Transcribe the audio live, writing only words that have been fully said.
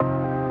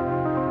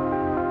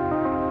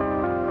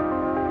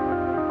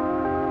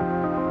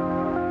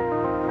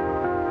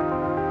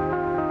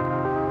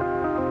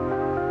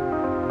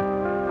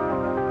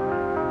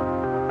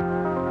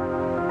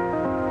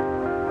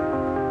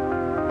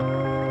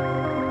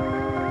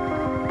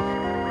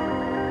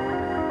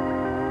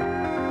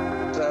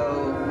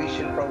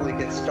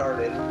get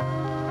started.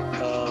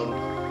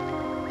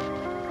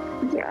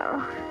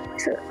 Yeah.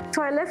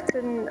 So I left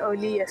in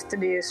early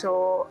yesterday.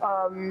 So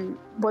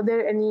were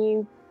there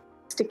any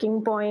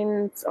sticking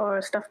points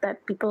or stuff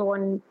that people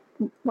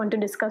want to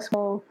discuss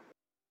more?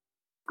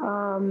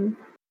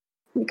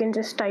 You can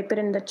just type it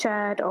in the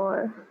chat,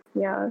 or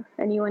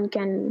anyone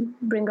can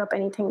bring up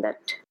anything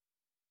that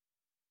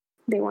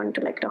they want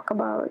to talk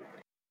about.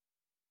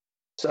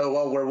 So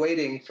while we're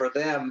waiting for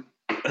them,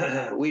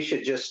 we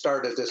should just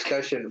start a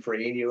discussion,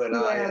 Fareen, you and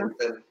I, and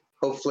then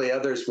hopefully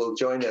others will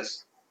join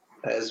us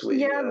as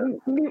we...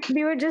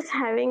 we were just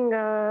having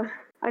a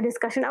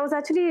discussion. I was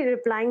actually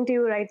replying to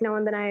you right now,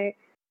 and then I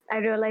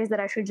realized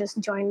that I should just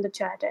join the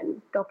chat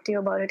and talk to you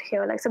about it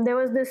here. So there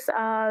was this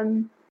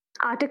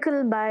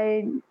article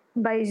by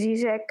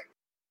Zizek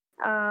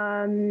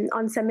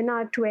on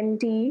Seminar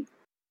 20.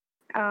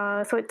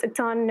 So it's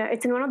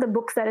in one of the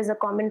books that is a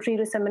commentary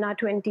to Seminar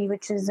 20,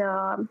 which is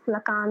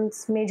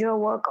Lacan's major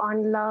work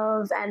on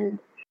love and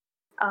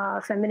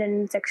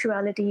feminine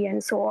sexuality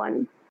and so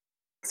on.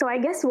 So I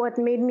guess what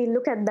made me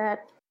look at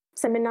that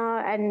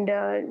seminar and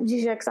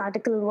Zizek's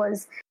article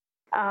was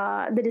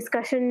the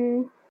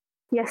discussion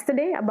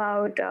yesterday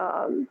about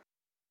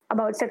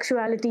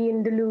sexuality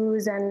in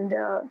Deleuze and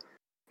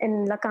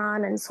in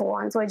Lacan and so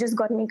on. So it just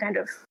got me kind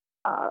of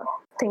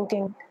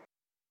thinking.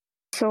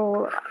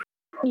 So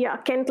yeah,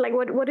 Kent,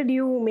 what did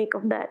you make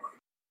of that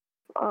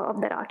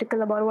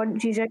article, about what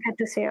Zizek had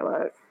to say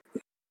about it?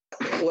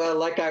 Well,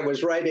 like I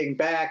was writing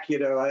back,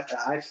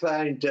 I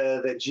find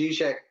that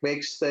Zizek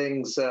makes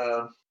things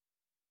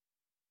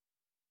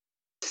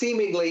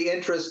seemingly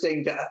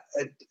interesting,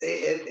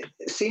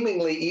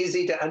 seemingly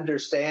easy to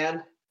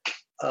understand.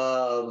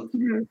 But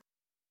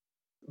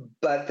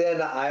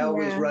then I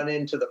always run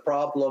into the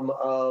problem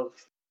of,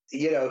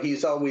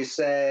 he's always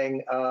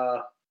saying,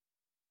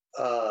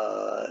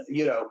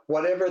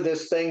 whatever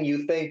this thing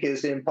you think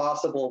is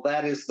impossible,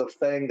 that is the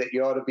thing that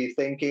you ought to be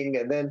thinking.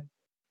 And then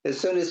as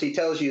soon as he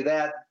tells you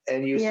that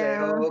and you say,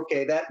 oh,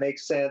 okay, that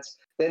makes sense,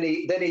 then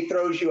he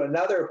throws you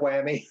another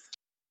whammy.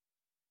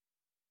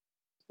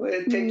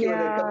 It takes you in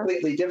a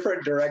completely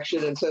different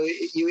direction. And so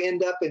you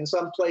end up in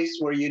some place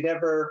where you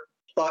never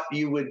thought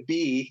you would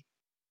be.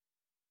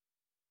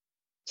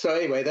 So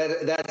anyway,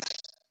 that's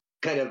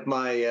kind of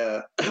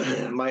my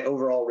my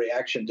overall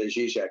reaction to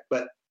Zizek.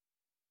 But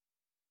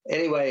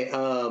anyway,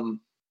 and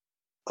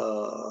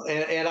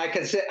I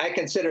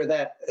consider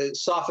that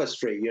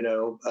sophistry.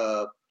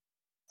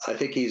 I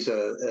think he's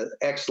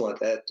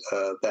excellent at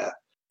that.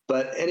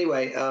 But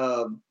anyway,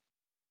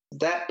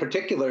 that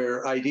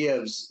particular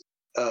idea of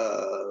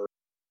the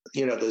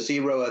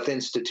zeroth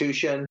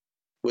institution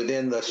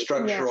within the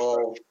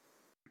structural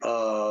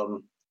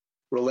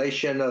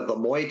relation of the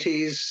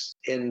moieties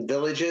in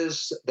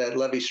villages that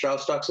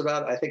Levi-Strauss talks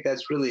about, I think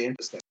that's really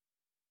interesting.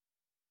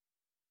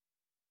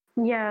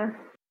 Yeah.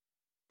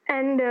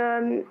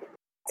 And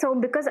so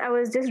because I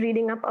was just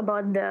reading up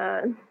about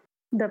the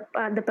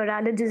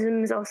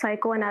paralogisms of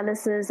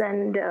psychoanalysis,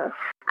 and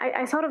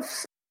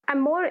I'm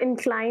more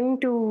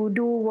inclined to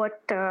do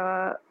what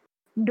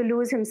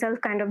Deleuze himself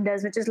kind of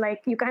does, which is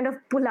you kind of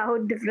pull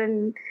out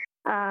different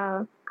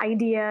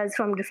ideas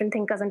from different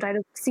thinkers and try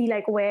to see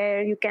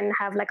where you can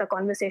have a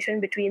conversation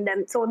between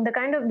them. So the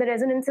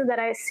resonances that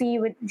I see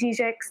with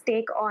Zizek's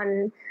take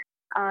on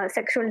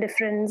sexual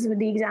difference, with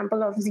the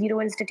example of zero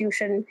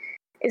institution,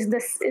 is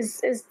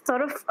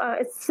sort of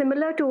it's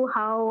similar to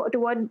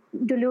what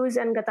Deleuze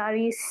and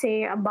Guattari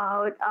say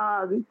about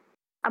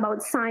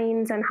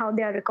signs and how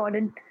they are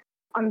recorded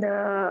on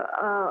the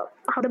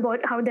how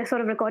they're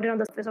sort of recorded on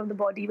the surface of the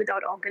body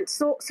without organs.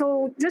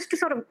 So just to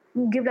sort of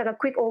give a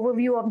quick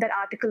overview of that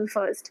article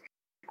first.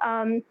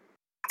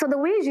 So the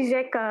way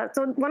Zizek,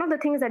 so one of the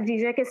things that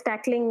Zizek is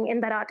tackling in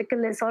that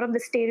article is sort of the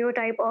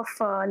stereotype of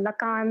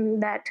Lacan,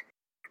 that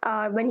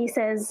when he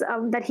says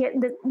that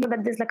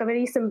there's a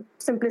very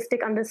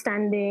simplistic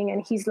understanding,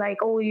 and he's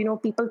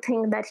people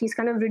think that he's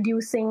kind of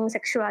reducing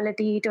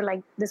sexuality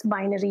to this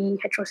binary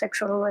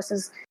heterosexual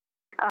versus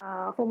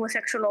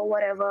homosexual or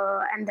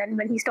whatever. And then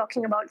when he's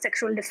talking about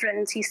sexual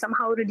difference, he's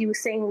somehow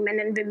reducing men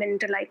and women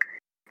to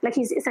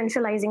he's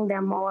essentializing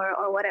them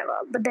or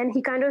whatever. But then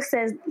he kind of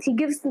says,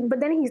 but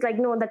then he's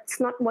no, that's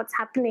not what's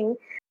happening.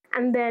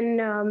 And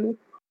then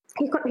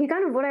he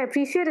kind of, what I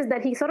appreciate is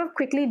that he sort of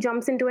quickly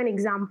jumps into an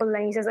example,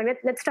 and he says,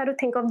 let's try to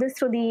think of this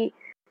through the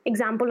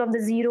example of the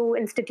zero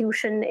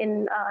institution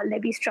in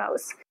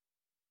Levi-Strauss.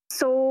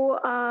 So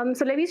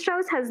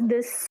Levi-Strauss has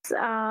this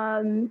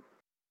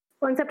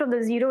concept of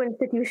the zero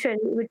institution,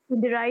 which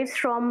derives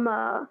from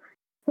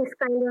his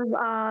kind of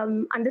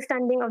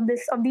understanding of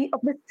this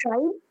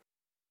tribe.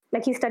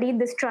 He studied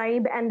this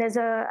tribe, and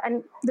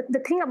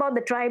the thing about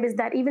the tribe is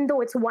that even though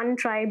it's one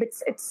tribe,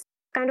 it's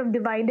kind of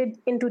divided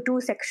into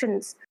two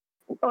sections,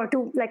 or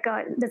two,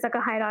 there's a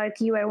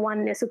hierarchy where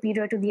one is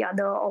superior to the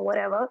other or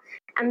whatever.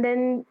 And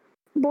then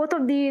both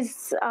of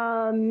these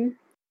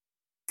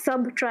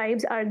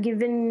sub-tribes are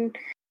given,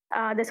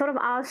 they're sort of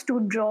asked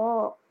to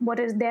draw what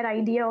is their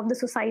idea of the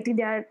society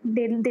they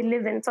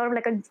live in, sort of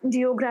like a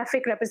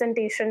geographic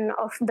representation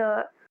of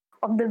the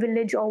the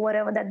village or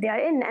whatever that they are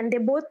in, and they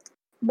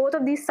both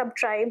of these sub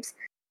tribes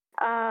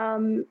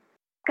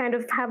kind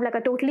of have like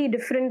a totally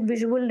different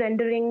visual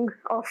rendering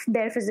of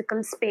their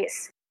physical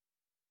space.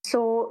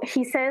 So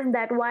he says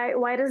that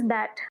why does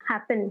that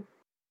happen?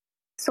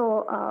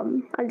 So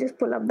I'll just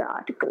pull up the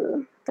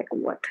article. Like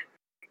what?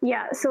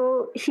 Yeah.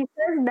 So he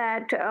says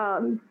that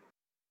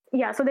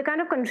so they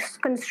kind of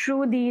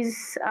construe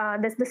these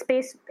the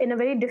space in a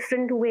very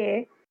different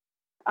way,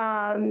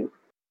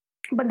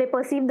 but they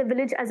perceive the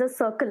village as a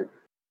circle.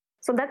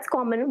 So that's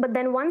common. But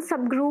then one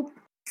subgroup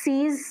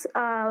sees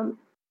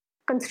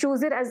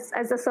construes it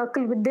as a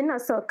circle within a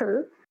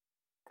circle,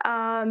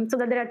 so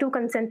that there are two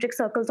concentric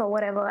circles or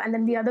whatever, and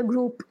then the other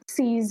group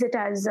sees it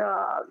as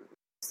a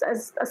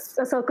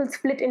circle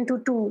split into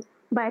two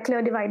by a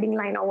clear dividing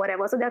line or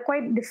whatever. So they're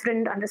quite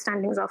different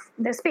understandings of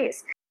their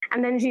space.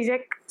 And then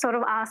Zizek sort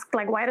of asked,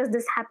 like, why does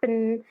this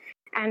happen?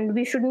 And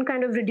we shouldn't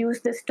kind of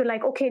reduce this to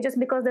like, okay, just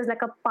because there's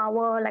like a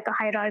power, like a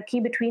hierarchy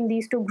between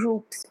these two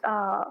groups,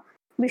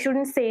 we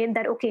shouldn't say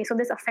that, okay, so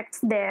this affects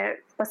their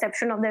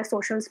perception of their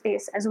social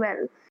space as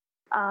well.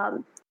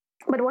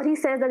 But what he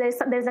says that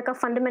there's like a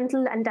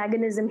fundamental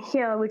antagonism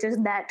here, which is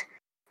that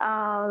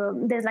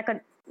there's like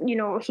a,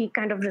 he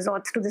kind of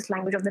resorts to this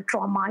language of the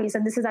trauma. He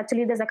said there's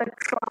like a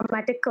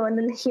traumatic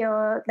kernel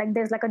here, like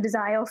there's like a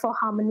desire for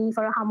harmony,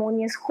 for a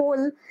harmonious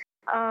whole,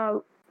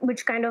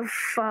 which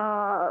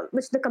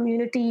the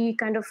community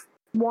kind of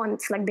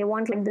wants. Like they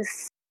want like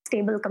this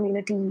stable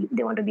community.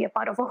 They want to be a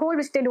part of a whole,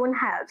 which they don't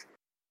have.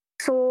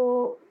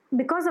 So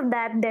because of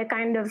that,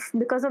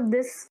 because of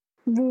this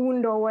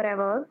wound or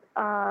whatever,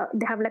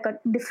 they have like a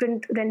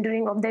different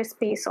rendering of their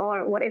space,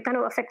 or what it kind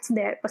of affects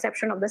their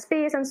perception of the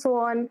space and so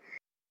on.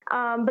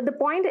 But the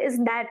point is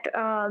that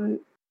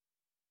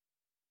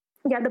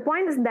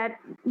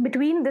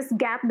between this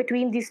gap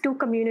between these two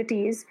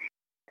communities,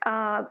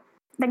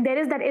 like there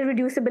is that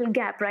irreducible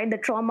gap, right? The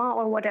trauma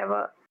or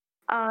whatever.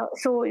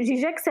 So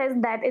Zizek says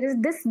that it is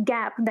this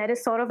gap that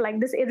is sort of like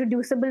this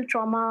irreducible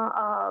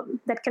trauma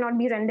that cannot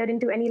be rendered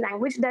into any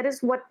language. That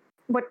is what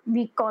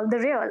we call the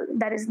real.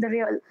 That is the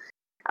real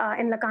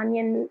in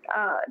Lacanian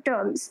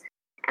terms.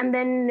 And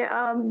then,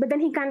 but then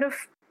he kind of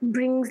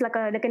brings like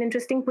an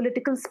interesting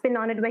political spin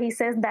on it, where he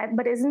says that,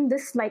 but isn't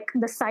this like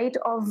the site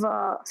of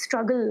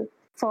struggle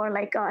for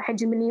like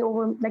hegemony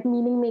over like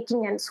meaning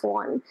making and so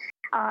on?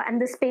 And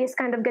the space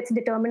kind of gets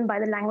determined by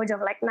the language of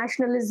like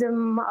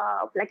nationalism,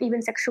 like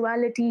even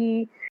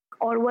sexuality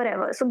or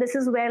whatever. So this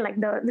is where like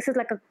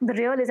the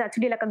real is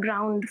actually like a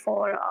ground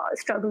for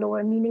struggle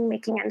over meaning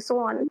making and so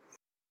on.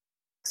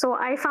 So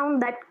I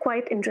found that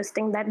quite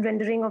interesting, that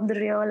rendering of the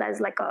real as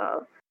like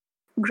a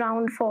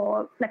ground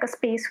for like a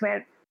space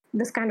where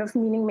this kind of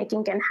meaning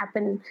making can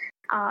happen,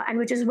 and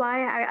which is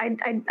why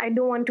I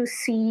don't want to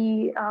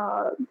see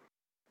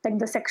like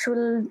the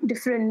sexual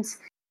difference.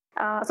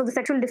 So the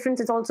sexual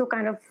difference is also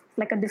kind of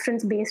like a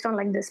difference based on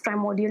like this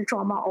primordial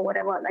trauma or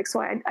whatever. Like,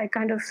 so I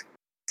kind of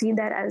see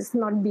that as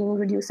not being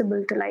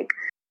reducible to like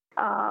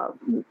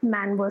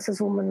man versus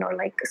woman or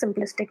like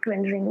simplistic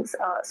renderings,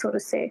 so to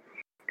say.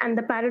 And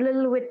the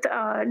parallel with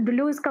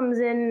Deleuze comes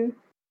in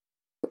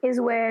is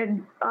where,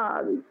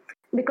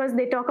 because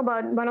they talk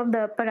about one of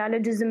the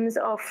paralogisms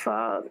of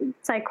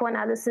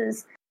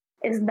psychoanalysis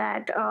is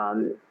that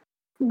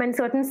when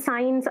certain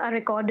signs are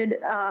recorded,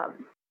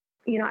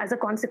 as a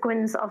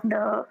consequence of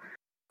the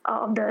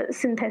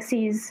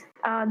syntheses,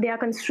 they are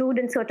construed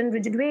in certain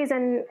rigid ways,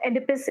 and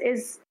Oedipus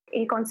is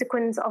a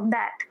consequence of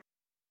that.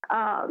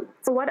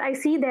 So what I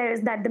see there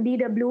is that the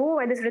BWO,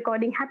 where this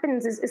recording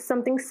happens, is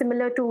something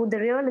similar to the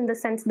real, in the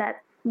sense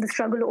that the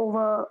struggle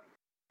over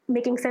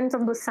making sense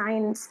of those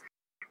signs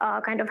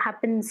kind of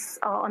happens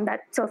on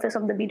that surface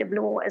of the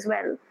BWO as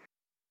well.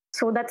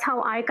 So that's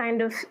how I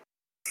kind of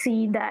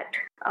see that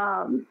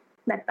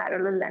that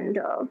parallel, and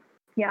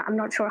I'm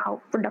not sure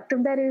how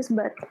productive that is,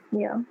 but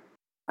yeah.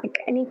 Like,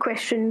 any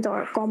questions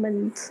or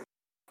comments?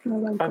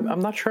 I'm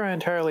not sure I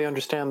entirely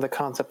understand the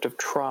concept of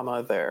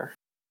trauma there.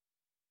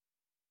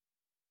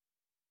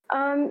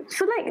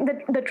 So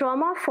like the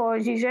trauma for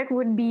Zizek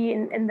would be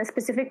in the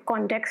specific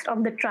context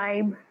of the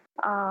tribe,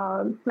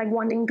 like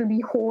wanting to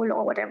be whole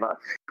or whatever.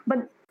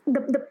 But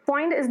the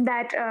point is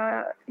that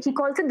he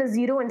calls it the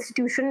zero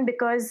institution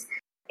because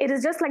it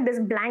is just like this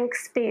blank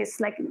space.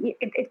 Like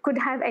it could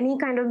have any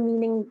kind of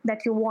meaning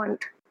that you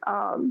want.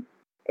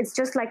 It's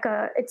just like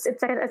it's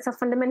a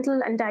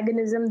fundamental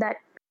antagonism that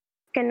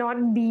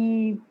cannot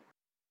be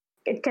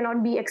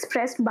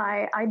expressed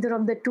by either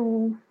of the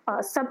two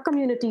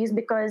sub-communities,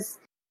 because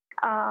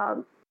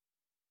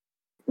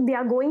they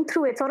are going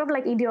through it, sort of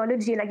like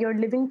ideology, like you're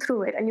living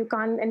through it and you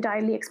can't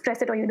entirely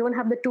express it, or you don't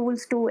have the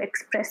tools to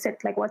express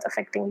it, like what's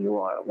affecting you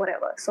or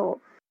whatever.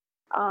 So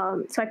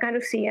I kind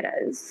of see it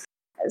as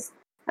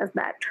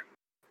that.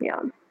 Yeah.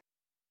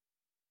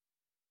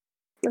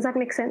 Does that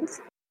make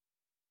sense?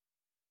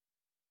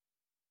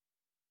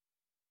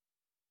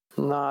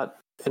 Not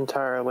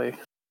entirely.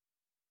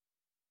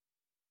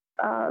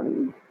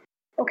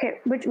 Okay,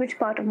 which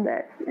part of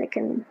that I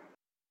can...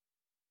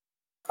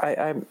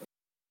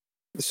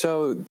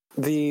 So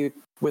the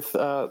with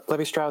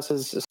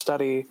Levi-Strauss's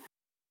study,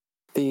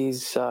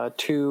 these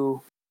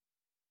two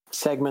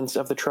segments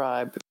of the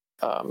tribe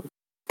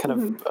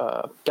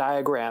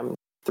diagram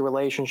the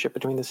relationship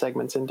between the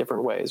segments in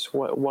different ways.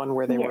 One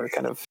where they were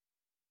kind of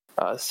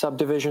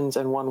subdivisions,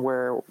 and one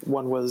where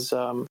one was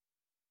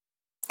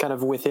kind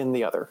of within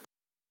the other.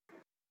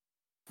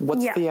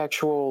 What's the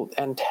actual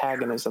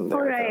antagonism there?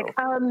 All right.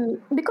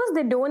 Because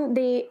they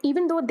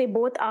even though they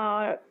both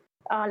are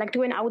like,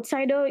 to an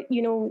outsider,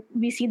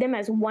 we see them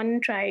as one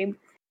tribe,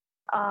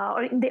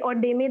 or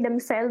they may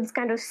themselves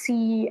kind of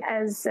see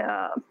as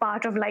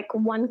part of like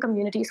one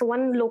community. So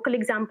one local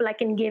example I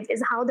can give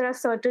is how there are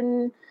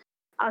certain.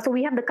 So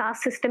we have the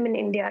caste system in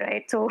India,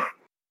 right? So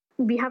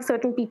we have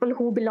certain people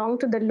who belong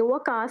to the lower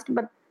caste,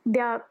 but they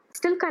are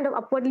still kind of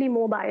upwardly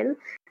mobile.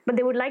 But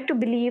they would like to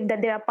believe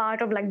that they are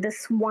part of like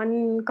this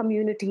one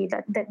community,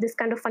 that this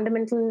kind of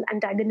fundamental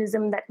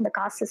antagonism that the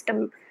caste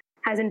system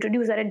has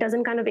introduced, that it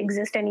doesn't kind of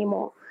exist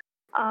anymore.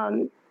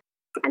 And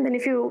then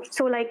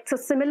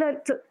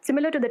similar to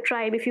the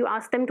tribe, if you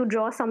ask them to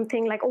draw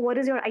something like, oh, what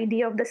is your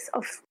idea of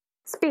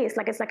space?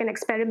 Like, it's like an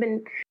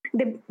experiment.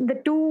 The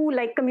two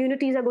like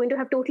communities are going to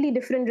have totally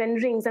different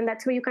renderings, and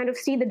that's where you kind of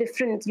see the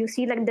difference. You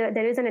see like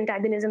there is an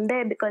antagonism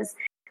there, because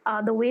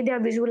the way they are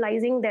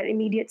visualizing their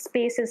immediate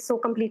space is so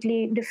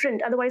completely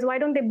different. Otherwise, why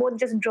don't they both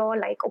just draw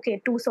like, okay,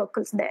 two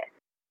circles there,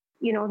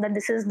 that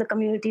this is the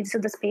community, this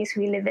is the space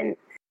we live in.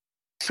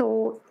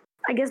 So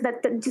I guess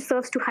that just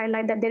serves to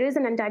highlight that there is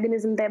an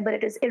antagonism there, but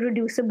it is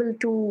irreducible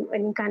to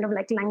any kind of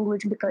like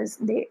language, because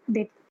they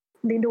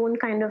don't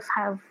kind of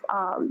have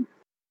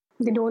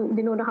they don't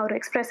know how to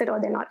express it,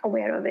 or they're not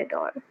aware of it,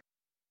 or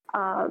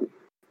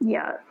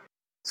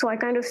So I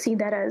kind of see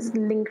that as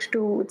linked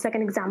to, it's like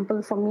an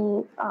example for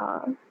me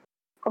of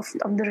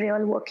the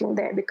real working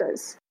there,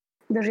 because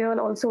the real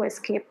also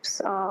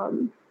escapes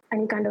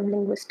any kind of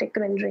linguistic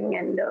rendering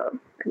and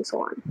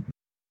so on.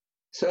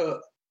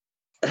 So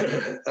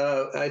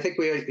I think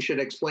we should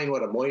explain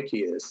what a moiety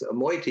is. A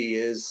moiety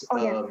is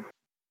a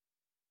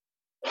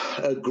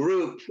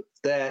group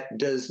that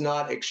does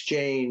not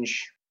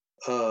exchange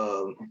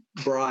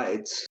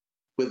brides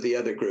with the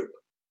other group.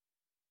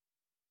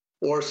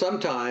 Or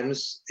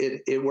sometimes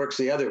it works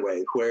the other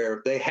way,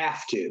 where they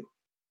have to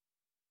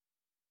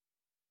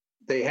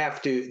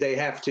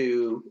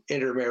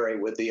intermarry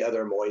with the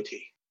other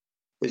moiety.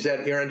 Is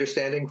that your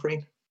understanding,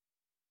 Freen?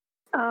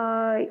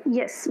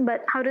 Yes,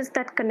 but how does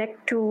that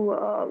connect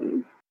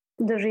to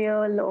the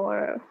real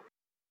or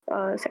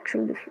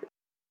sexual difference?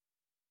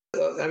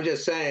 I'm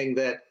just saying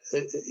that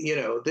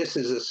this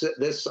is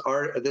this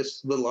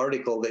little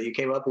article that you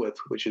came up with,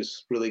 which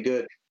is really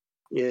good,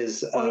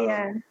 is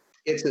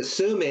it's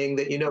assuming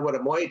that you know what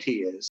a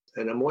moiety is,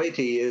 and a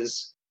moiety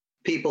is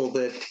people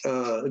that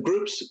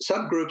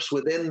subgroups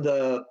within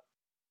the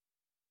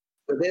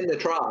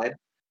tribe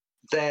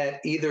that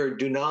either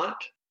do not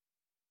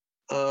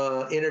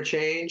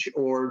interchange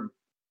or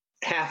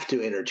have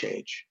to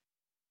interchange,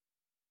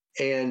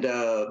 and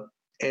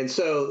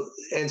so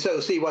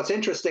see, what's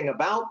interesting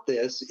about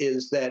this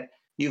is that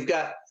you've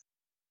got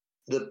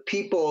the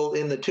people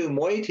in the two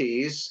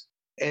moieties,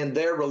 and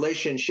their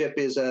relationship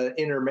is an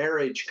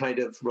intermarriage kind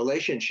of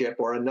relationship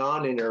or a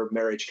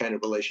non-intermarriage kind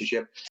of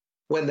relationship.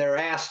 When they're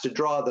asked to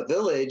draw the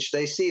village,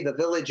 they see the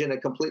village in a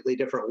completely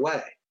different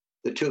way,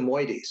 the two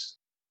moieties.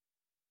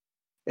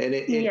 And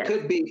it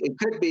could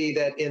be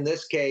that in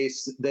this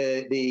case,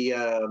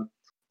 the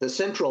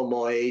central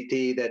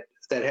moiety that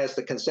has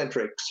the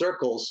concentric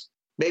circles,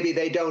 maybe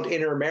they don't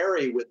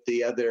intermarry with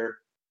the other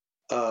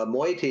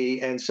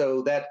moiety, and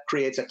so that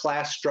creates a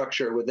class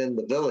structure within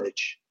the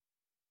village.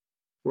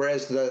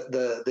 Whereas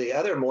the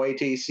other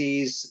moiety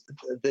sees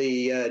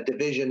the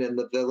division in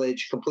the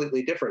village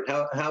completely different.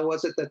 How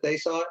was it that they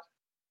saw it?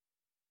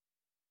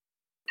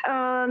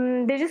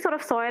 They just sort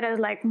of saw it as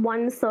like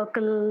one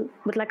circle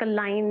with like a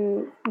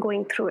line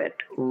going through it.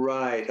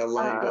 Right, a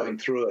line going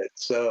through it.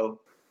 So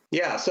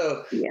it's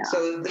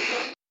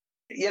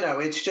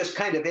just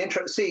kind of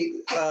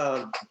interesting.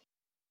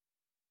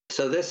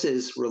 So this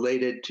is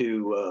related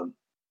to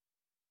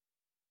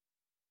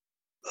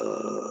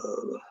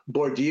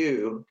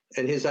Bourdieu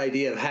and his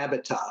idea of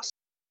habitus.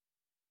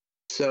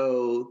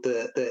 So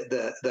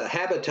the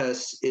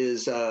habitus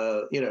is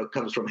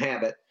comes from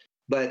habit,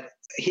 but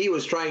he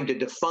was trying to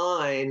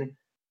define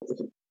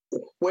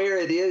where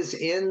it is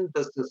in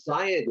the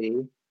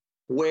society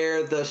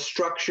where the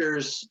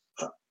structures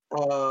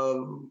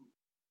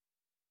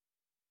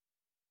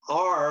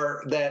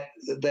are that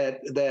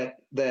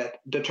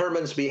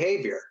determines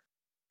behavior,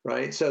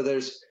 right? So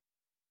there's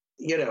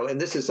and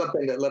this is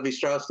something that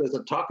Levi-Strauss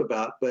doesn't talk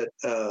about, but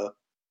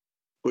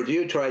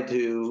Bourdieu tried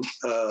to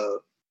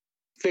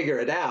figure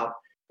it out,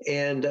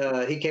 and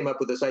he came up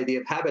with this idea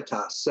of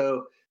habitus.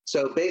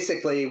 So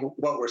basically,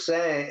 what we're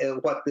saying,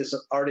 and what this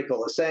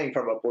article is saying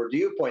from a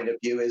Bourdieu point of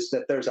view, is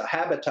that there's a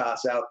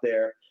habitus out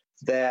there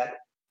that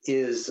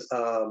is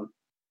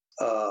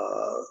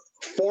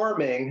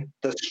forming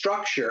the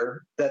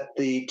structure that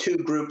the two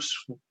groups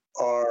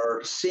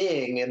are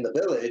seeing in the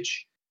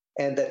village,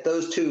 and that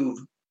those two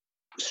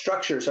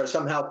structures are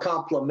somehow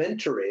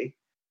complementary,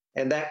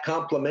 and that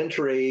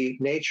complementary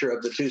nature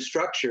of the two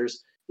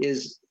structures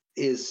is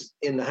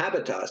in the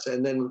habitus.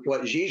 And then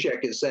what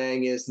Zizek is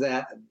saying is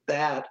that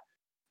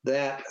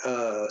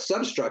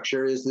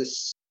substructure is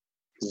this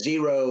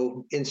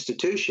zero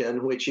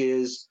institution, which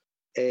is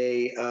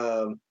a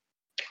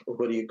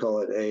what do you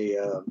call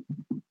it?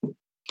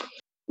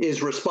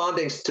 Is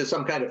responding to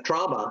some kind of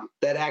trauma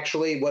that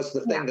actually was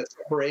the thing that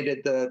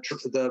separated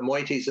the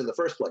moieties in the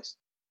first place.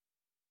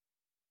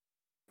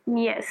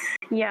 Yes,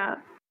 yeah.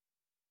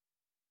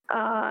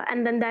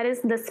 And then that is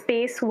the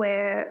space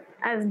where,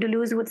 as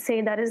Deleuze would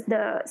say, that is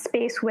the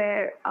space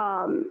where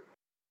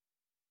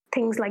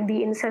things like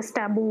the incest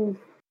taboo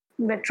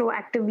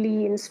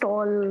retroactively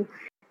install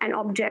an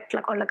object,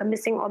 like a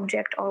missing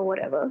object or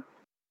whatever.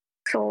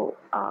 So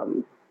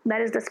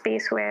that is the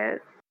space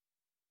where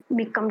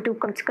we come to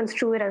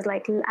construe it as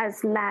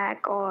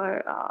lack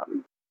or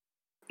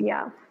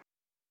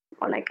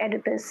or like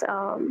Oedipus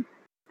and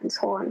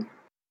so on.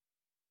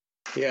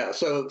 Yeah.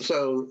 So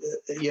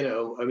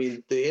I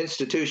mean, the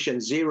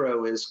institution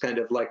zero is kind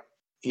of like,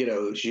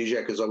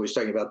 Zizek is always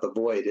talking about the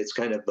void. It's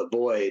kind of the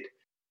void,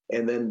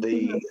 and then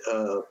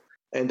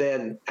and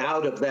then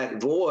out of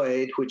that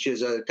void, which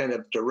is a kind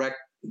of direct,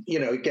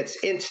 it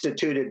gets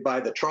instituted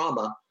by the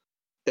trauma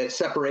that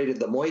separated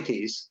the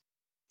moieties,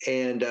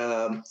 and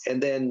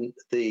then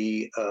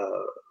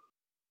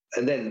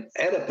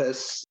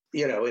Oedipus,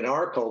 in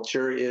our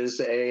culture, is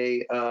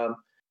a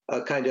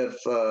kind of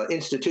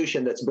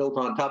institution that's built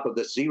on top of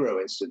the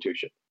zero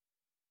institution.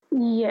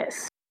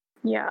 Yes.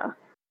 Yeah.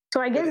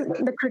 So I guess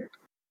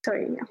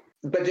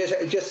But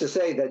just to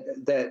say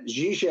that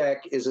Zizek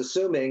is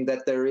assuming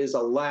that there is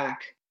a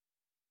lack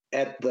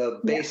at the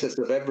basis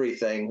of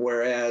everything,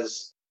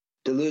 whereas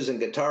Deleuze and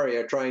Guattari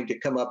are trying to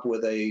come up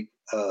with a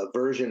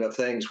version of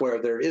things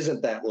where there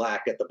isn't that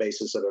lack at the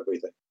basis of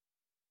everything.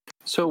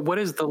 So what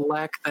is the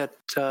lack that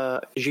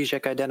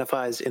Zizek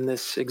identifies in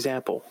this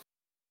example?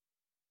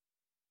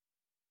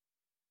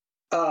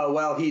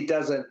 Well, he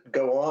doesn't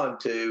go on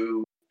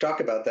to talk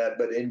about that,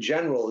 but in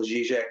general,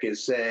 Zizek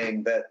is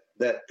saying that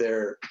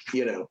there,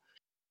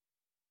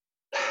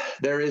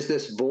 there is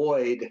this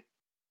void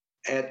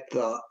at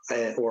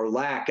or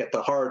lack at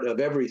the heart of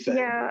everything.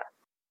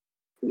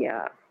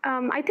 Yeah.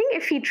 I think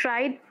if he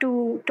tried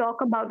to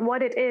talk about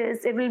what it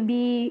is, it will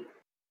be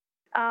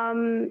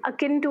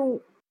akin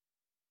to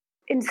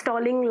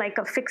installing like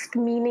a fixed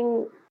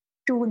meaning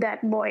to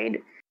that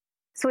void.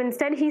 So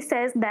instead, he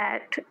says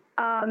that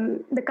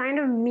the kind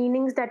of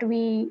meanings that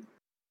we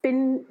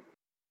pin,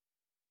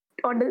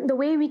 or the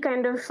way we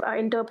kind of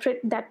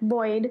interpret that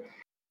void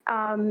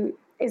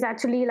is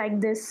actually like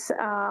this,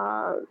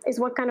 is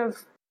what kind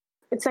of,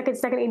 it's like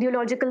an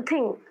ideological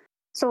thing.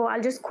 So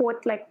I'll just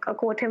quote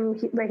him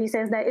where he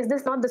says that, is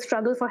this not the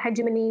struggle for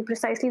hegemony,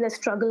 precisely the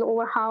struggle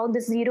over how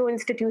this zero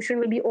institution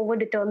will be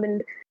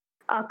overdetermined,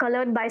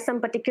 colored by some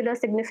particular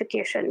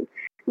signification?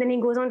 Then he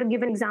goes on to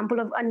give an example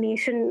of a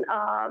nation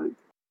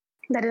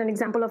that is an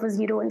example of a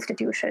zero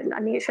institution,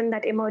 a nation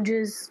that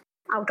emerges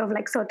out of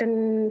like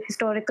certain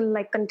historical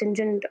like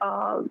contingent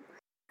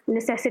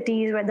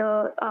necessities, where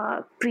the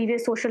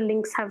previous social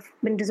links have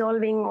been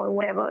dissolving or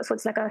whatever. So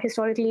it's like a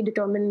historically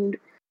determined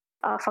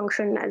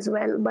function as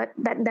well. But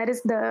that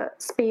is the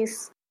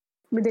space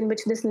within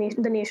which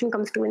the nation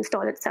comes to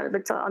install itself.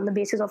 It's on the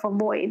basis of a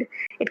void.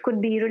 It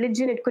could be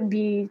religion. It could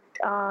be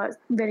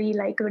very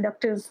like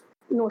reductive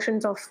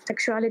notions of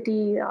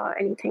sexuality,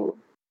 anything.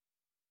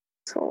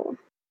 So,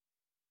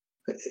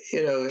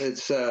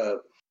 it's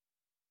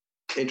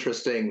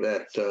interesting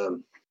that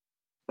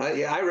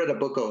I read a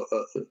book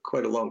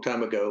quite a long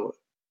time ago.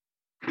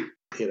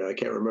 I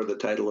can't remember the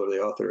title or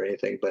the author or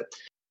anything, but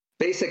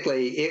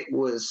basically it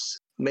was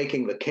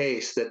making the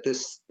case that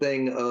this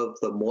thing of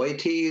the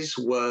moieties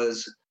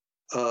was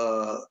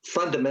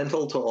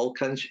fundamental to all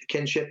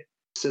kinship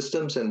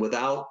systems, and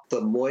without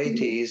the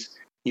moieties,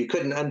 you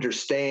couldn't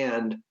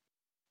understand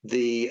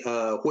the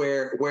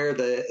where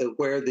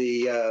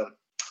the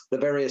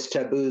various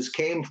taboos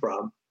came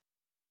from.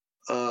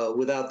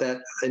 Without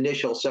that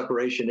initial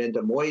separation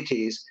into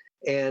moieties,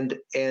 and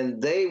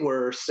they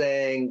were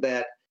saying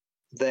that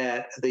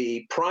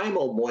the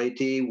primal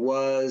moiety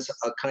was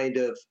a kind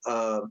of,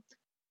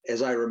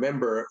 as I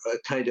remember, a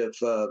kind of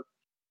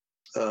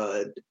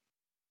an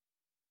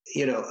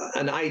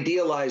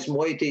idealized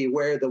moiety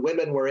where the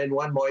women were in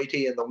one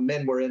moiety and the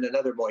men were in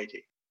another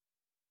moiety,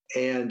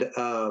 and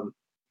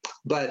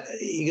but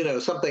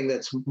something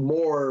that's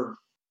more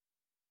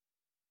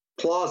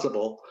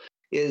plausible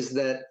is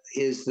that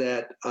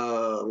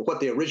what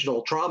the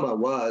original trauma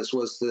was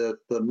the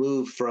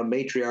move from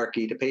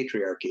matriarchy to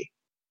patriarchy.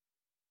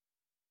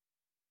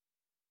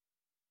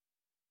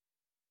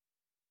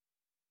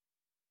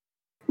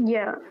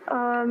 Yeah,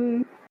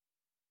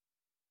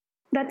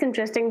 that's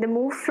interesting. The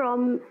move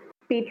from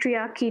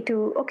patriarchy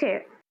to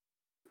okay,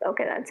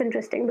 that's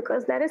interesting,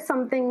 because that is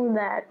something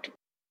that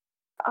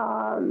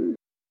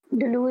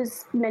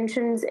Deleuze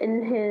mentions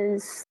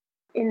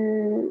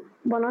in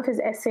one of his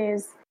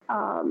essays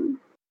on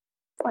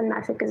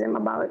masochism,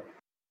 about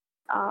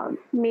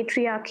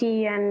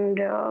matriarchy and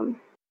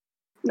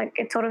like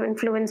its sort of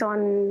influence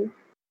on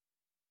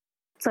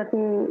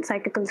certain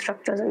psychical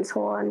structures and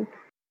so on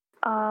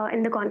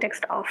in the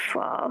context of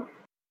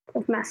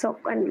masoch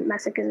and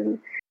masochism.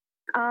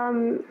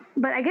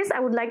 But I guess I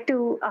would like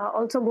to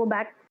also go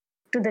back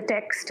to the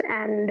text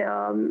and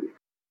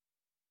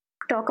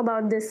talk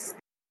about this,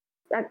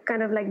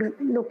 kind of like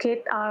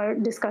locate our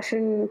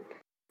discussion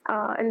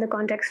in the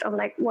context of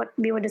like what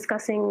we were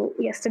discussing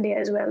yesterday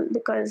as well.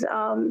 Because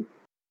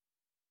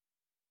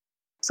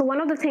so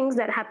one of the things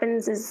that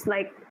happens is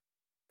like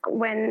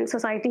when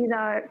societies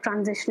are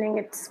transitioning,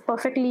 it's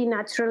perfectly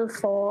natural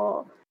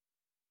for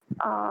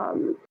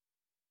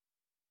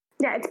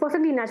it's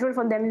perfectly natural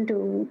for them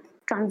to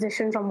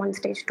transition from one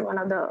stage to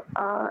another.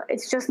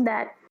 It's just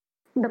that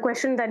the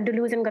question that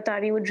Deleuze and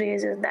Guattari would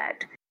raise is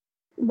that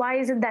why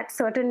is it that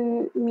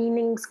certain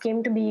meanings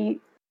came to be,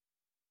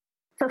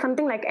 so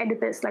something like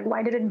Oedipus, like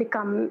why did it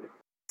become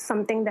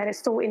something that is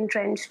so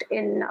entrenched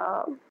in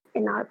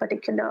our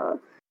particular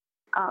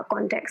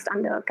context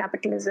under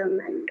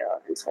capitalism and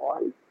so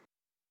on.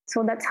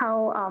 So that's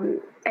how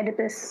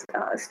Oedipus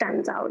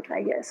stands out,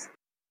 I guess.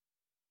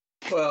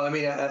 Well, I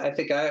mean, I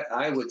think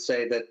I would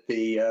say that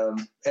the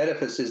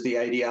Oedipus is the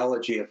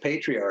ideology of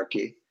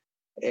patriarchy,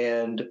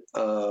 and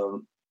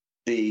the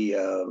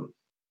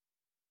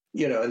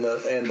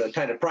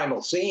kind of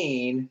primal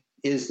scene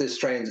is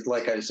this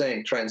like I was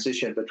saying,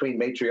 transition between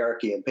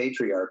matriarchy and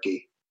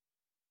patriarchy.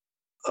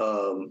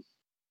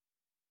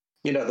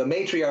 The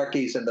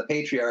matriarchies and the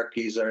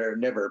patriarchies are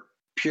never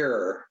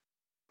pure.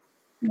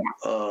 Yeah.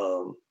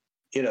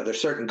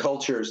 There's certain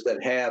cultures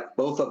that have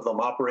both of them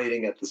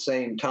operating at the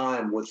same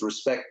time with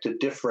respect to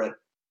different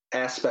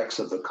aspects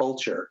of the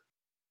culture.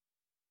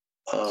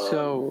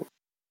 For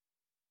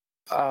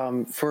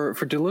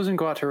Deleuze and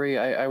Guattari,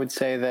 I would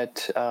say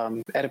that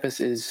Oedipus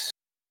is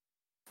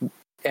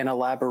an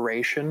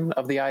elaboration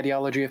of the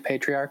ideology of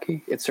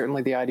patriarchy. It's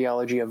certainly the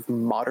ideology of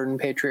modern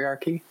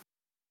patriarchy.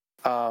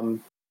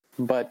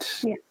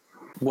 But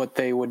what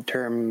they would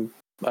term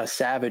a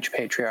savage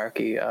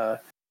patriarchy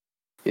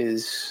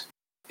is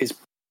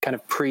kind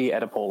of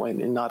pre-Oedipal,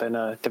 and not in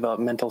a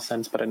developmental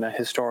sense, but in a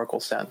historical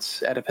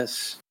sense.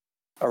 Oedipus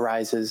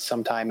arises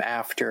sometime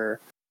after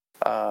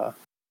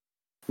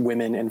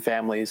women and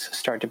families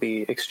start to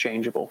be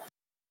exchangeable.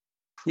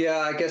 Yeah,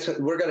 I guess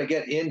we're going to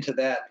get into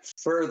that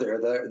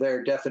further,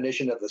 their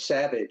definition of the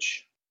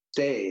savage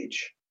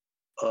stage.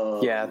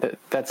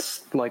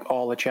 That's like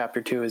all of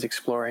chapter 2 is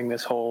exploring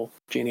this whole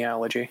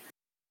genealogy.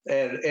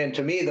 And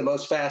to me, the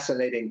most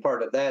fascinating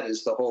part of that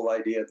is the whole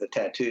idea of the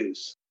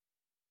tattoos.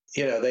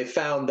 They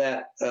found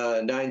that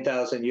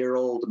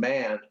 9,000-year-old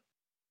man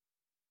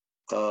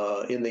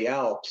in the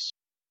Alps,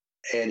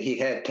 and he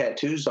had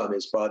tattoos on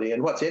his body.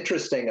 And what's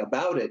interesting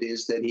about it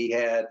is that he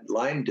had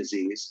Lyme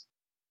disease,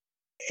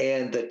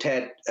 and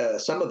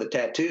some of the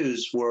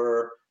tattoos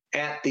were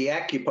at the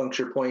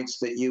acupuncture points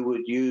that you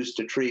would use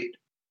to treat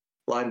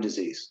Lyme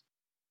disease.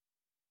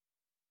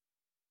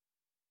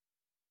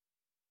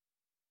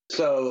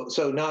 So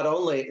not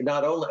only,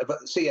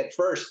 but see, at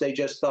first they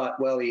just thought,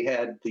 well, he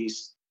had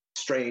these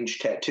strange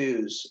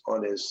tattoos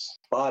on his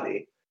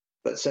body,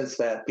 but since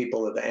that,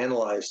 people have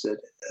analyzed it,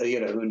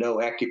 who know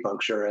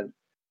acupuncture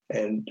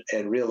and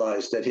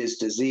realized that his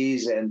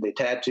disease and the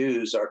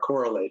tattoos are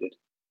correlated.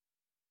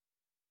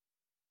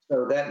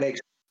 So that makes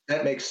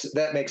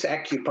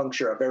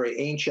acupuncture a very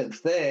ancient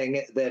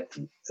thing that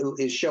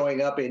is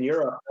showing up in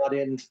Europe, not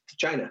in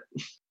China.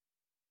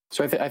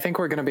 So I think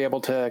we're going to be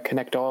able to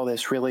connect all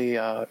this really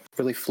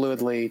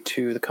fluidly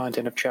to the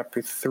content of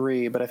chapter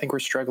 3, but I think we're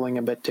struggling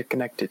a bit to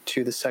connect it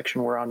to the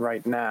section we're on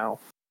right now.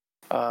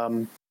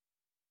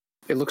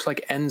 It looks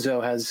like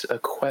Enzo has a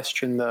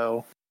question,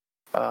 though.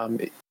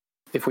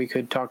 If we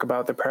could talk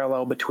about the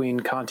parallel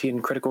between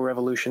Kantian critical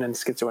revolution and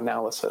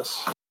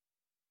schizoanalysis.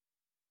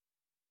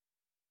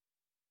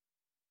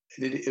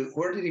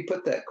 Where did he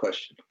put that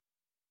question?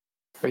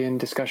 In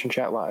discussion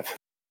chat live.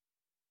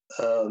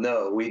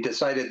 No, we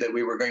decided that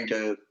we were going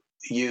to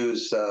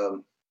use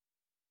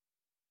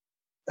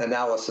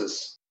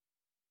analysis.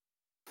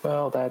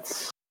 Well,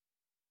 that's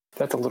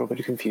a little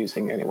bit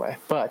confusing anyway,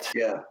 but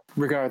yeah.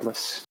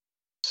 Regardless.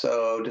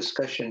 So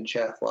discussion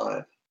chat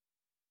live.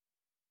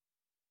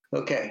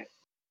 Okay.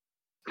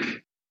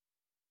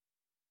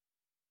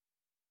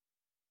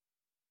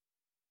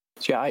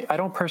 So yeah, I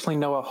don't personally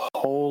know a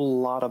whole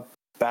lot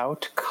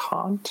about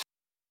Kant.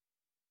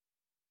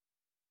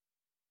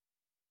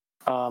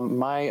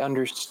 My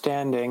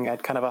understanding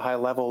at kind of a high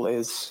level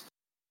is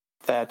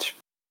that...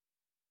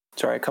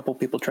 Sorry, a couple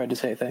people tried to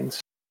say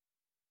things.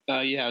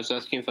 Yeah, I was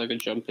asking if I could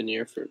jump in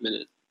here for a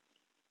minute.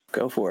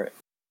 Go for it.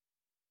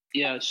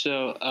 Yeah,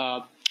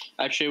 so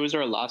actually it was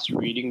our last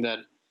reading that,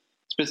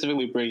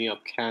 specifically bringing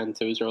up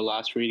Kant, it was our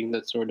last reading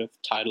that sort of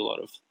tied a lot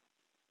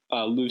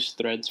of loose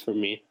threads for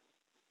me.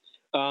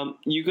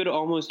 You could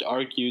almost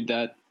argue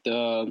that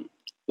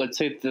let's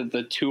say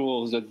the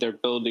tools that they're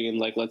building in,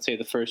 like, let's say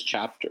the first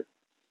chapter,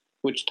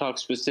 which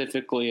talks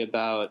specifically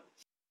about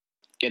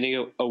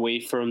getting away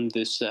from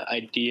this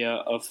idea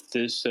of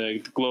this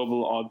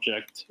global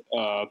object,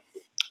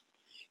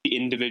 the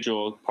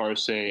individual per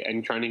se,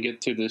 and trying to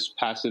get to this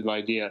passive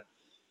idea.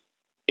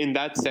 In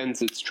that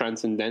sense, it's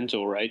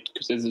transcendental, right?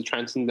 Because it's a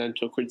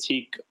transcendental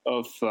critique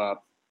of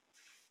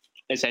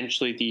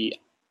essentially the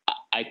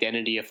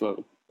identity of a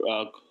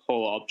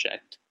whole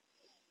object.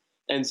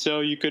 And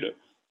so you could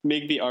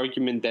make the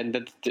argument then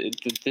that the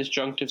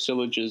disjunctive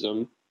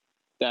syllogism,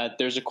 that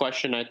there's a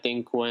question, I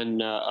think, when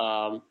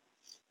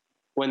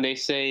they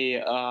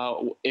say,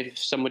 if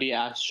somebody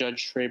asks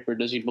Judge Draper,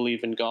 does he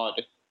believe in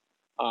God?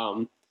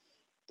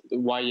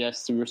 Why,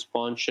 yes, the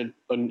response should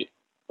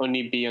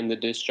only be on the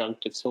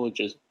disjunctive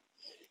syllogism.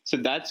 So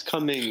that's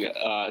coming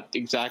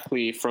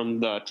exactly from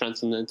the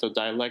transcendental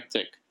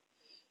dialectic.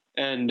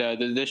 And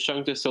the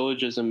disjunctive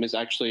syllogism is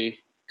actually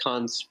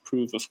Kant's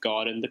proof of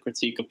God and the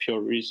critique of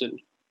pure reason.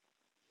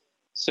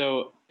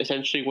 So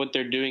essentially what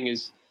they're doing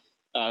is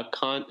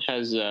Kant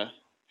has the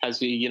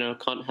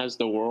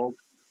world,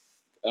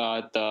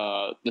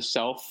 the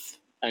self,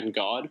 and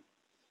God.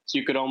 So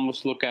you could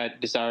almost look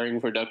at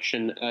desiring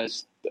production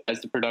as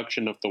the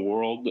production of the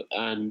world,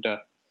 and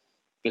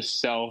the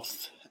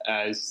self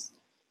as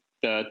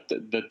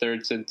the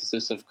third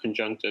synthesis of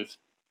conjunctive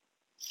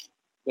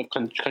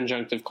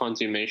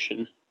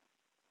consummation.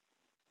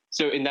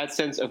 So in that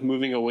sense of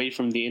moving away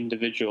from the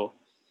individual,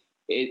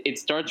 it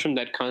starts from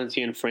that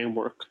Kantian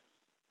framework, to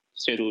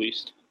say the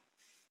least.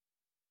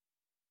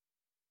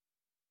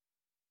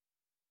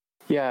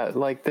 Yeah,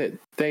 like that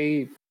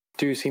they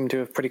do seem to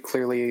have pretty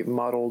clearly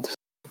modeled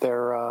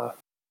their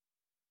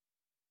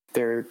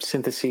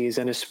syntheses,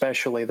 and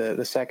especially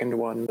the second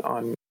one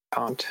on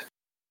Kant.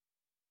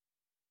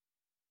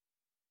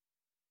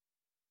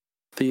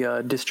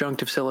 The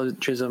disjunctive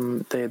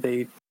syllogism,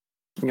 they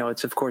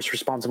it's of course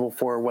responsible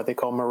for what they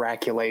call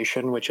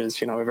miraculation, which is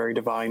a very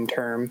divine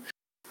term.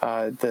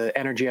 The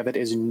energy of it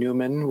is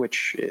noumen,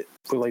 which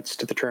relates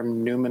to the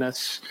term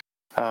numinous,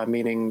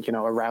 meaning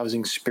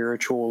arousing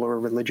spiritual or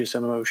religious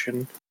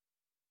emotion.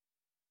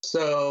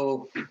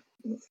 So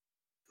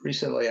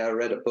recently I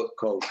read a book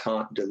called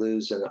Kant,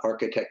 Deleuze, and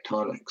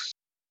Architectonics,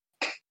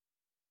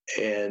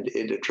 and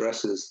it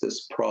addresses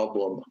this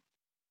problem.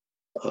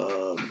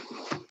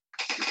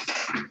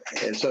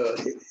 And so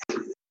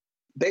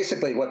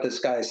basically what this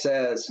guy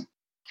says,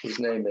 his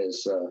name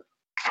is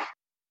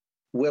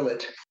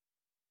Willett,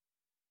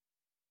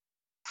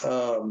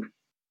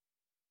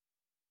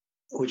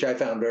 which I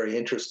found very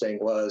interesting,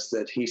 was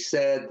that he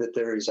said that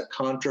there is a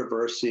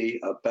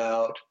controversy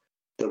about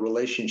the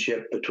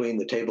relationship between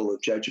the table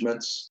of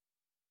judgments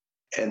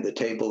and the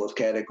table of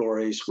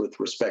categories with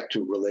respect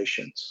to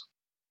relations.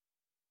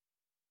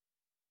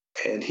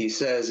 And he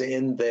says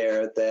in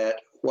there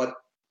that what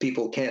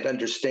people can't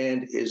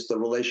understand is the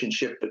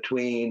relationship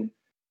between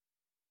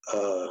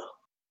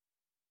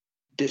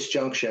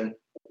disjunction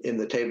in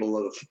the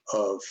table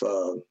of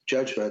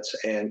judgments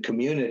and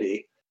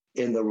community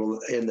in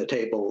the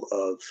table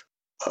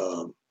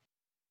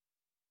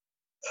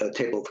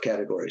of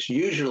categories.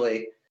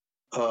 Usually,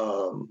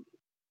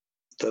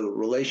 the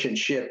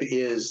relationship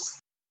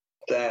is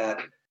that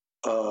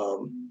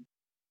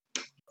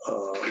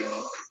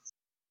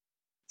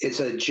it's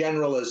a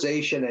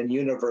generalization and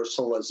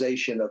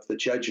universalization of the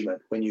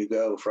judgment when you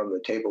go from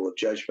the table of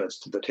judgments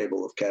to the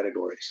table of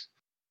categories.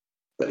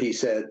 But he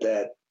said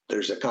that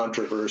there's a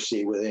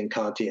controversy within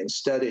Kantian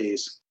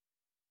studies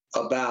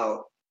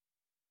about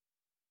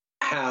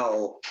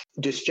how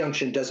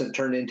disjunction doesn't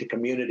turn into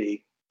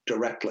community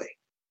directly.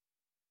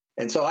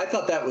 And so I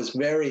thought that was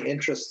very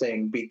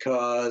interesting,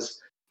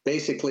 because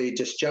basically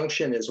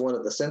disjunction is one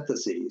of the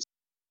syntheses,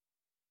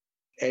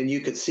 and you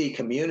could see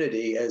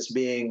community as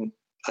being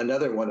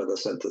another one of the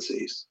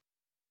syntheses.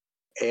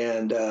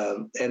 And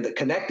the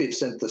connective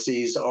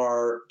syntheses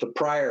are the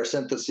prior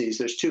syntheses.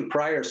 There's two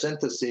prior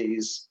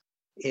syntheses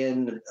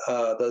in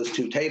those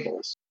two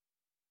tables.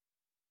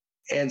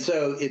 And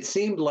so it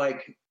seemed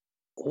like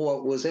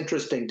what was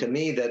interesting to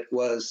me that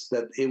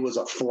it was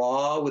a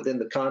flaw within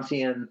the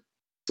Kantian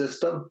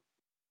system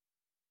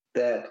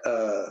that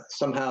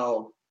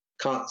somehow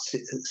Kant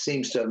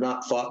seems to have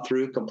not thought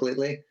through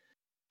completely.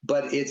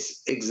 But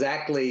it's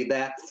exactly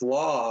that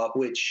flaw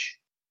which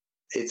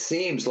it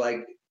seems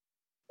like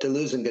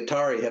Deleuze and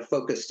Guattari have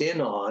focused in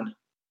on,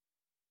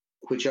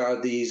 which are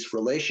these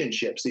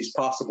relationships, these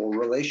possible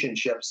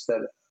relationships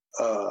that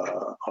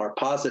are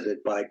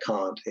posited by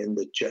Kant in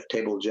the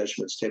table of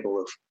judgments,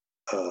 table of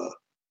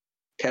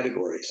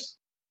categories.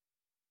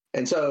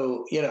 And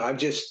so, I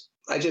just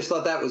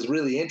thought that was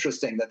really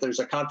interesting, that there's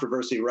a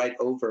controversy right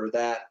over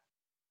that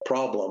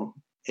problem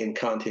in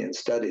Kantian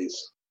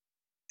studies.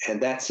 And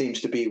that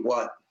seems to be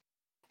what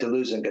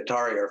Deleuze and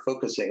Guattari are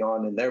focusing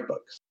on in their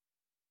books.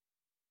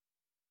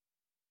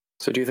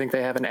 So do you think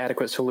they have an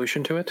adequate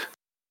solution to it?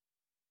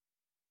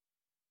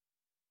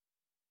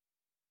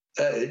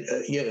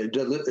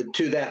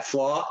 To that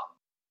flaw?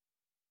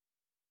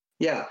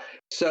 Yeah.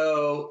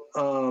 So,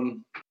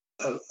 so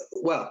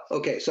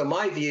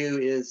my view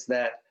is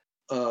that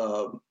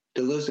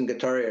Deleuze and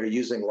Guattari are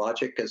using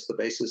logic as the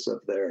basis of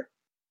their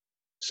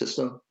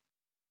system.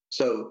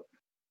 So,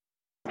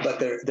 but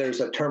there's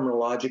a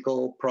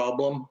terminological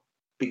problem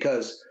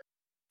because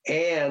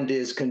and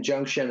is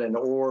conjunction and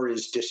or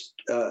is just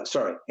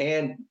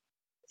and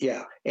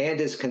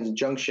is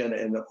conjunction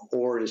and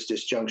or is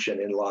disjunction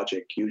in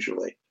logic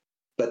usually,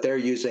 but they're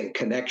using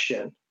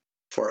connection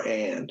for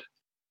and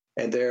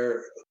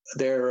they're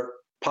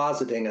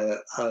positing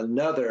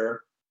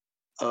another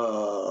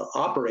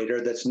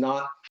operator that's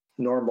not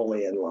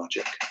normally in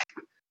logic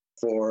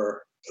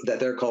for that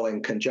they're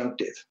calling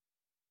conjunctive,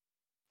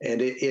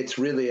 and it's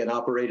really an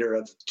operator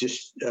of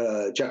just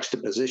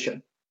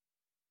juxtaposition.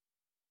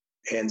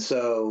 And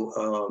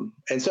so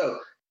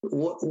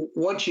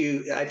once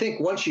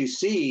you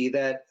see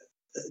that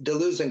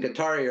Deleuze and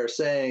Guattari are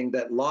saying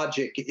that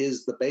logic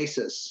is the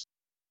basis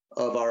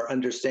of our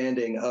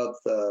understanding of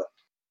the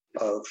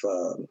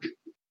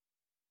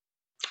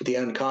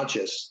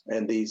unconscious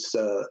and these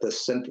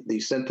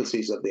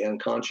syntheses of the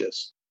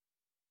unconscious,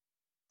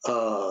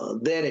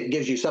 then it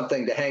gives you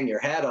something to hang your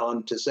hat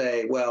on to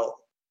say, well,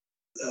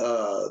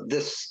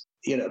 this,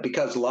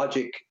 because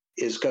logic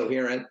is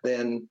coherent,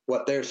 then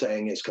what they're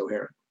saying is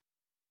coherent.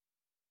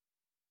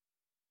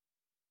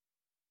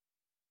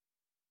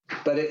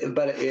 But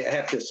I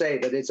have to say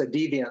that it's a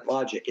deviant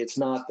logic. It's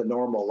not the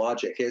normal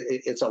logic.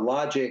 It's a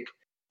logic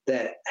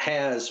that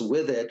has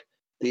with it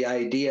the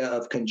idea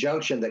of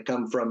conjunction that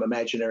come from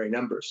imaginary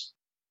numbers.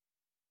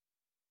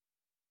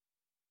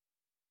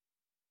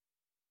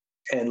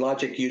 And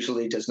logic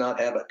usually does not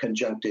have a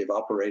conjunctive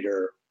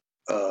operator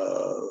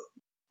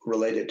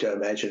related to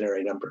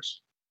imaginary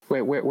numbers.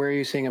 Wait, where are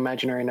you seeing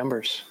imaginary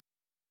numbers?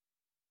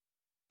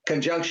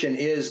 Conjunction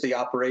is the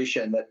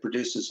operation that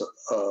produces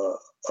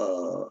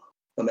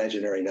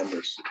imaginary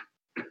numbers.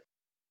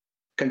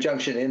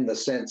 Conjunction in the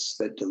sense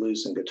that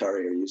Deleuze and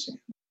Guattari are using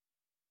it.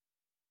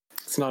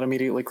 It's not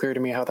immediately clear to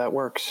me how that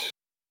works.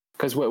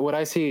 Because what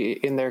I see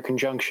in their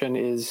conjunction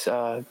is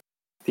the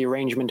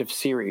arrangement of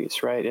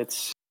series, right?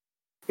 It's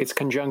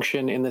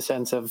conjunction in the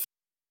sense of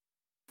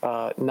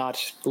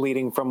not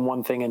leading from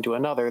one thing into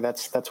another.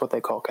 That's what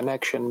they call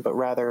connection, but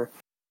rather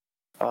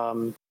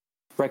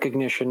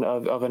recognition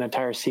of an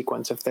entire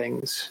sequence of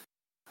things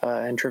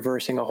and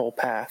traversing a whole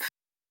path.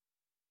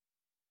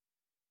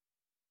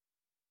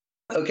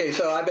 Okay,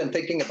 so I've been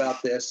thinking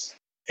about this,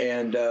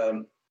 and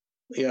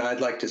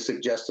I'd like to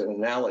suggest an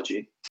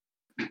analogy,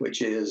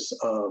 which is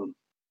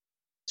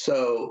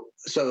so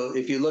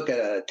if you look at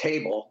a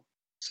table,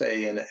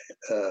 say in an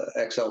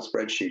Excel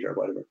spreadsheet or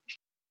whatever,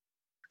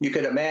 you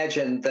could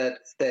imagine that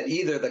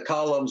either the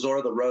columns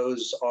or the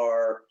rows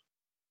are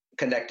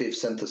connective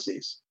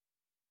syntheses,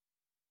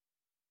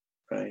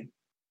 right?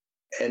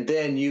 And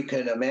then you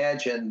can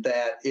imagine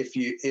that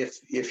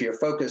if your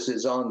focus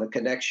is on the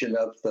connection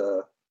of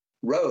the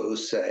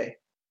rows, say,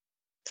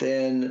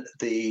 then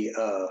the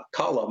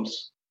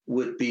columns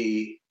would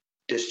be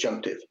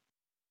disjunctive,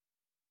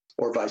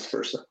 or vice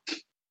versa.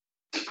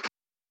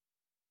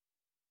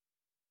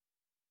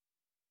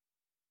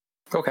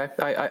 Okay,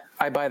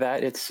 I buy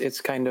that.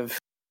 It's kind of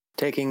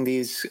taking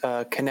these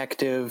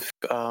connective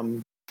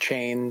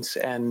chains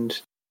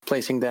and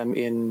placing them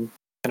in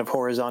kind of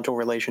horizontal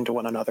relation to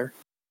one another.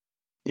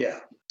 Yeah.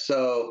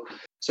 So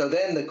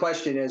then the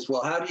question is,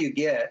 well, how do you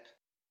get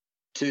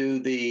to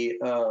the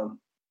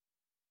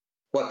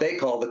what they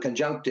call the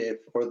conjunctive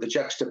or the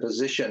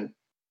juxtaposition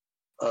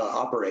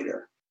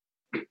operator?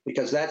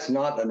 Because that's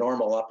not a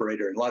normal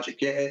operator in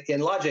logic.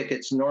 In logic,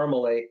 it's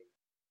normally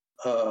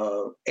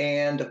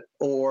and,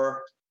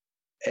 or,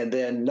 and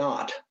then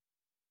not.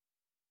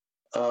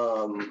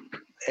 And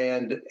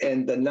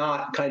the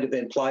not kind of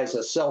implies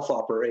a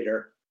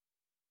self-operator,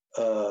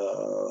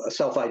 a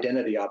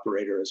self-identity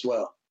operator as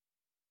well.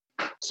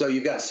 So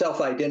you've got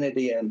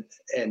self-identity and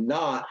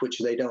not, which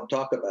they don't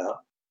talk about.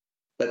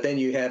 But then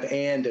you have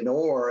and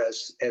or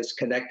as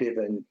connective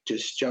and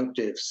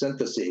disjunctive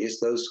syntheses.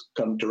 Those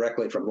come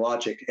directly from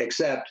logic,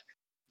 except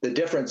the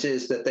difference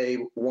is that they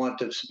want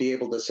to be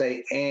able to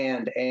say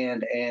and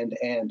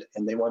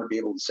they want to be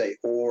able to say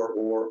or.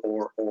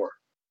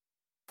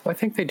 Well, I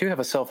think they do have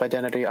a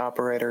self-identity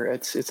operator.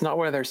 It's not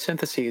one of their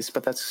syntheses,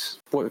 but that's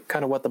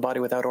kind of what the body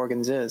without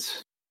organs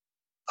is.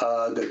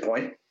 Good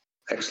point.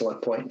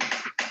 Excellent point.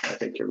 I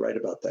think you're right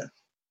about that.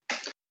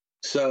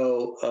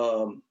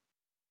 So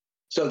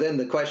then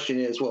the question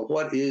is, well,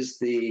 what is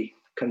the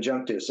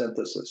conjunctive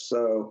synthesis?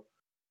 So,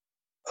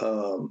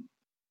 I'm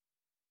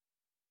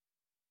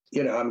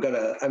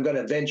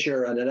gonna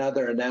venture on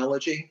another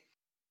analogy,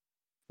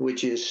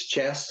 which is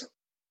chess.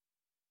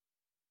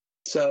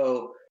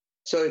 So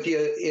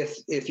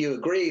if you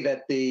agree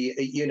that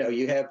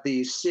you have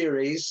these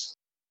series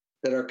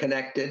that are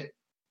connected,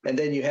 and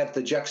then you have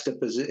the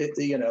juxtaposition,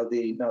 not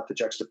the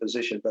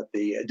juxtaposition, but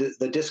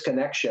the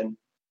disconnection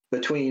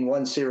between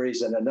one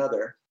series and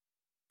another,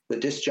 the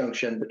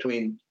disjunction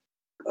between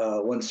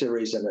one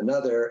series and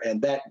another,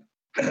 and that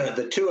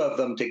the two of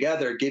them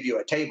together give you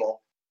a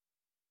table.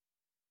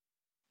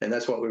 And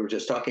that's what we were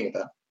just talking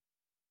about.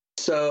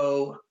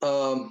 So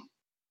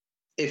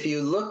if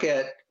you look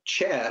at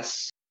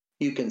chess,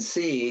 you can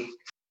see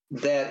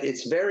that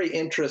it's very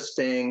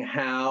interesting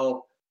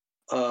how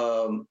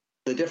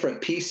the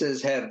different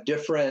pieces have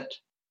different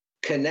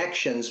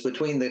connections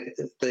between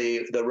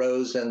the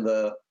rows and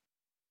the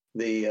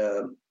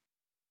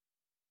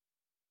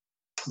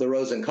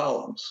rows and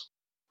columns,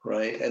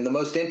 right? And the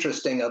most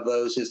interesting of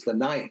those is the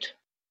knight,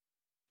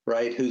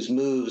 right? Whose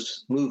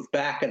moves move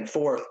back and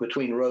forth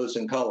between rows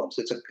and columns.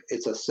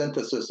 It's a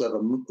synthesis of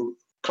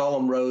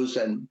column rows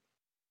and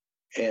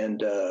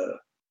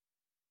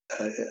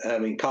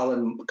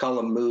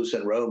column moves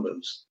and row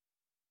moves.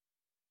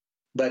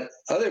 But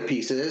other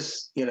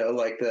pieces,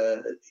 like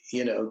the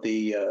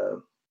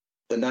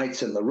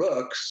knights and the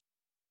rooks,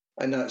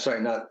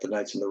 not the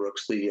knights and the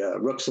rooks, the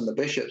rooks and the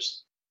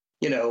bishops.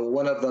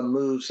 One of them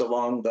moves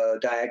along the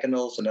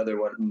diagonals, another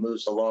one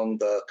moves along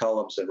the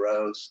columns and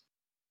rows.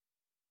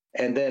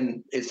 And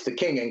then it's the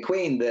king and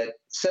queen that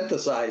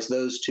synthesize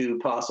those two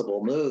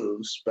possible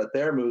moves, but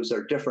their moves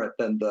are different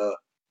than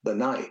the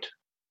knight.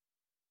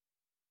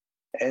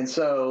 And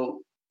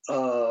so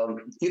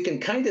you can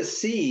kind of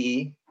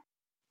see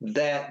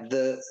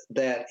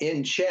that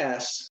in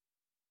chess,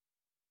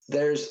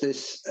 there's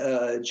this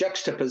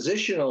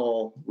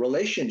juxtapositional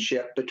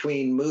relationship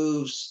between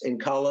moves in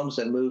columns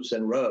and moves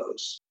in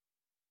rows.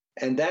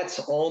 And that's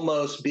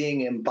almost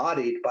being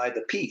embodied by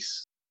the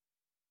piece.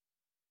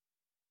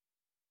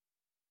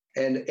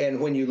 And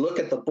when you look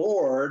at the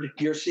board,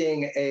 you're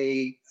seeing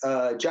a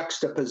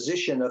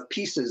juxtaposition of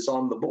pieces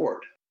on the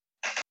board.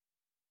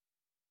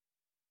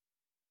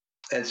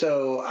 And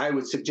so I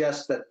would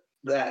suggest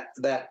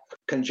that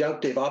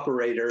conjunctive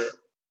operator,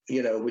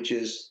 which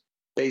is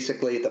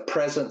basically the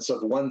presence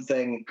of one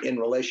thing in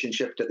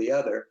relationship to the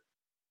other,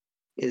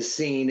 is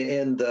seen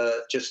in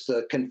the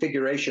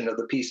configuration of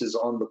the pieces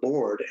on the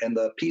board, and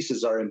the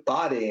pieces are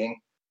embodying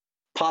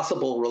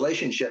possible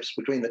relationships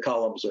between the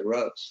columns and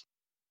rows.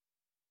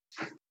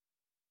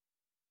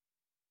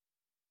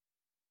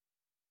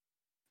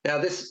 Now,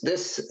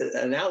 this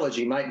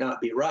analogy might not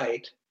be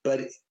right,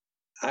 but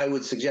I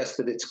would suggest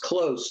that it's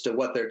close to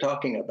what they're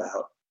talking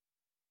about.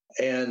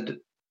 And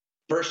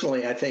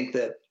personally, I think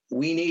that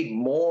we need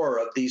more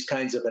of these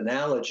kinds of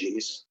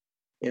analogies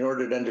in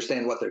order to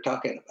understand what they're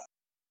talking about.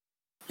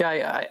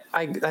 Yeah,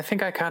 I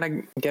think I kind of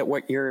get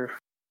what you're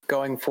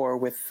going for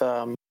with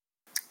that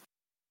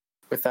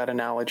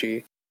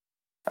analogy.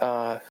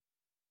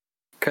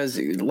 Because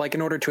like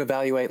in order to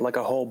evaluate like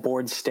a whole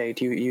board state,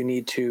 you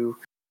need to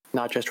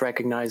not just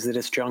recognize the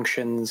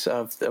disjunctions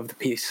of the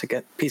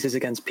pieces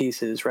against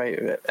pieces,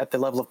 right? At the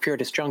level of pure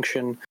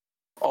disjunction,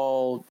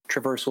 all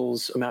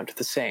traversals amount to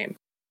the same.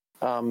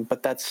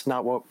 But that's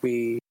not what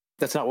we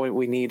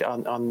need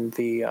on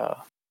the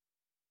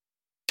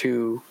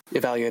to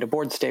evaluate a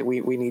board state.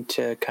 We need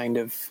to kind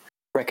of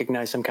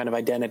recognize some kind of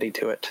identity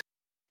to it.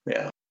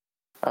 Yeah.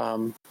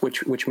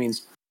 Which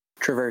means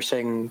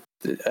traversing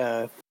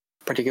a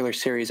particular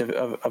series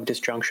of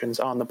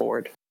disjunctions on the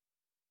board.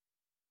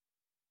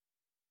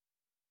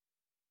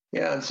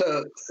 Yeah, and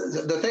so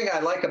the thing I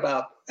like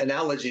about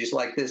analogies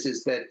like this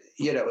is that,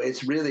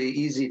 it's really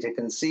easy to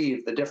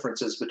conceive the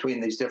differences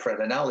between these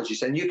different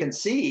analogies. And you can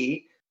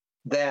see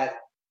that,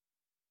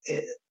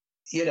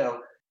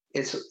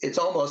 it's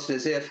almost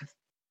as if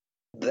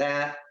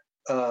that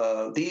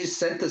these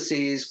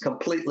syntheses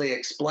completely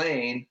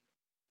explain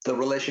the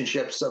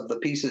relationships of the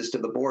pieces to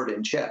the board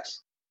in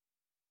chess.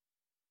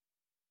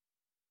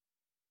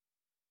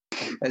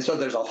 And so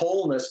there's a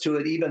wholeness to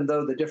it, even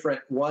though the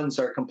different ones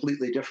are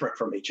completely different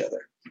from each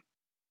other.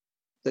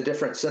 The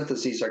different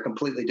syntheses are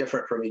completely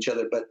different from each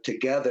other, but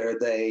together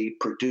they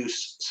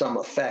produce some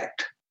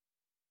effect,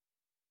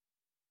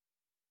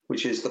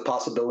 which is the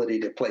possibility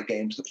to play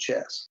games of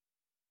chess.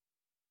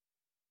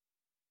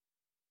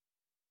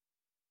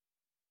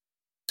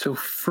 So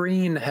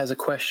Freen has a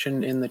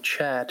question in the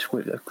chat.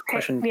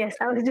 Yes,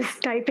 I was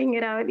just typing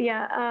it out.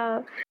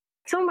 Yeah.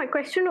 So my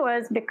question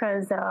was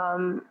because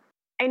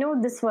I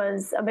know this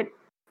was a bit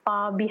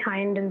far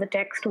behind in the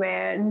text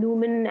where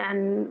Numen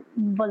and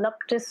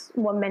Voluptus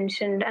were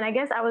mentioned. And I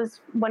guess I was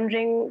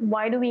wondering,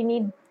 why do we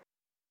need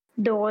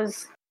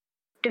those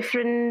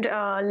different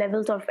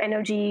levels of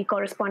energy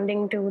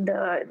corresponding to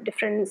the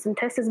different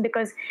syntheses?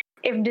 Because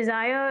if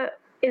desire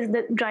is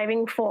the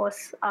driving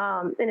force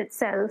in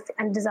itself,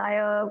 and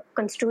desire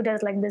construed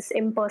as like this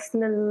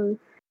impersonal,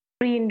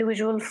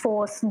 pre-individual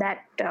force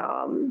that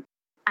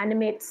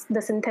animates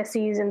the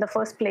syntheses in the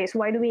first place,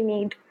 why do we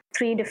need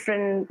three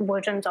different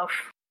versions of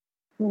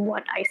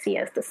what I see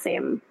as the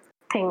same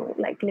thing,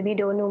 like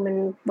libido,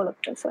 Numen,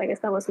 Voluptus? So I guess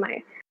that was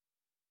my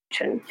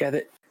question.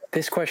 Yeah,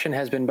 this question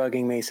has been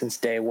bugging me since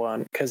day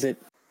one, because they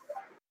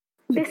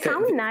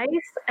sound nice.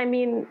 I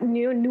mean,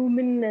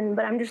 Numen,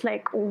 but I'm just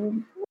like,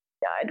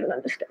 I don't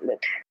understand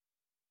it.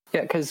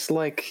 Yeah, because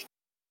like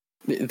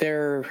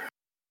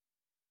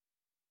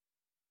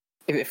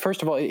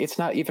first of all, it's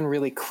not even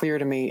really clear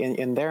to me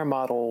in their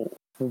model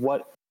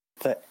what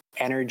the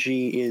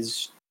energy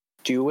is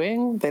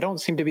doing. They don't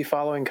seem to be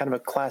following kind of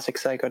a classic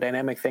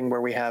psychodynamic thing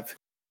where we have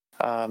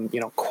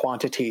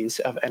quantities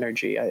of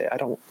energy. I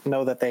don't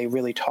know that they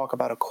really talk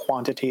about a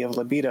quantity of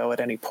libido at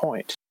any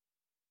point.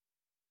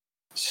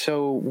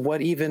 So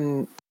what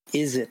even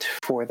is it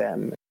for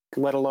them?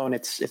 let alone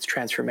its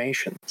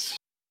transformations.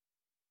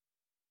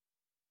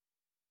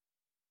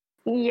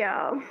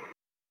 Yeah.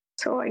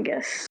 So I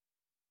guess.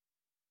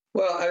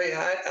 Well, I mean,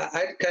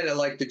 I'd kind of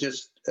like to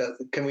just,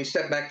 can we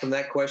step back from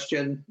that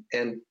question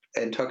and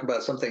talk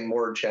about something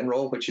more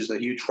general, which is a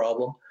huge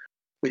problem,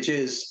 which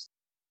is,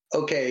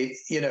 okay,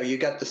 you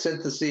got the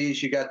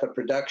syntheses, you got the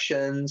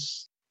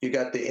productions, you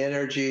got the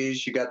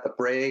energies, you got the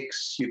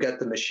breaks, you got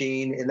the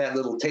machine in that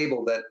little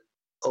table that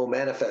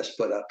Manifest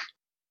put up.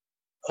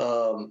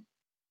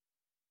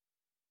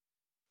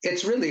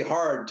 It's really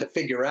hard to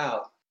figure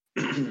out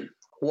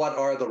what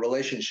are the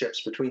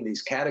relationships between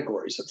these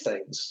categories of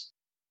things.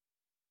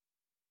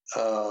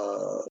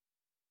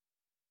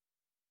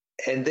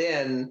 And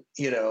then,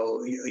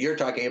 you're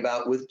talking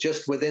about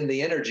within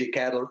the energy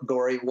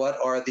category, what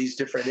are these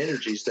different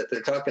energies that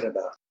they're talking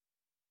about?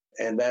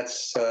 And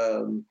that's,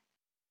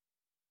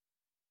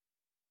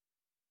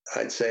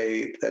 I'd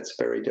say that's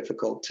very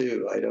difficult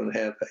too. I don't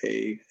have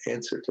an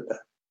answer to that.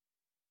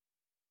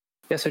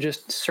 Yeah, so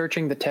just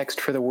searching the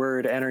text for the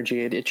word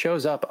energy, it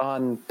shows up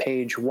on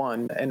page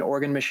 1. An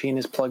organ machine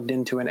is plugged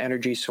into an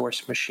energy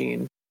source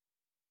machine.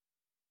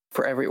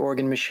 For every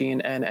organ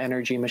machine and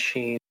energy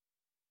machine.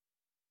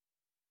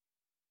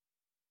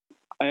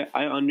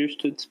 I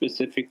understood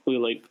specifically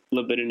like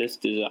libidinous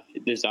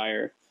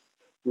desire,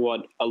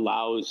 what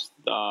allows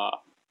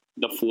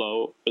the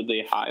flow or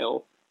the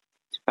Heil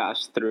to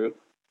pass through.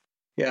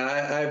 Yeah,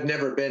 I've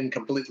never been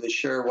completely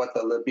sure what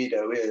the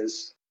libido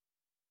is,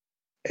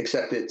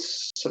 except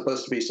it's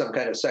supposed to be some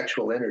kind of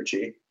sexual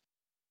energy.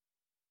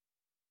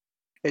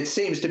 It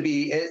seems to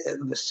be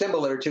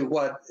similar to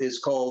what is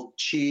called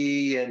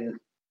qi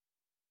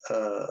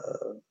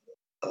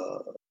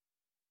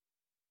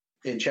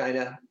in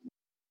China.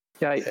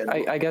 Yeah,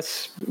 I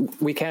guess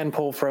we can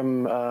pull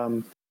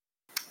from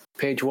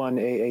page 1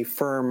 a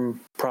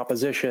firm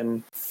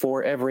proposition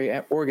for every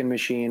organ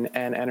machine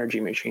and energy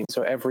machine.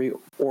 So every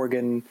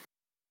organ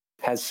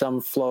has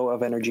some flow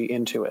of energy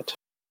into it.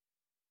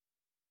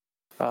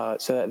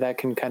 So that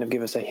can kind of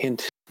give us a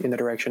hint in the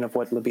direction of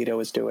what libido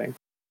is doing.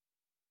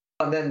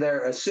 And then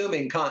they're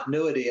assuming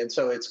continuity, and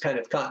so it's kind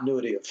of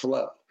continuity of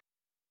flow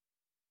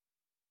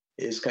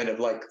is kind of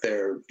like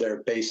their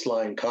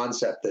baseline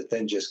concept that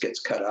then just gets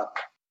cut up.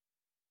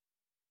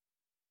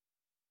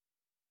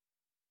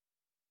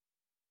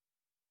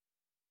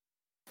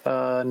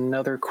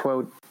 Another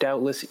quote,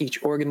 doubtless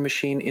each organ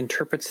machine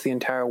interprets the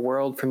entire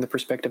world from the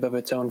perspective of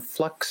its own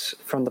flux,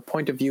 from the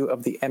point of view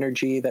of the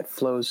energy that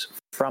flows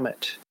from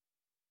it.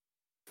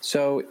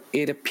 So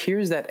it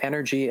appears that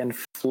energy and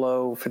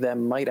flow for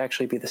them might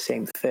actually be the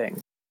same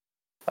thing,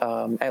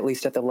 at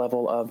least at the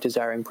level of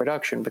desiring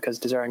production, because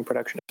desiring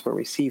production is where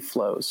we see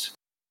flows.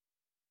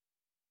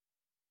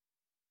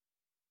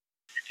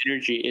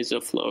 Energy is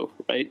a flow,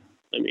 right?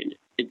 I mean,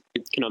 it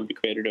cannot be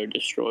created or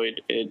destroyed.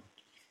 And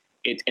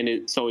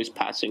it's always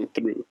passing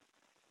through.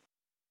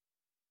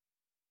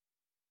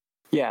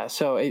 Yeah,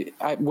 so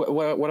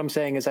what I'm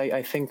saying is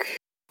I think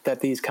that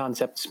these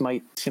concepts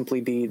might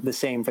simply be the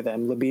same for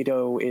them.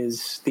 Libido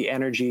is the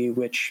energy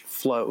which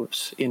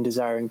flows in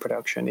desiring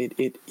production.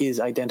 It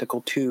is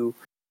identical to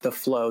the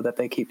flow that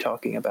they keep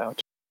talking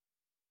about.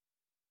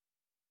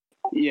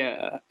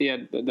 Yeah,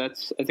 I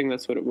think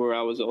that's where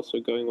I was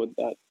also going with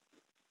that.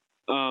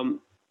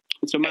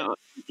 So my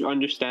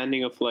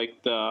understanding of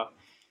like the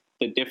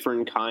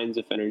different kinds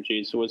of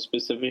energies was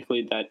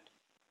specifically that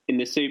in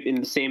the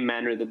same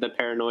manner that the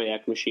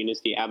paranoiac machine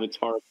is the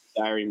avatar of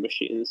desiring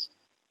machines,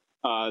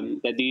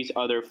 that these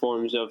other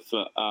forms of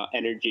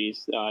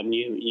energies,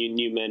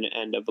 Newman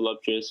and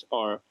Voluptuous,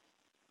 are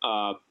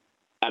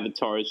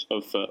avatars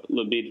of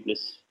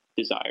libidinous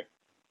desire.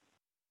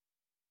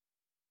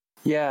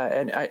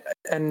 Yeah,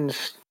 and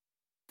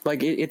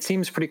like it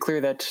seems pretty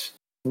clear that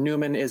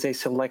Newman is a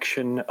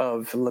selection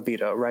of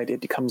libido, right?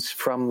 It comes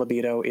from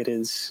libido. It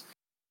is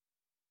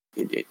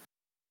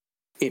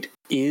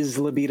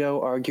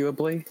libido,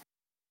 arguably.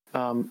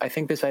 I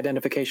think this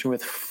identification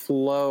with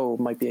flow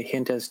might be a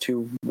hint as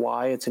to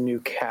why it's a new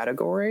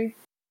category.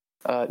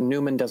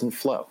 Newman doesn't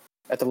flow.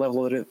 At the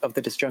level of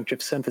the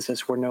disjunctive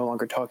synthesis, we're no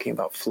longer talking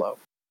about flow.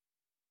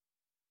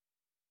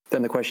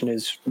 Then the question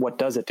is, what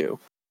does it do?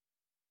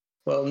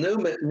 Well,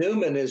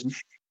 Newman is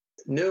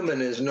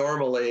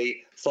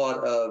normally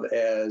thought of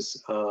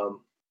as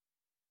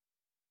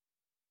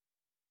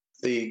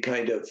the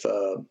kind of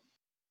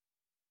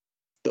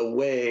the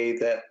way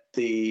that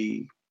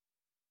the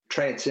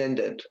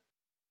transcendent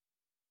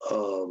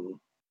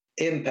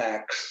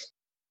impacts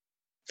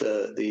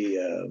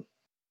the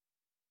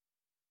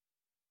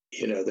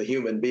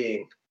human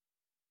being.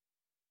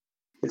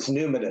 It's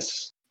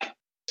numinous.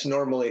 It's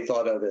normally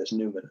thought of as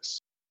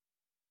numinous,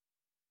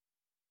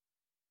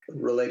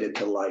 related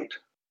to light.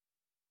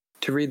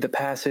 To read the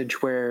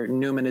passage where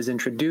Newman is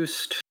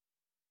introduced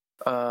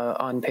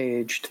on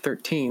page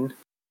 13,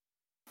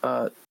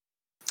 or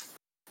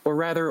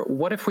rather,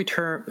 what if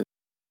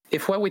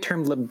what we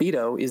term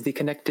libido is the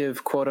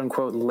connective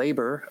quote-unquote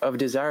labor of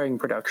desiring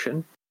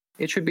production,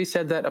 it should be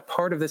said that a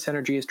part of this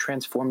energy is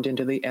transformed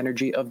into the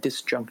energy of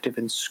disjunctive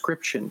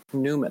inscription,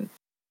 Newman,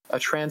 a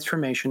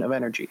transformation of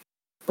energy.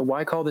 But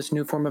why call this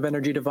new form of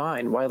energy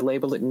divine? Why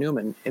label it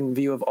Newman, in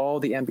view of all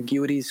the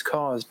ambiguities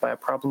caused by a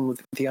problem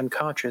with the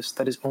unconscious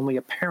that is only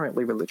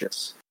apparently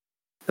religious?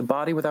 The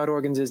body without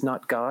organs is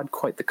not God,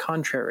 quite the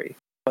contrary,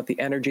 but the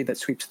energy that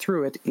sweeps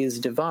through it is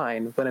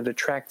divine when it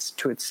attracts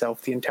to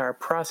itself the entire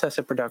process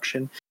of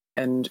production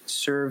and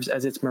serves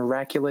as its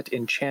miraculate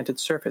enchanted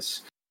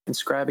surface,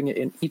 inscribing it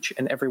in each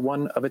and every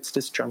one of its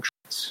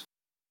disjunctions.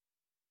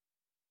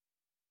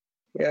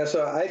 Yeah,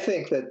 so I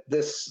think that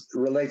this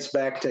relates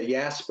back to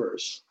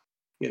Jaspers.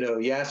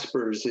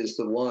 Jaspers is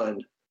the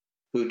one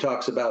who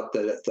talks about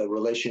the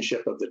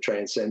relationship of the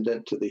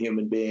transcendent to the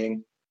human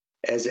being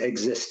as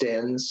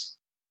existens.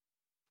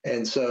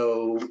 And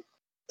so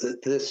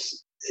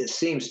this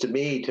seems to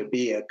me to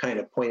be a kind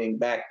of pointing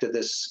back to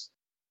this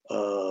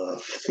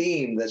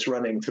theme that's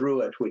running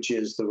through it, which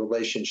is the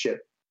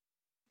relationship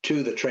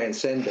to the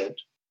transcendent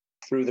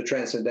through the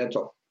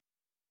transcendental.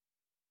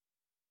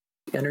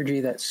 Energy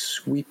that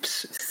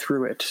sweeps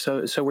through it.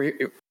 So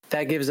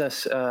that gives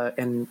us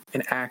an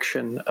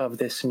action of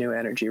this new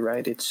energy,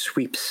 right? It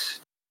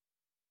sweeps.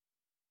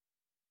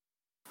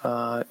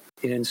 It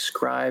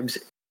inscribes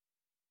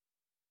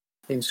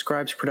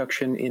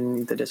production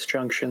in the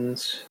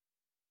disjunctions.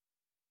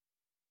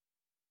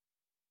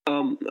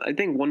 I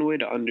think one way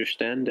to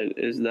understand it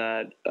is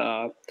that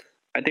I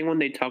think when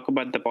they talk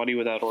about the body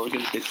without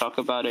organs, they talk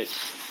about it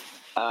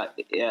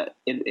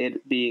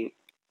being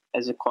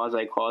as a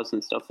quasi-cause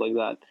and stuff like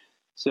that.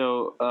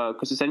 So,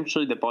 because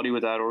essentially the body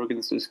without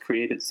organs is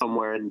created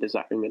somewhere in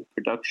desiring and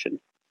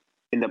production,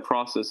 in the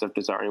process of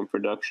desiring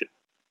production.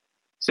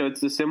 So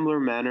it's a similar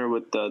manner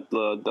with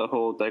the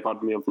whole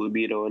dichotomy of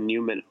libido and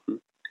Newman,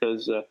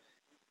 because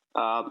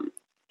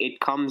it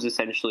comes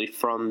essentially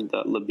from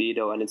the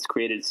libido and it's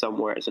created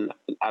somewhere as an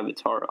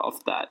avatar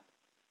of that,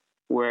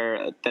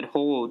 where that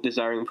whole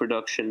desiring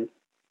production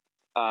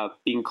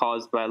being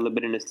caused by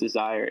libidinous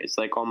desire is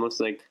like almost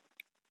like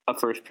a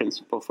first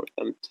principle for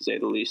them, to say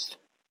the least.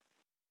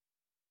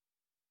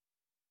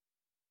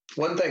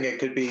 One thing it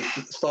could be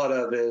thought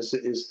of is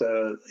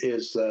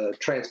the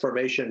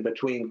transformation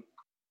between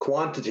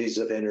quantities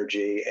of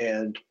energy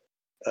and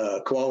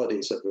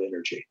qualities of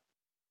energy.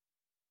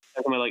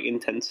 Talking about like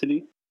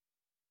intensity?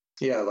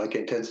 Yeah, like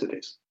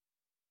intensities.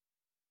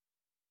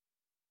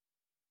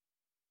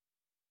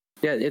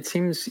 Yeah, it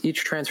seems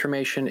each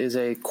transformation is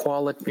a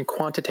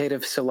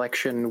quantitative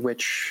selection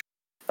which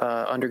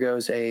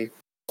undergoes a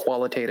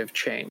qualitative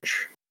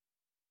change.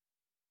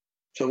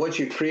 So once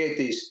you create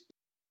these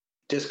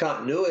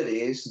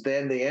discontinuities,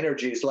 then the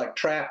energy is like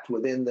trapped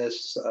within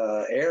this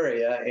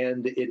area,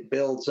 and it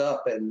builds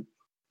up and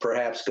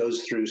perhaps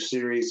goes through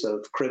series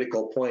of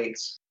critical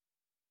points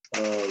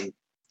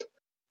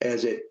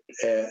as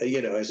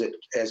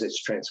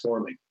it's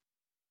transforming.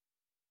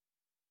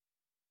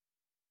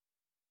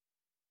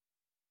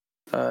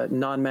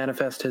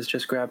 Non-Manifest has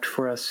just grabbed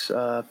for us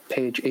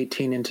page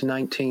 18 into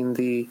 19,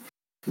 the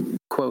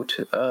quote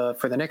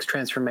for the next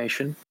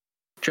transformation.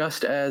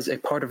 Just as a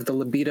part of the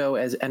libido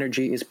as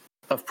energy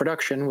of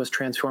production was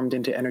transformed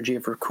into energy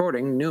of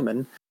recording,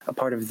 Newman, a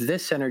part of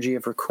this energy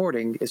of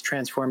recording is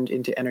transformed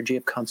into energy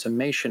of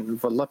consummation,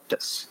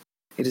 voluptas.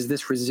 It is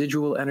this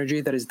residual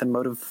energy that is the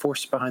motive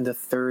force behind the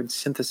third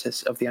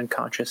synthesis of the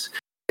unconscious,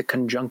 the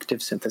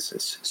conjunctive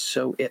synthesis,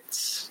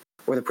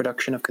 or the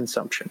production of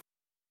consumption.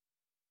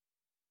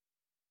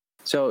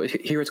 So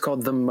here it's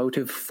called the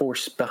motive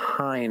force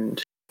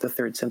behind the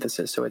third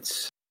synthesis. So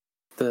it's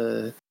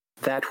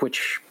that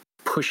which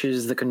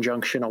pushes the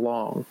conjunction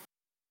along.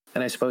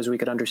 And I suppose we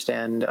could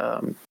understand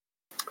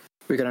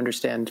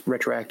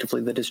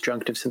retroactively the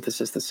disjunctive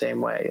synthesis the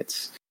same way.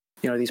 It's,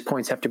 these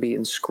points have to be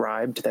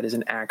inscribed. That is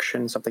an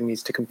action. Something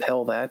needs to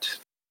compel that.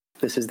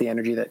 This is the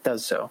energy that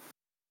does so.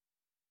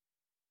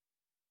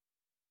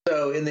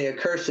 So in the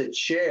Accursed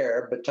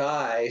Share,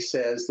 Bataille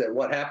says that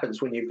what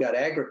happens when you've got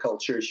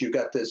agriculture is you've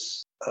got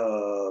this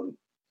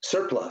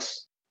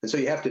surplus. And so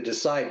you have to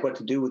decide what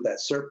to do with that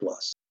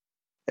surplus.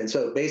 And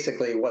so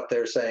basically what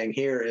they're saying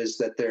here is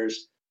that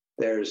there's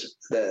the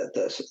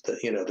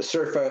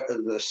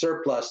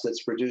surplus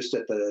that's produced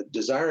at the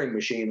desiring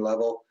machine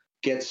level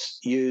gets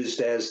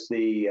used as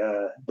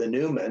the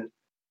Newman,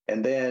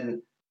 and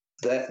then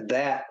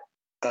that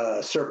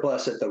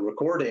surplus at the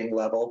recording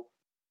level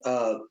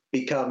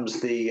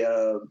becomes the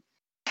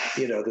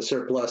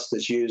surplus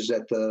that's used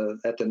at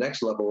the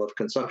next level of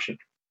consumption.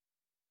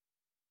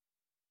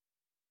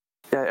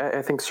 Yeah,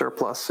 I think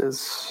surplus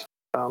is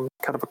kind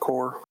of a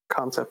core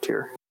concept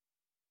here.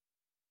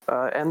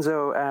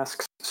 Enzo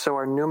asks, so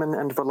are Newman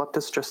and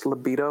voluptas just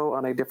libido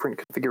on a different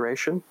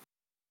configuration?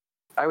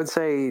 I would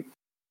say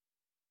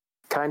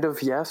kind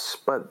of yes,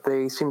 but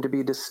they seem to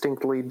be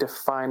distinctly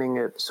defining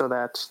it so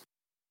that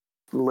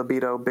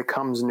libido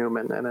becomes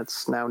Newman, and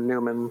it's now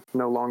Newman,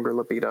 no longer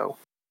libido.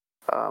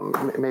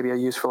 Maybe a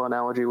useful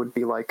analogy would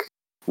be like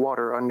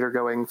water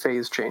undergoing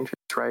phase changes,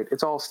 right?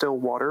 It's all still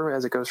water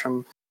as it goes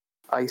from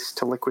ice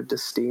to liquid to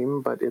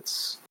steam, but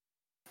it's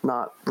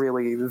not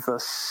really the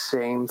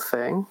same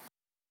thing.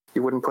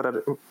 You wouldn't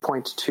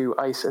point to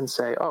ice and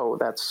say, oh,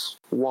 that's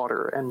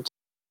water, and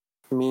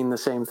mean the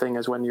same thing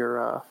as when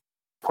you're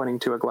pointing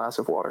to a glass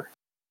of water.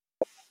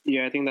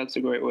 Yeah, I think that's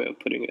a great way of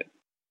putting it.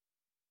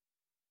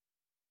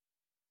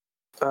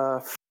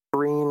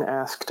 Freen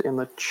asked in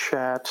the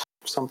chat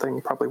something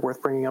probably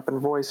worth bringing up in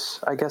voice.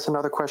 I guess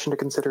another question to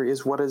consider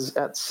is what is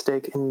at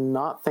stake in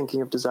not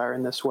thinking of desire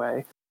in this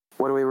way?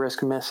 What do we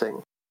risk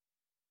missing?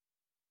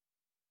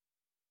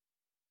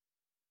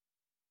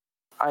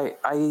 I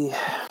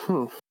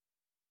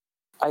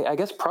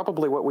guess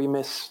probably what we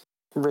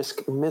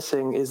risk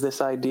missing is this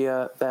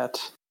idea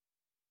that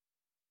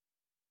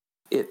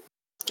it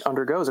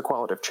undergoes a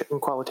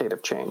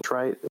qualitative change,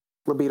 right?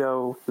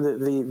 Libido,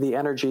 the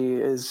energy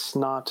is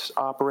not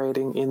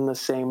operating in the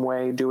same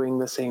way, doing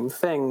the same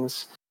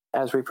things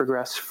as we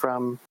progress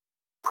from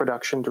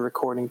production to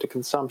recording to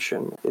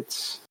consumption.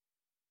 It's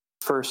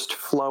first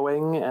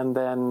flowing and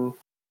then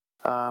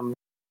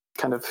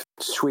kind of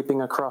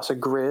sweeping across a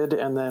grid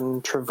and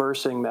then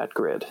traversing that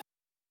grid.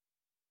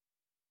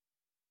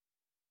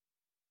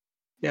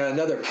 Yeah,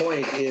 another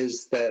point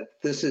is that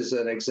this is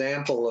an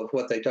example of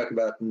what they talk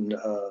about in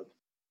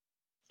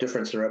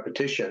difference and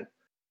repetition,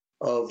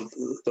 of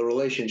the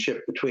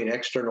relationship between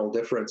external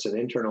difference and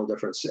internal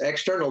difference.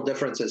 External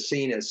difference is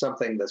seen as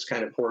something that's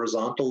kind of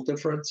horizontal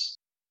difference,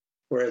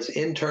 whereas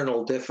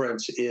internal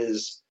difference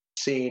is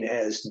seen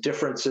as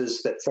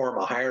differences that form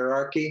a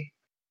hierarchy,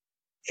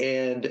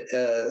 and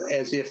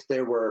as if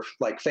there were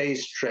like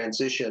phase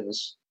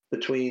transitions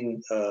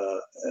between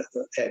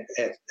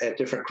at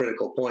different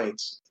critical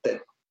points that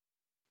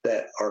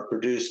are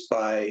produced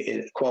by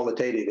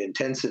qualitative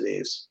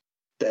intensities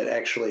that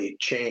actually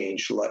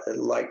change,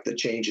 like the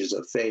changes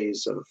of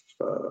phase of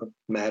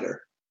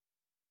matter.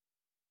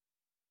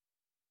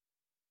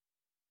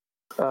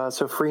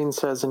 So Freen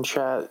says in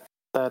chat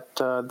that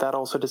that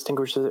also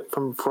distinguishes it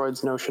from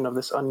Freud's notion of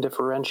this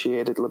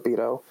undifferentiated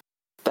libido.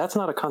 That's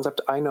not a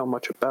concept I know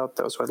much about,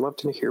 though, so I'd love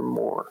to hear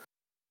more.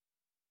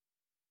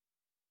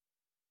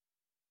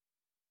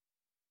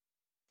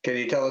 Can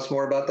you tell us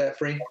more about that,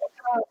 Freen?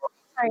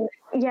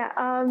 Yeah.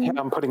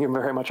 I'm putting him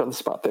very much on the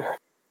spot there.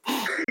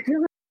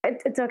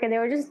 It's okay.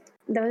 There was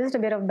just a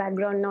bit of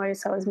background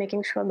noise. So I was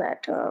making sure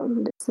that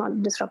it's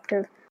not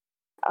disruptive.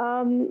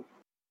 I'm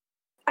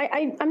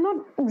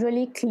not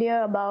really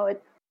clear about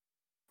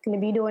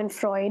libido and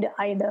Freud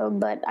either,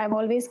 but I've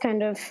always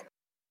kind of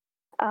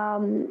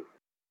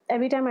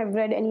every time I've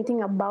read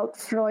anything about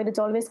Freud, it's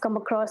always come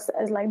across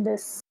as like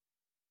this.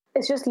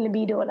 It's just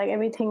libido, like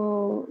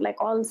everything, like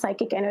all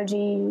psychic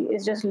energy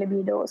is just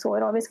libido. So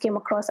it always came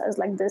across as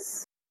like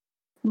this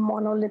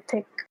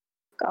monolithic,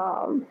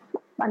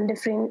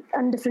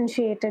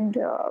 undifferentiated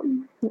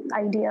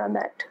idea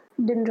that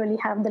didn't really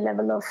have the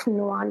level of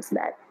nuance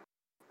that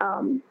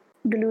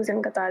Deleuze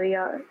and Guattari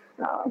are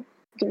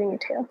giving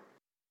it here.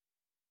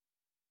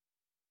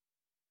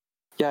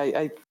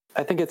 Yeah,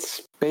 I think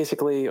it's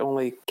basically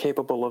only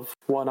capable of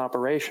one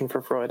operation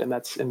for Freud, and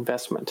that's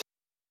investment.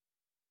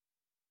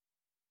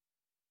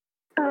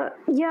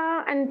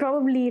 Yeah, and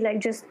probably like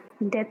just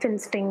death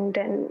instinct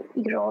and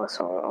eros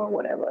or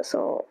whatever.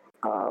 So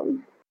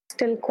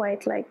still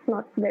quite like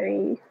not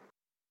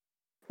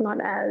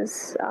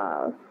as.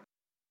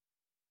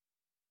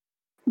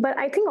 But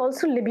I think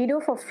also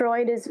libido for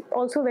Freud is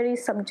also very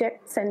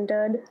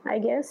subject-centered, I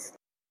guess,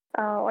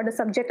 or the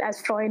subject as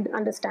Freud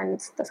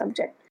understands the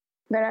subject.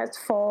 Whereas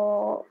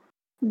for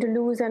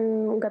Deleuze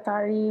and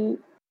Guattari,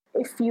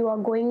 if you are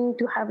going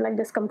to have like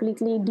this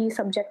completely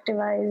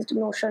desubjectivized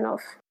notion of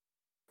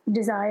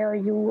desire,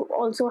 you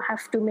also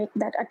have to make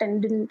that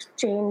attendant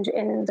change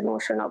in the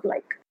notion of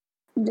like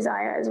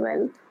desire as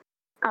well,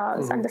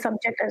 and the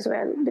subject as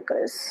well,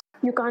 because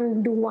you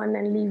can't do one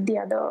and leave the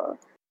other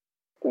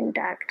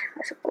intact,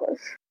 I suppose.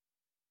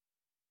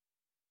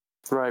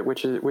 Right,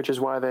 which is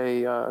why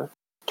they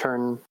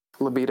turn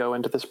libido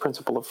into this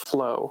principle of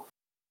flow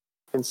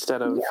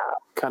instead of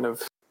kind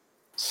of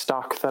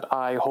stock that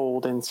I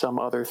hold in some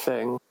other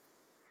thing.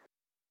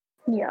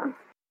 Yeah.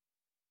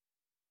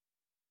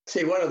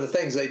 See, one of the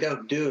things they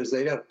don't do is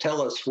they don't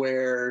tell us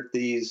where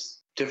these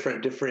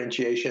different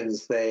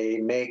differentiations they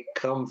make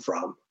come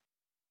from.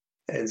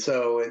 And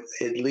so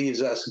it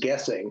leaves us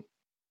guessing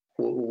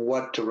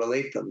what to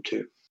relate them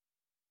to.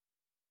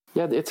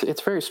 Yeah,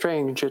 it's very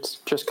strange. It's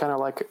just kind of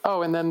like,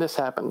 oh, and then this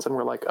happens. And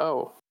we're like,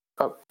 oh,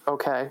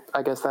 okay,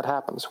 I guess that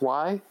happens.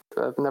 Why?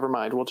 Never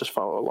mind, we'll just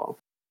follow along.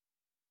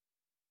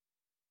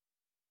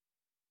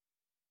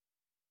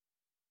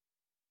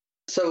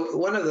 So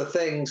one of the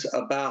things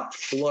about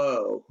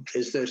flow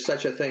is there's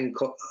such a thing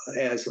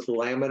as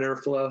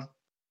laminar flow.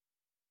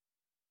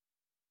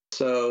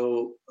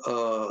 So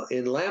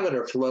in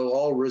laminar flow,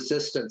 all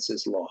resistance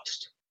is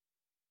lost.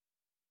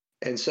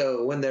 And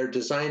so when they're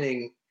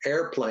designing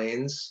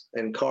airplanes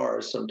and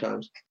cars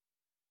sometimes,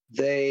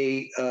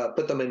 they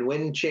put them in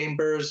wind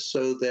chambers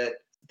so that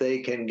they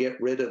can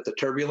get rid of the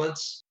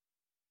turbulence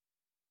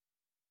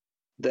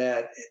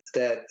that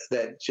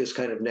just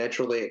kind of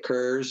naturally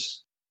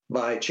occurs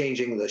by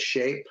changing the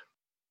shape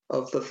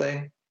of the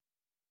thing.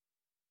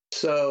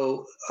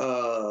 So,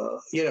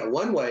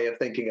 one way of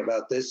thinking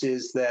about this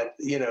is that,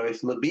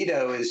 if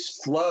libido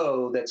is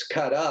flow that's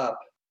cut up,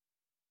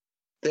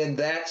 then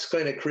that's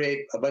going to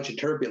create a bunch of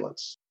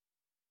turbulence.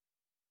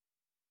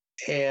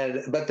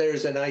 But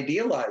there's an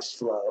idealized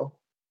flow,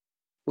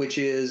 which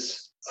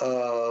is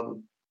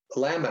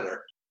laminar.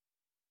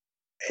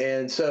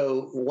 And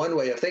so one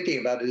way of thinking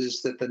about it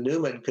is that the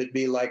Newman could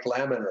be like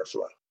laminar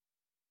flow.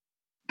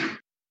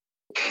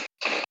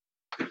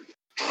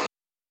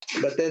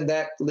 But then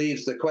that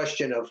leaves the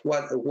question of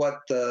what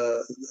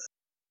the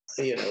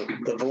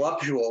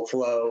voluptual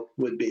flow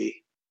would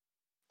be.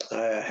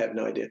 I have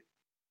no idea.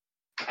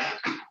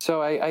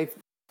 So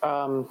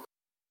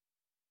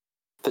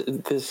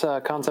this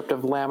concept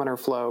of laminar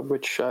flow,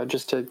 which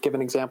just to give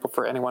an example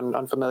for anyone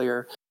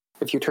unfamiliar,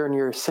 if you turn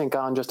your sink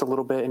on just a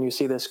little bit and you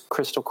see this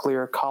crystal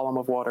clear column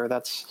of water,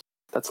 that's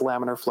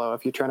laminar flow.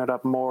 If you turn it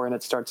up more and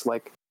it starts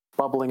like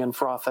bubbling and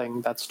frothing,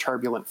 that's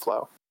turbulent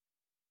flow.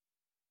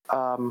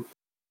 The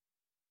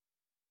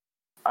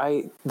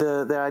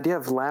idea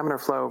of laminar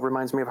flow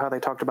reminds me of how they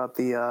talked about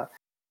the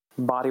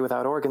body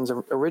without organs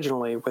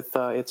originally, with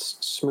its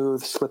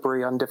smooth,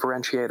 slippery,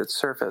 undifferentiated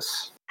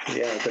surface.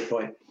 Yeah, good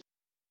point.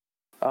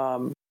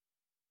 And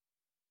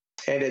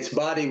it's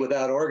body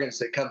without organs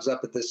that comes up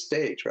at this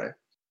stage, right?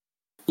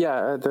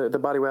 Yeah, the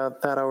body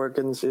without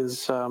organs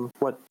is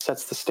what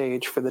sets the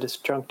stage for the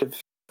disjunctive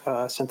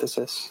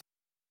synthesis.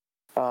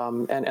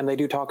 And they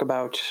do talk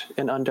about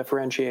an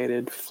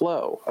undifferentiated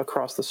flow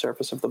across the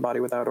surface of the body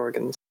without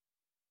organs.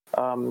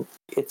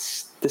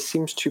 This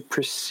seems to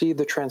precede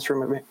the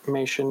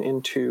transformation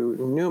into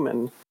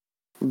Newman,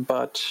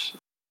 but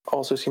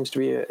also seems to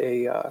be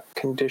a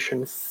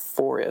condition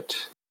for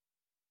it.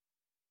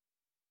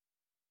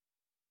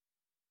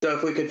 So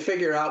if we could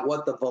figure out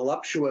what the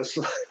voluptuous,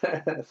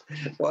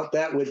 what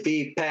that would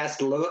be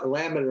past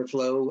laminar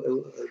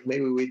flow,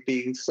 maybe we'd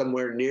be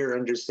somewhere near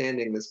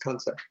understanding this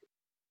concept.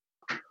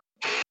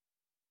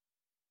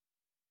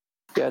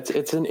 Yeah,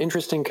 it's an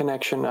interesting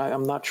connection.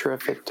 I'm not sure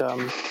if it.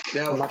 I'm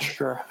not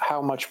sure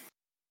how much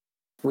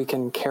we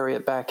can carry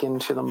it back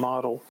into the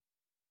model.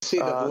 See,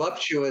 the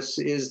voluptuous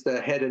is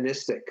the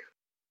hedonistic.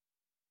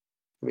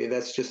 I mean,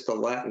 that's just the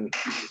Latin.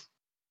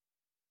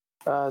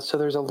 So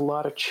there's a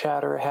lot of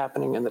chatter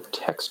happening in the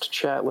text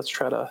chat. Let's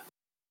try to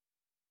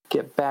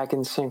get back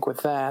in sync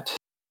with that.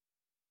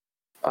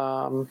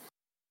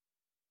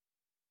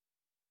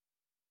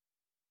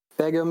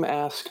 Begum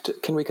asked,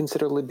 can we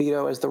consider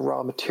libido as the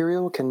raw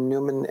material? Can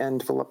Newman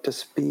and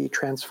voluptas be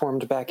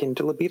transformed back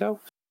into libido?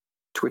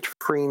 To which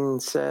Freen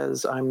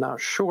says, I'm not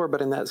sure,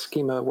 but in that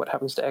schema, what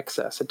happens to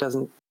excess? It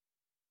doesn't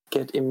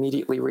get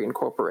immediately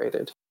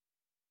reincorporated.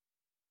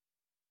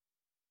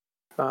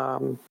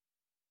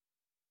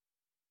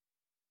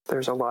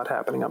 There's a lot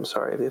happening. I'm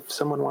sorry. If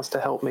someone wants to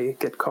help me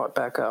get caught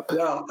back up.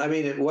 Well, I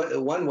mean,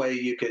 one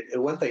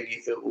thing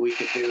we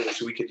could do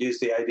is we could use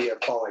the idea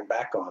of falling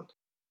back on.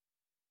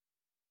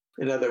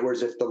 In other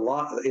words, if the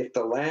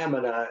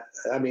lamina,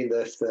 I mean,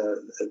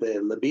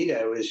 the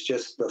libido is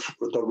just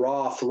the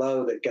raw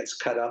flow that gets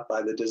cut up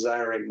by the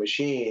desiring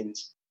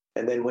machines,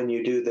 and then when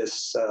you do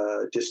this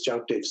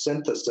disjunctive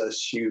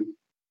synthesis, you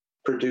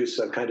produce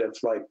a kind of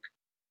like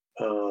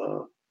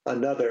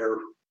another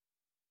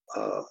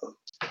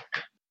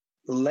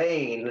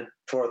lane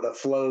for the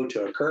flow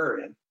to occur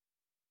in.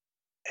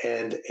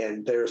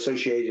 And they're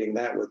associating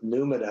that with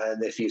noumena.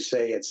 And if you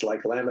say it's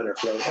like laminar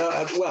flow,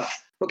 well,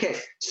 okay.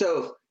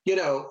 So,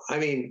 I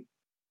mean,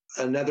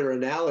 another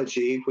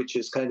analogy, which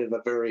is kind of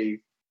a very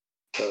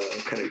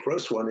kind of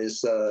gross one,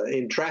 is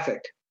in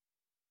traffic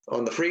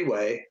on the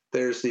freeway.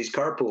 There's these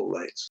carpool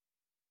lanes.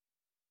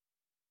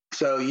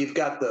 So you've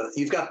got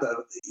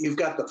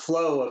the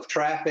flow of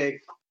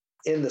traffic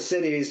in the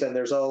cities, and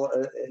there's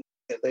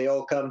they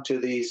all come to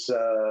these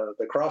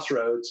the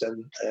crossroads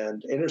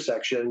and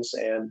intersections,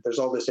 and there's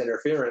all this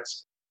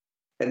interference.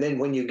 And then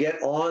when you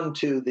get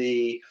onto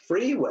the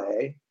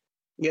freeway,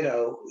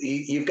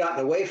 you've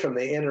gotten away from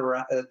the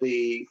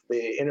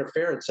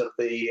interference of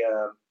the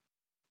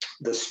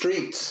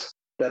streets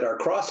that are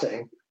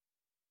crossing.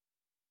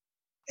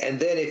 And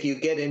then if you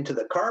get into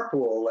the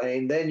carpool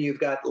lane, then you've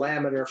got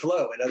laminar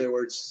flow. In other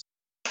words,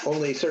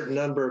 only a certain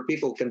number of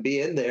people can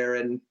be in there,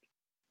 and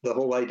the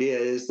whole idea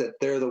is that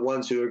they're the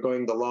ones who are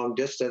going the long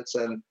distance,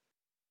 and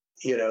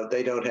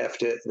they don't have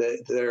to.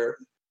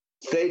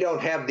 They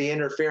don't have the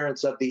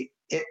interference of the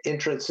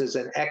entrances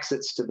and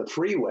exits to the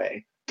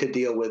freeway to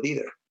deal with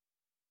either.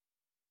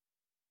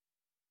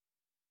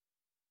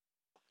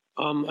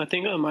 I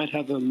think I might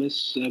have a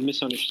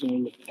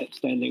misunderstanding,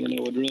 and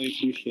I would really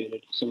appreciate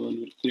it if someone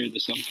would clear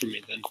this up for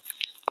me then.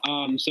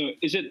 So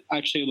is it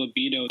actually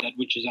libido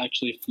which is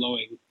actually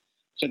flowing?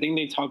 So I think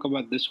they talk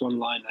about this one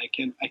line. I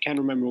can't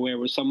remember where. It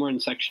was somewhere in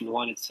section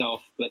 1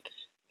 itself, but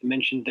I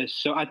mentioned this.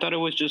 So I thought it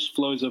was just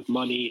flows of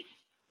money,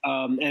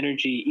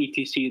 energy,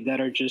 etc. that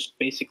are just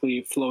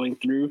basically flowing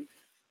through.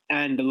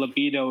 And the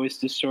libido is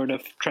this sort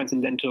of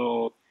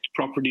transcendental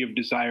property of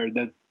desire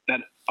that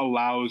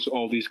allows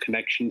all these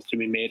connections to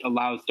be made,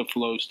 allows the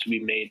flows to be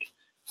made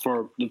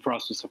for the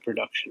process of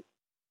production.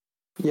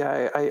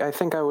 Yeah, I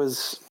think I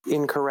was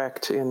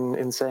incorrect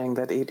in saying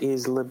that it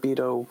is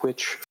libido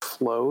which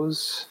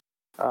flows,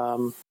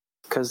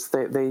 because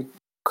they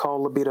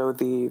call libido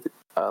the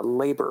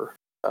labor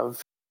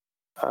of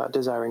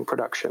desiring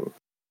production.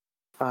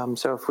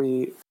 So if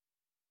we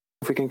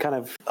can kind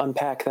of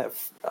unpack that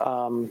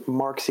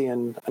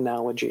Marxian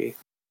analogy,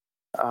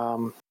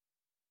 so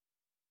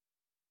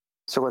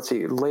let's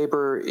see,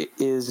 labor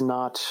is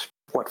not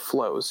what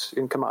flows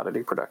in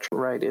commodity production,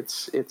 right?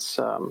 It's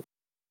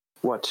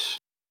what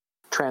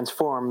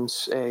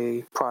transforms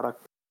a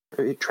product.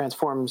 It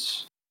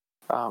transforms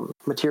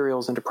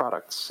materials into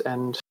products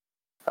and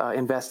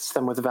invests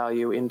them with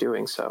value in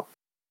doing so.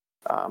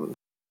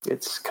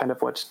 It's kind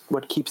of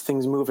what keeps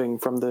things moving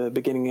from the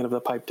beginning of the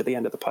pipe to the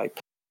end of the pipe.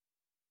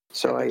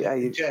 So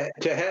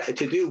to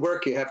do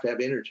work, you have to have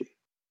energy.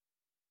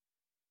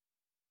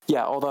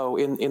 Yeah, although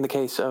in the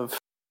case of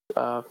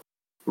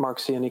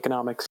Marxian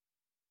economics,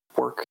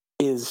 work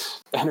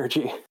is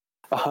energy.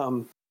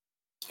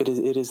 It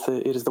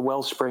is the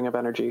wellspring of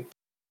energy.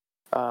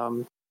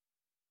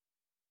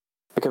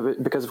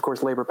 Because of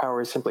course labor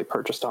power is simply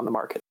purchased on the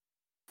market.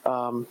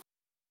 So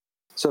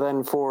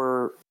then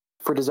for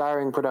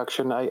desiring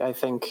production, I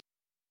think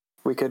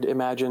we could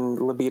imagine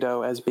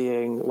libido as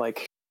being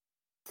like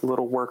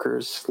little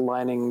workers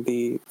lining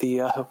the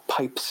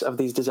pipes of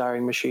these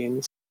desiring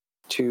machines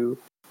to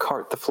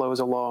cart the flows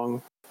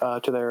along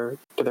to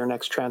their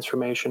next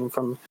transformation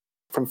from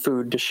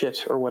food to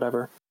shit or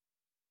whatever.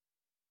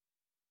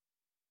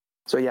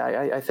 So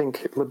yeah, I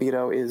think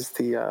libido is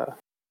the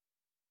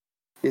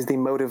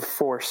motive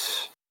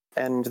force,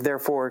 and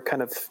therefore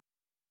kind of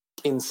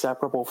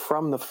inseparable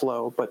from the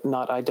flow, but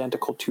not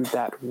identical to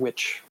that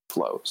which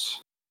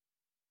flows.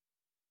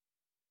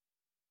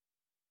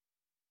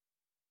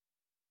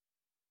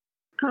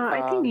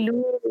 I think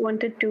Lou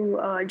wanted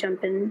to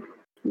jump in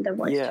the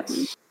voice.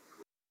 Yes.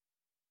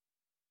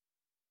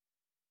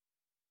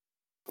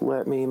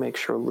 Let me make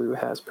sure Lou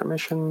has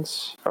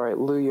permissions. All right,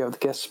 Lou, you have the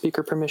guest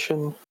speaker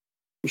permission.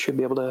 You should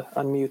be able to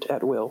unmute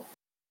at will.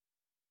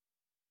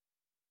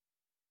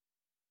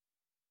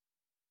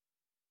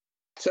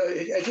 So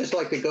I'd just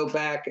like to go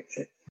back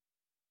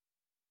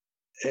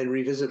and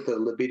revisit the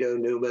libido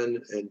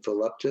Newman and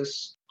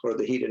voluptas, or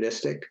the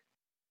hedonistic.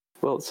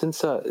 Well,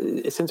 since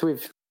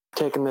we've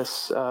taken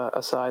this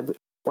aside,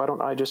 why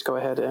don't I just go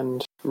ahead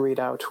and read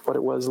out what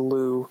it was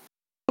Lou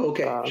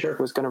sure.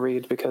 was going to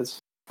read, because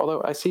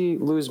although I see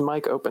Lou's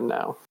mic open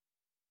now.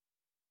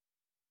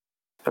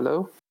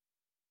 Hello?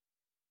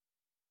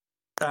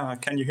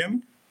 Can you hear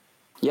me?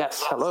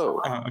 Yes,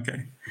 hello.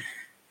 Okay.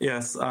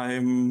 Yes, I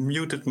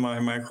muted my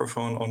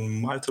microphone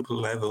on multiple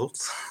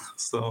levels.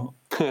 So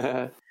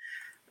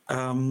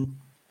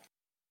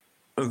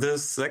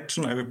this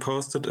section I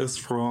posted is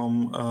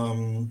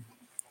from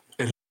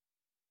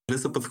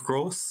Elizabeth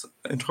Gross'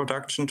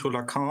 Introduction to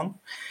Lacan.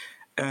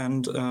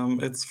 And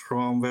it's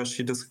from where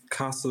she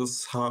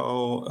discusses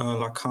how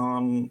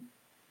Lacan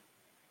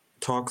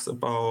talks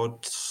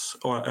about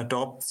or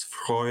adopts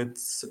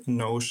Freud's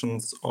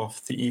notions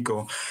of the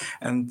ego.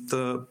 And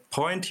the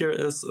point here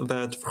is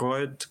that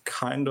Freud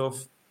kind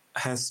of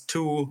has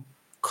two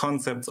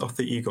concepts of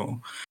the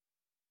ego.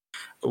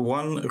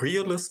 One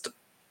realist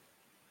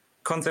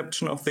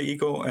conception of the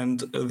ego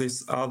and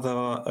this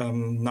other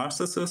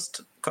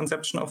narcissist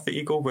conception of the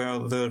ego, where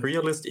the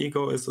realist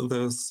ego is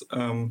this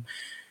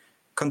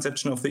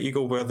conception of the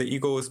ego where the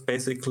ego is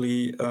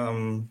basically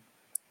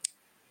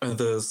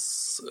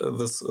this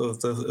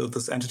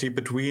entity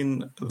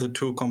between the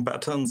two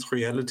combatants,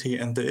 reality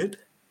and the id,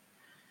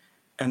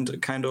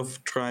 and kind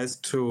of tries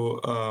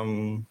to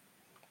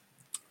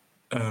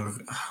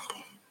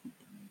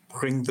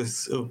bring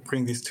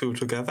these two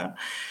together.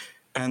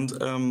 And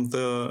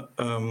the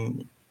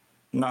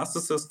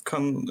narcissist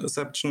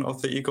conception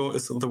of the ego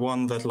is the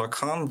one that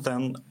Lacan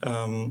then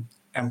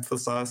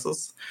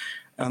emphasizes,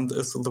 and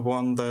is the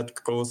one that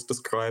Gross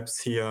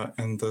describes here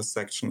in the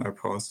section I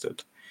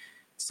posted.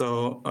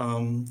 So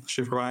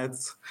she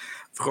writes,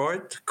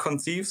 Freud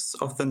conceives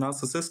of the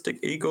narcissistic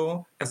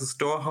ego as a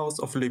storehouse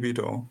of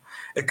libido,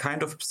 a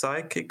kind of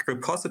psychic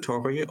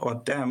repository or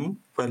dam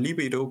where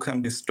libido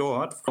can be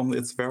stored from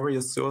its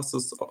various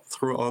sources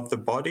throughout the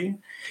body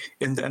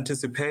in the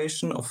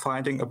anticipation of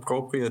finding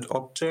appropriate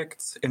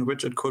objects in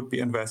which it could be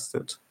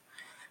invested.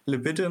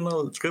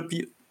 Libidinal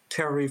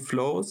tributary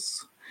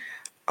flows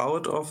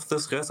out of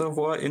this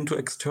reservoir into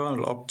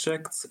external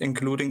objects,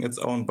 including its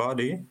own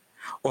body,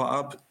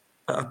 or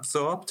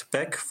absorbed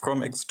back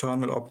from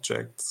external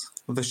objects.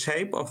 The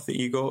shape of the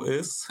ego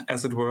is,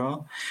 as it were,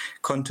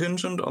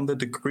 contingent on the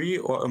degree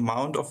or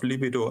amount of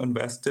libido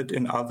invested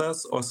in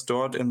others or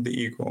stored in the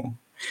ego.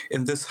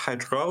 In this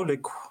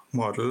hydraulic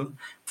model,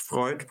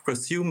 Freud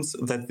presumes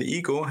that the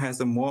ego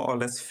has a more or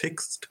less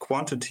fixed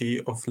quantity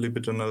of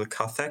libidinal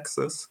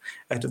cathexis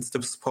at its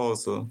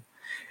disposal.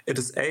 It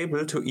is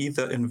able to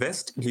either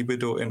invest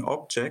libido in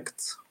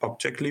objects,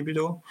 object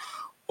libido,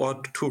 or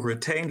to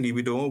retain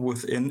libido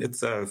within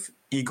itself,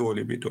 ego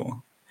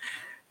libido.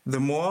 The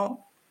more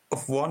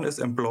of one is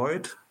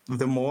employed,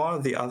 the more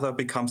the other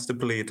becomes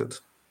depleted.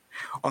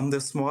 On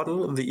this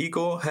model, the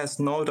ego has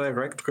no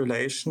direct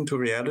relation to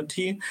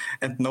reality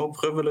and no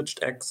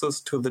privileged access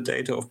to the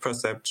data of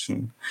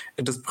perception.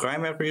 Its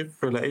primary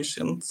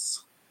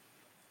relations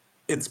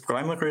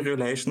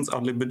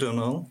are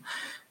libidinal,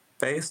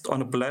 based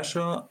on a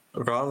pleasure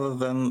rather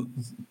than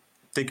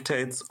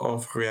dictates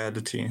of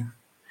reality.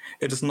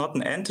 It is not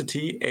an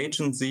entity,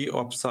 agency,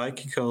 or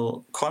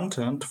psychical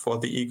content, for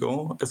the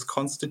ego is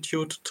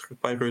constituted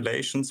by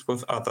relations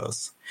with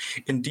others.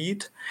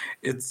 Indeed,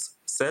 its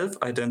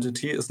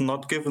self-identity is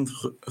not given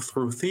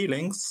through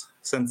feelings,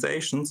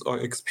 sensations, or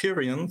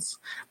experience,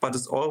 but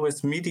is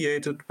always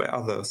mediated by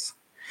others.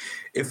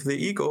 If the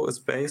ego is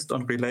based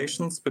on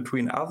relations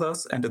between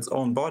others and its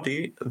own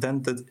body,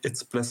 then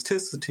its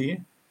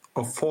plasticity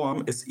of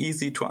form is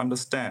easy to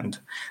understand.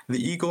 The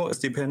ego is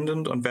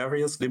dependent on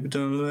various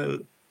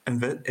libidinal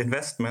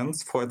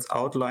investments for its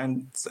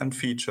outlines and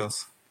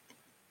features.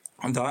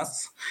 And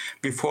thus,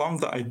 we form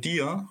the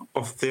idea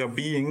of there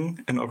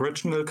being an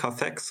original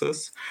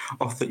cathexis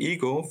of the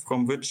ego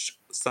from which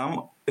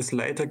some is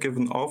later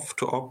given off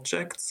to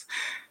objects,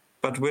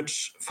 but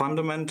which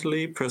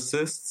fundamentally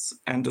persists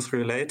and is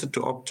related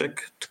to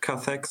object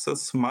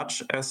cathexis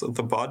much as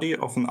the body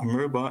of an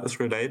amoeba is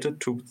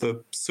related to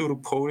the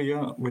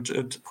pseudopodia which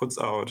it puts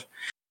out.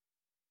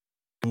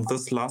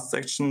 This last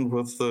section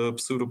with the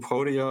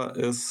pseudopodia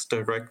is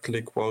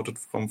directly quoted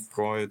from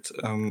Freud.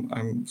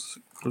 I'm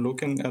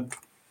looking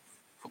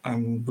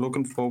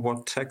for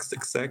what text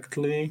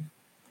exactly,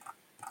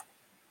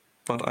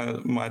 but I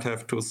might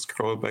have to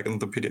scroll back in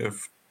the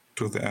PDF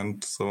to the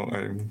end, so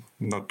I'm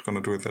not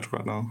going to do that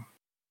right now.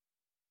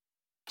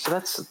 So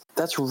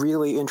that's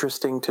really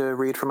interesting to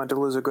read from a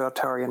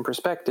Deleuze-Guattarian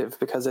perspective,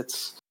 because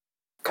it's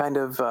kind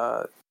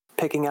of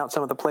picking out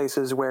some of the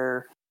places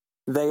where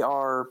they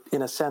are,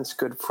 in a sense,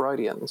 good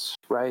Freudians,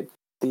 right?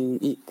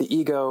 The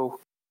ego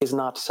is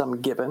not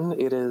some given;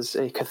 it is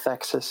a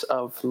cathexis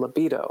of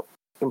libido,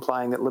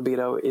 implying that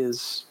libido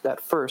is at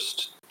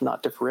first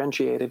not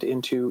differentiated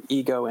into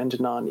ego and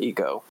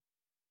non-ego.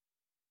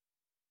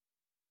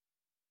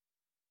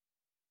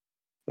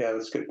 Yeah,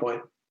 that's a good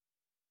point.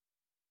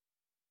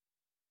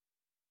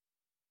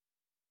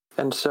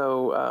 And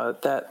so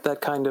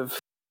that kind of,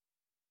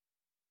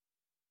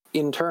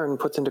 in turn,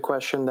 puts into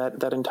question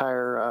that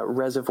entire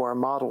reservoir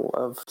model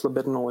of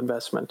libidinal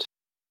investment,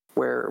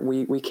 where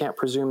we can't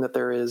presume that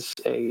there is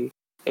a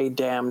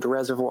damned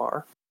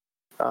reservoir,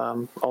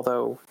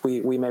 although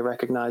we may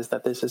recognize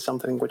that this is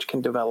something which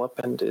can develop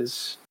and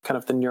is kind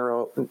of the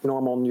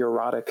normal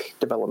neurotic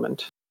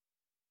development.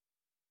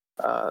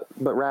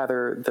 But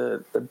rather,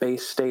 the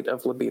base state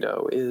of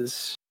libido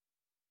is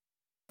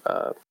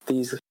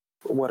these,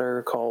 what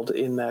are called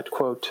in that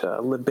quote,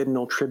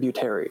 libidinal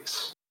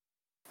tributaries,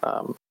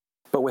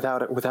 but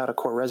without a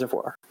core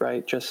reservoir,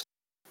 right? Just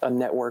a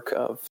network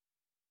of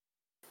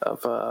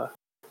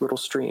little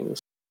streams.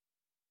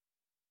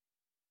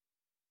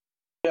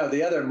 Yeah,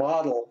 the other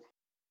model,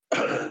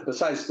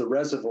 besides the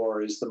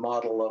reservoir, is the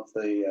model of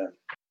the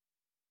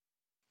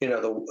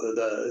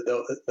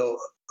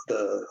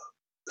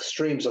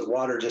streams of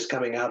water just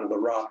coming out of the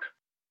rock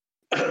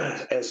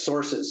as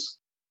sources.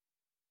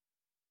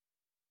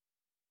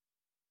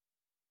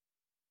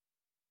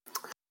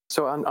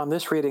 So on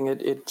this reading,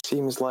 it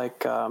seems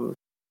like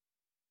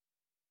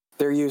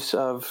their use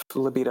of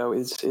libido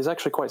is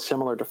actually quite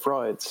similar to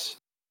Freud's.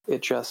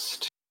 It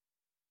just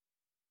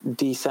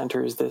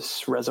decenters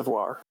this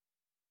reservoir.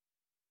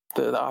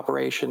 The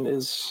operation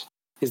is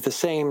the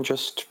same,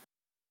 just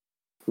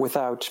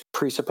without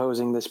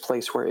presupposing this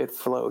place where it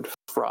flowed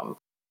from.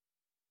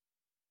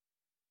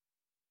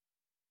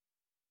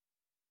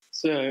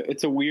 So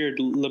it's a weird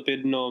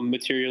libidinal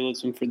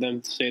materialism for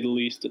them, to say the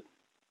least. At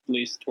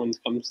least when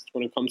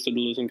it comes to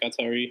Deleuze and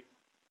Guattari.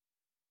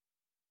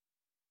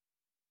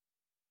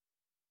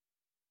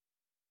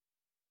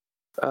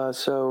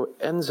 So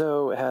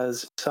Enzo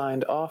has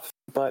signed off,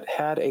 but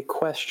had a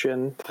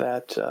question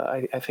that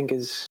I think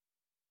is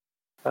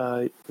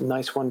a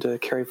nice one to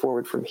carry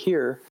forward from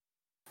here.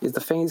 Is the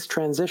phase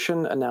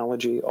transition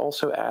analogy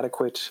also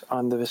adequate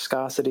on the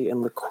viscosity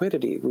and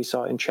liquidity we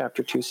saw in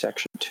Chapter 2,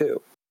 Section 2?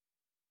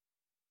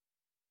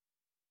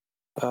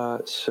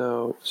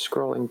 So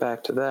scrolling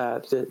back to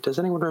that, does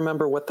anyone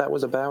remember what that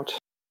was about?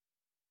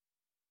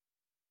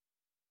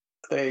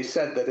 They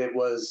said that it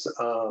was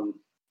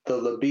the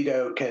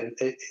libido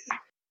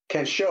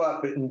can show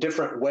up in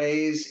different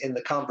ways in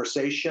the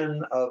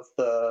conversation of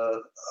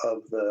the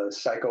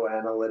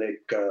psychoanalytic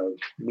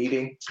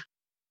meeting.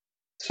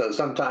 So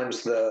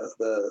sometimes there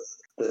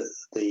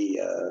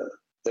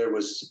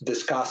was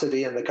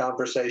viscosity in the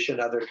conversation.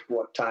 Other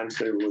times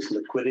there was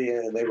liquidity,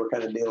 and they were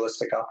kind of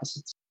nihilistic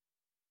opposites.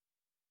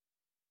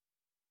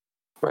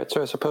 Right,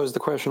 so I suppose the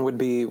question would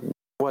be,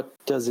 what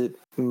does it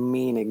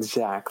mean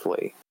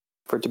exactly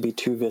for it to be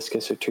too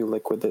viscous or too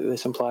liquid?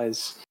 This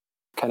implies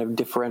kind of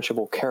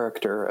differentiable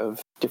character of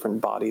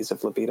different bodies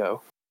of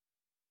libido.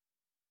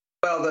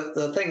 Well,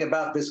 the thing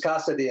about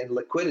viscosity and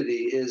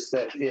liquidity is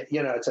that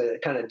it's a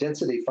kind of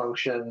density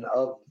function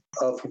of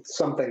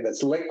something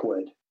that's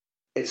liquid.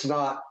 it's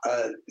not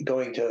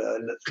going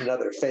to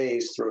another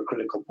phase through a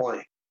critical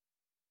point.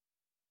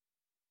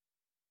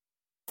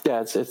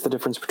 Yeah, it's the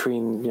difference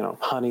between,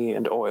 honey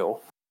and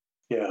oil.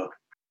 Yeah.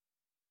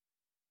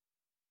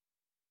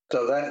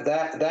 So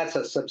that's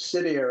a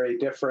subsidiary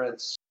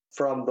difference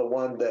from the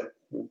one that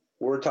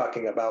we're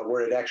talking about,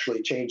 where it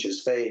actually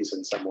changes phase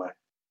in some way.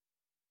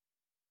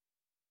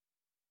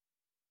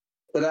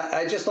 But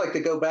I just like to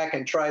go back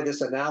and try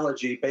this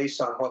analogy based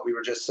on what we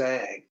were just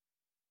saying,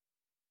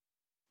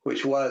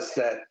 which was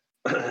that,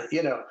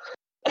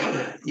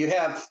 you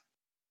have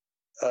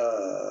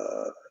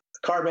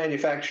car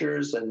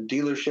manufacturers and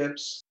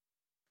dealerships,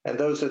 and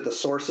those are the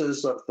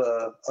sources of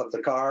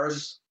the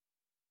cars,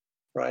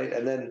 right?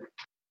 And then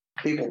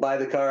people buy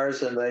the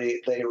cars and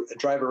they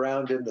drive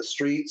around in the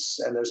streets,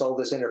 and there's all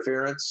this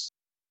interference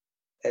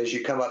as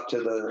you come up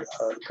the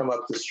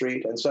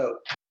street. And so,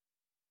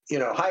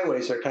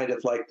 highways are kind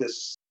of like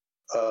this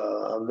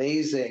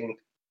amazing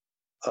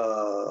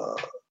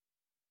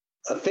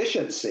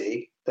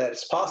efficiency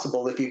that's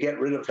possible if you get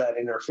rid of that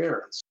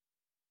interference.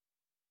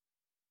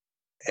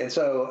 And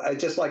so I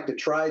just like to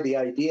try the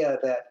idea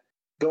that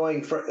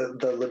going for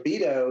the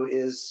libido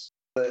is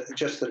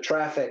just the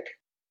traffic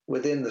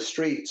within the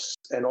streets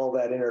and all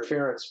that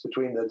interference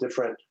between the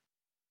different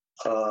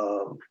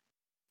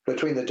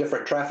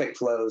traffic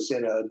flows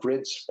in a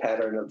grid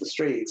pattern of the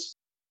streets.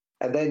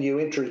 And then you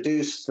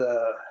introduce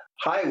the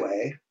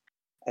highway,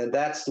 and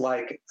that's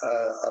like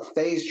a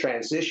phase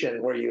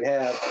transition where you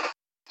have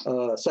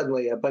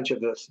suddenly a bunch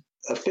of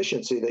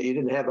efficiency that you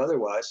didn't have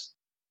otherwise.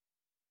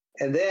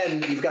 And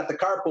then you've got the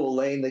carpool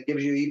lane that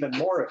gives you even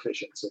more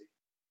efficiency.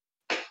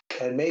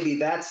 And maybe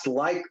that's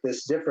like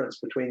this difference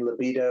between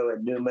libido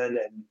and Newman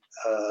and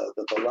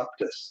the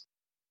voluptas.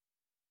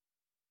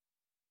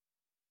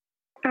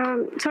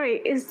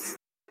 Sorry, is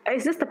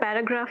this the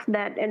paragraph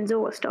that Enzo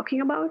was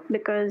talking about?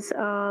 Because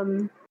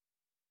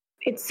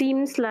it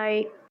seems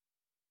like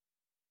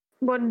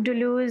what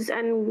Deleuze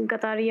and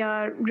Guattari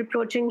are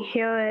reproaching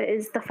here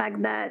is the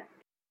fact that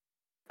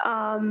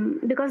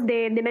because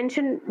they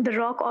mention the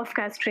rock of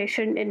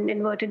castration in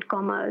inverted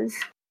commas.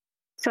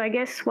 So I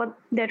guess what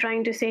they're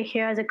trying to say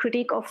here as a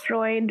critique of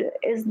Freud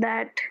is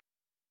that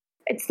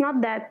it's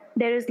not that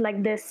there is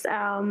like this,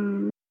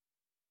 that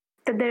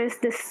there is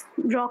this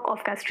rock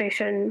of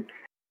castration,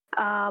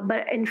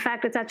 but in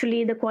fact it's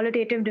actually the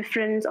qualitative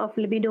difference of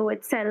libido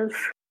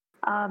itself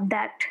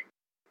that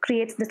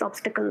creates this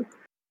obstacle,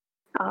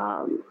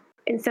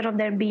 instead of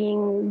there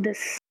being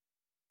this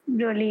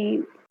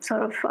really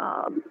sort of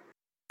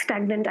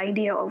stagnant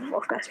idea of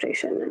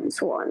castration and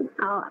so on.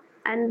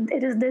 And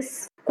it is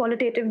this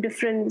qualitative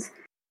difference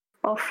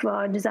of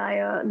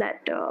desire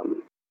that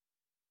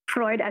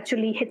Freud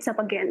actually hits up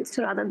against,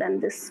 rather than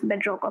this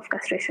bedrock of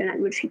castration at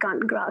which he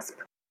can't grasp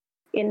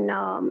in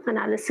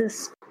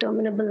analysis,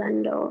 terminable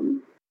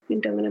and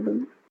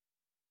interminable.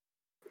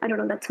 I don't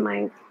know, that's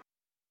my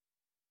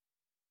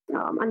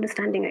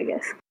understanding, I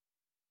guess.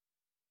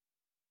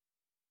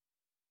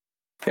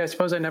 Yeah, I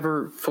suppose I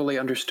never fully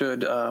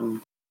understood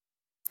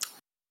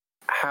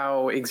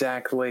how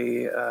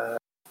exactly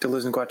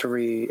Deleuze and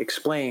Guattari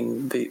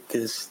explain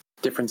these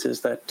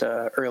differences that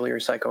earlier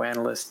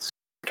psychoanalysts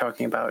were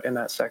talking about in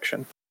that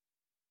section.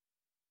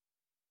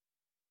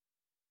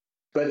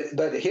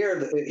 But here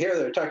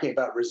they're talking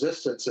about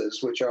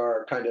resistances, which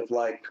are kind of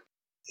like,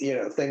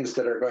 things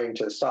that are going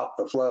to stop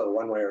the flow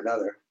one way or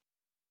another.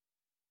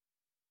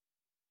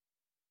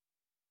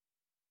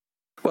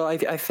 Well,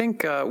 I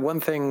think one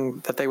thing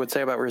that they would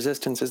say about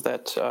resistance is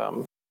that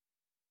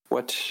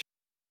what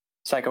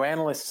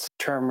psychoanalysts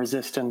term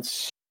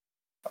resistance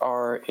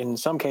are, in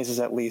some cases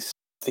at least,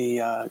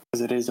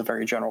 because it is a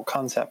very general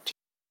concept,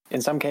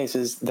 in some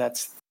cases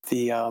that's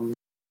the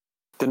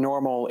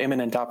normal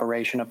immanent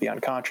operation of the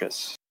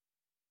unconscious.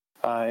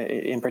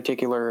 In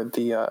particular,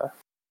 the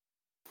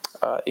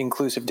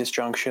inclusive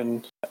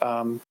disjunction,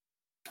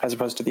 as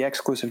opposed to the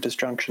exclusive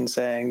disjunction,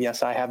 saying,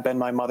 yes, I have been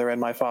my mother and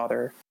my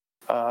father.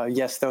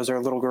 Yes, those are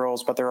little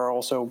girls, but there are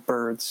also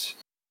birds.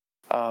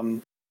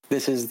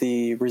 This is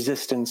the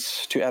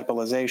resistance to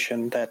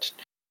Oedipalization that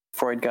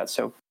Freud got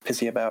so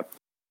pissy about.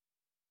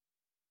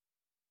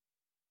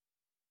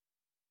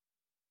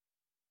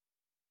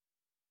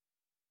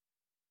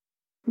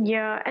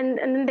 Yeah, and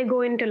then they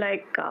go into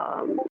like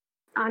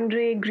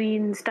Andre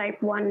Green's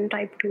type 1,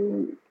 type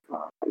 2,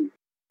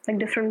 like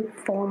different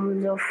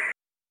forms of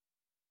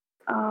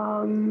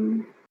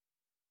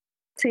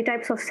 3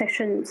 types of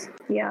sessions.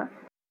 Yeah.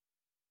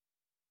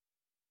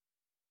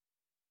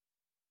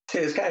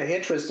 It's kind of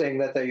interesting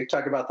that they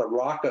talk about the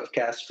rock of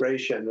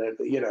castration,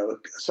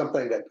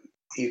 something that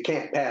you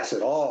can't pass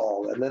at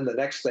all. And then the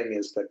next thing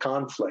is the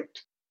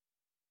conflict.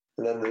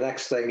 And then the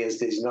next thing is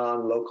these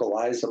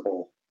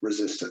non-localizable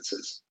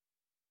resistances.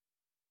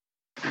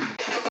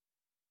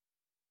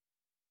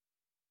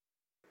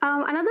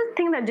 Another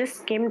thing that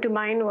just came to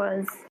mind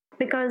was,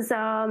 because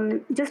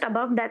just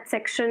above that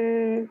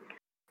section,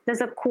 there's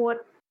a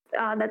quote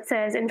that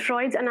says, in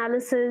Freud's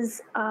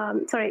analysis,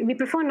 we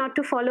prefer not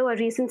to follow a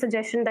recent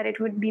suggestion that it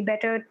would be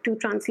better to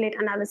translate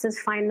analysis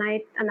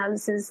finite,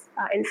 analysis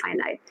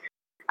infinite.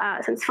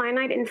 Since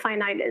finite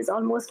infinite is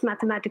almost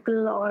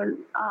mathematical or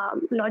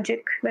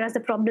logic, whereas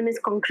the problem is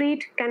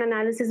concrete. Can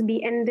analysis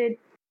be ended?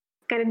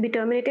 Can it be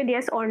terminated?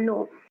 Yes or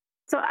no?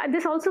 So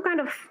this also kind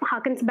of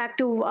harkens back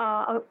to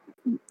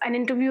an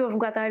interview of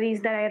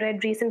Guattari's that I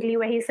read recently,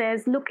 where he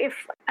says, look,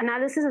 if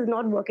analysis is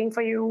not working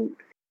for you,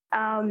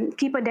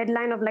 keep a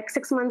deadline of like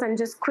 6 months and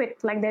just quit.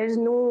 Like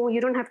you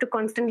don't have to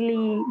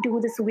constantly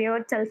do this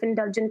weird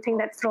self-indulgent thing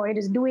that Freud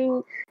is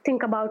doing.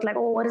 Think about like,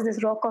 what is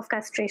this Rokoff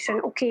castration?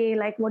 Okay,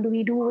 like what do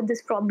we do with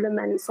this problem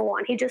and so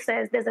on. He just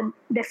says there's a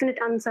definite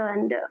answer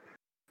and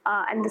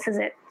this is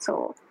it.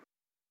 So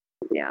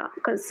yeah,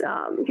 because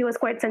he was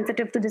quite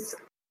sensitive to this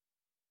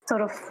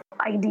sort of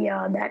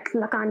idea that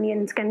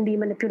Lacanians can be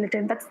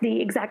manipulative. That's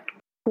the exact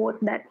quote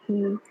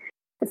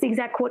It's the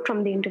exact quote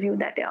from the interview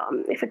that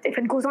if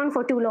it goes on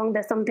for too long,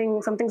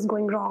 something's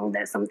going wrong.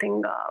 There's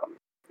something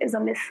is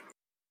amiss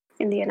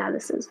in the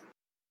analysis.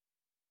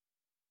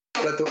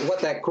 But what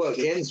that quote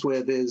ends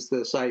with is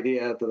this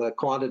idea of the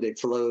quantity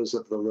flows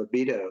of the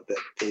libido, that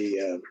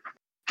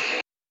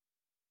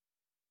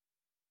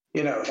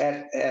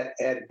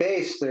at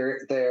base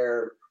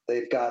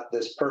they've got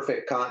this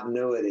perfect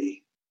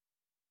continuity,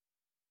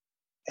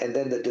 and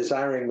then the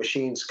desiring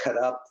machines cut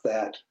up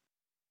that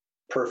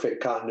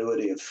perfect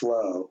continuity of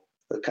flow,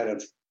 the kind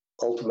of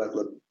ultimate,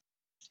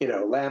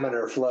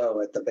 laminar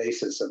flow at the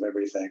basis of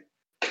everything.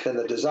 Then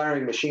the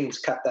desiring machines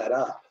cut that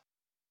up,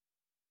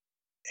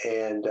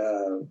 and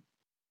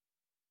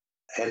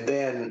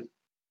then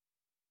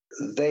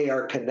they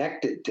are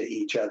connected to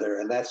each other,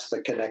 and that's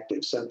the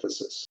connective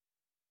synthesis.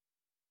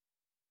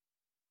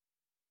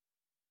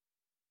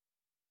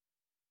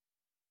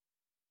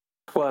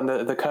 Well,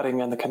 and the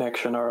cutting and the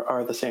connection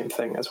are the same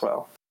thing as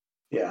well.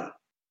 Yeah.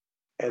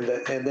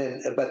 But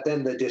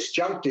then the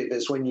disjunctive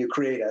is when you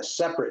create a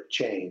separate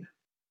chain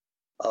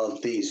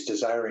of these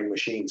desiring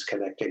machines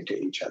connecting to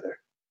each other.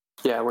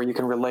 Yeah, where you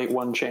can relate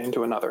one chain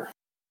to another.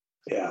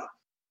 Yeah.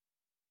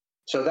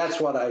 So that's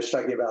what I was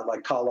talking about,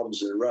 like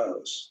columns and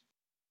rows.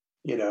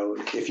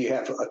 If you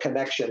have a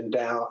connection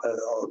down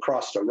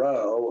across a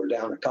row or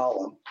down a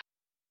column,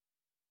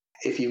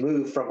 if you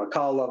move from a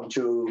column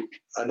to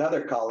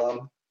another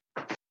column,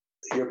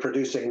 you're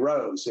producing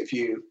rows.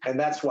 And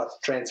that's what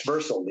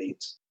transversal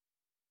means.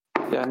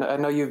 Yeah, and I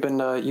know you've been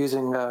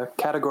using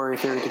category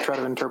theory to try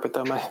to interpret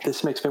them.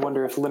 This makes me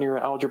wonder if linear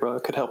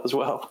algebra could help as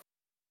well.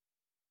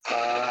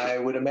 I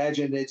would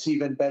imagine it's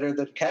even better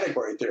than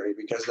category theory,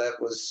 because that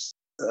was,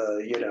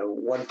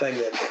 one thing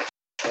that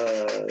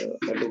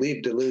I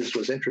believe Deleuze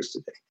was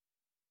interested in.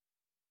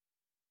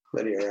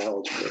 Linear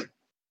algebra.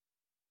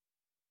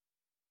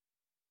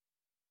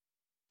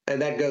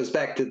 And that goes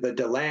back to the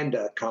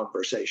DeLanda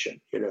conversation.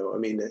 In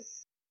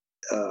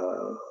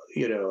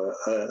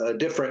a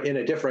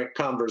different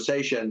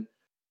conversation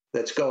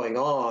that's going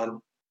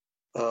on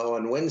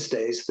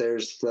Wednesdays,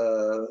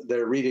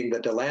 they're reading the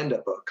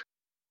DeLanda book,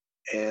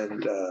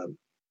 and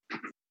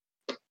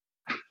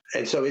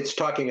so it's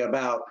talking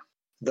about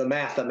the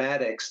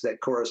mathematics that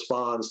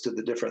corresponds to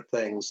the different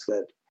things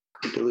that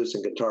Deleuze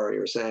and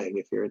Guattari are saying,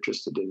 if you're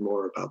interested in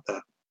more about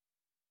that.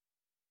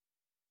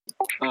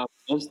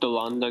 Does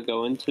DeLanda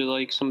go into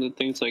like some of the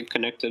things like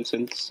connective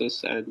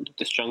synthesis and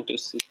disjunctive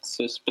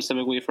synthesis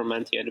specifically from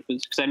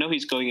Anti-Oedipus? Because I know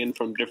he's going in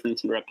from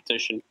difference and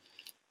repetition,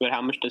 but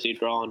how much does he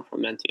draw on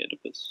from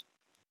Anti-Oedipus?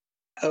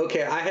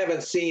 Okay, I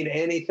haven't seen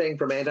anything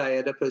from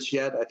Anti-Oedipus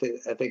yet. I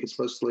think it's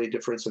mostly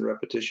difference and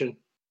repetition.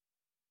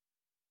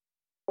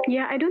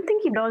 Yeah, I don't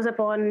think he draws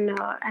upon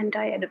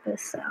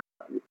Anti-Oedipus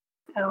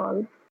at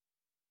all.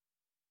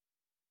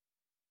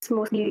 It's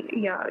mostly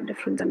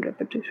difference and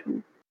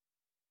repetition.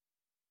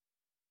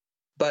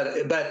 But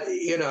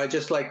I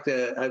just like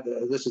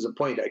this is a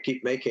point I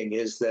keep making,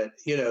 is that,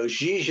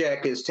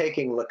 Zizek is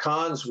taking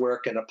Lacan's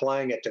work and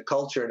applying it to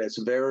culture, and it's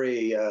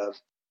very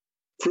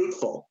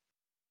fruitful,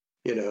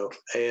 but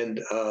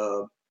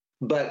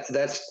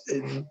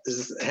it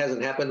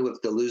hasn't happened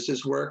with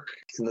Deleuze's work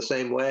in the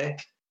same way.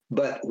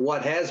 But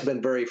what has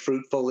been very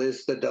fruitful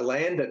is the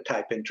DeLanda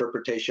type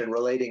interpretation,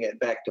 relating it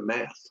back to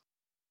math.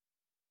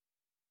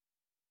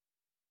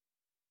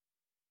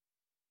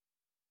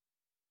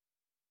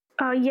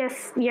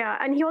 Yes, yeah.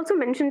 And he also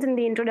mentions in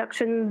the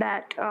introduction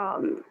that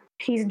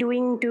he's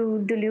doing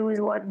to Deleuze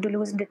what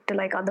Deleuze did to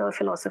like other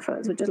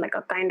philosophers, which is like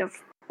a kind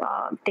of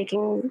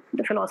taking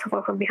the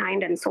philosopher from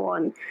behind and so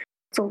on.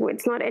 So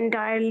it's not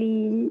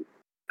entirely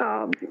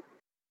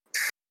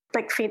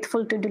like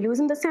faithful to Deleuze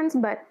in the sense,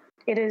 but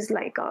it is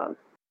like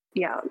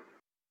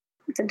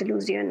it's a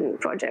Deleuzian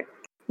project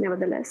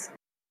nevertheless.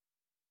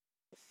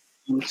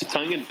 So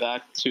tying it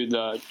back to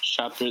the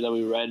chapter that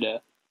we read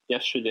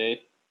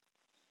yesterday,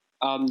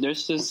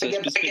 there's this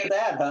specific...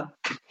 that, huh?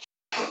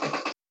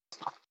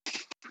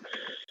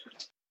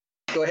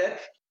 Go ahead.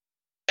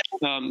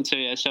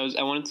 So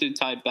I wanted to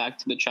tie it back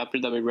to the chapter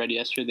that we read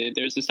yesterday.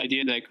 There's this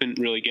idea that I couldn't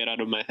really get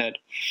out of my head,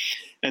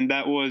 and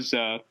that was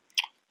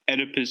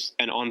Oedipus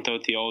and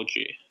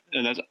ontotheology.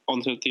 and that's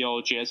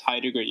ontotheology as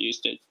Heidegger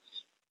used it.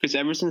 Because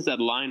ever since that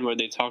line where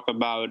they talk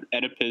about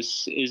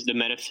Oedipus is the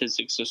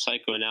metaphysics of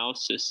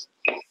psychoanalysis,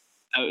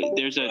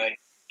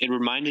 it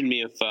reminded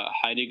me of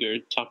Heidegger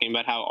talking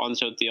about how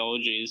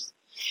ontotheology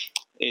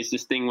is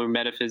this thing where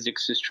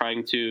metaphysics is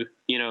trying to,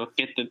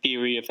 get the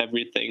theory of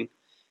everything,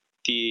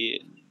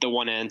 the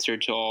one answer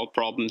to all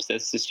problems.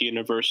 That's this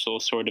universal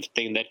sort of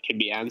thing that can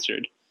be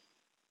answered.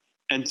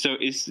 And so,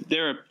 is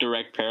there a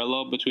direct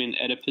parallel between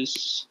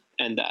Oedipus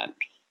and that?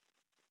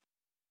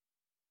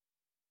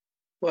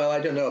 Well, I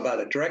don't know about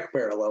a direct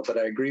parallel, but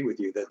I agree with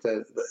you that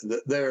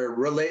they're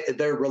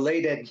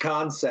related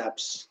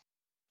concepts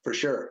for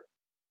sure.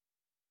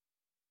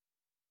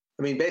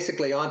 I mean,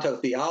 basically,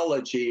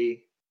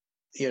 ontotheology,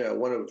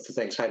 one of the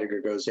things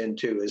Heidegger goes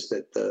into is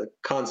that the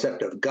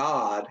concept of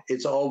God,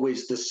 it's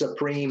always the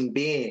supreme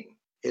being.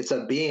 It's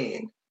a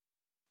being.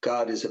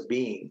 God is a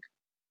being.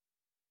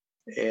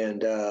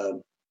 And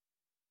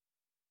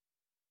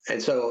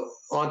so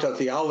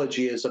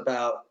ontotheology is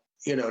about,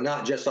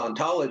 not just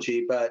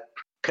ontology, but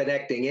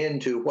connecting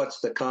into what's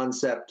the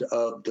concept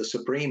of the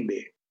supreme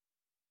being.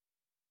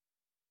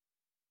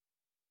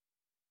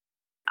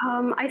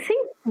 I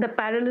think the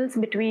parallels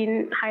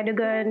between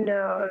Heidegger and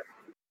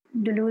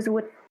Deleuze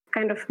would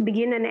kind of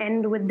begin and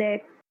end with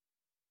their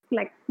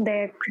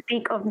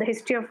critique of the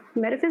history of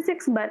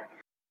metaphysics. But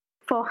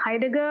for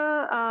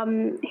Heidegger,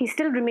 he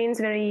still remains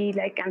very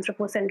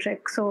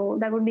anthropocentric. So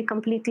that would be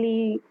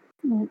completely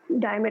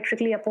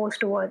diametrically opposed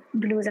to what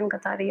Deleuze and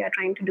Guattari are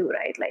trying to do,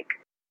 right?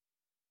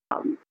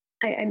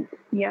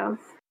 Yeah.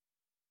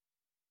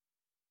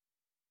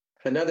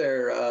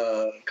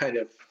 Another kind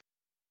of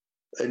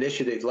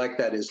initiative like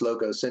that is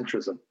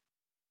logocentrism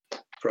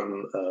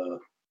from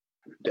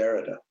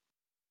Derrida.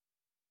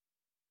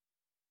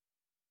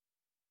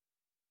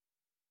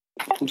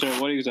 I'm sorry,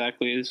 what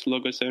exactly is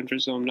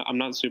logocentrism? I'm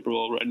not super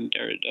well read in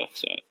Derrida,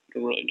 so I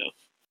don't really know.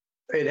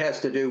 It has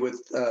to do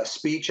with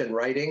speech and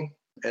writing,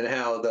 and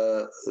how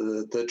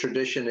the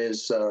tradition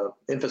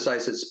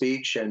emphasizes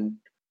speech and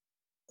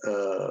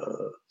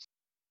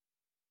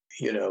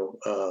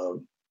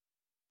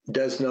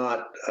does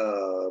not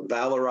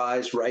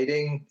valorize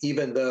writing,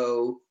 even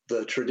though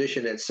the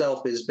tradition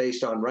itself is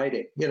based on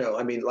writing.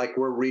 Like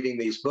we're reading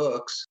these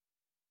books.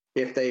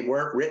 If they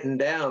weren't written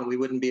down, we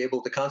wouldn't be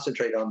able to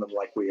concentrate on them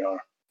like we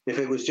are. If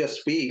it was just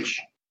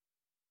speech.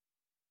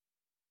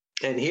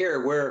 And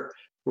here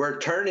we're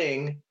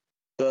turning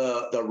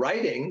the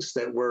writings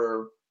that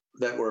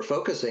we're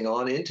focusing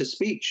on into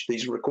speech,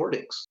 these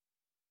recordings.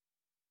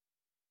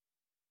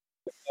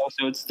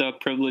 Also, it's the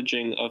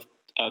privileging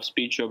of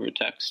speech over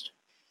text.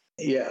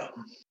 Yeah.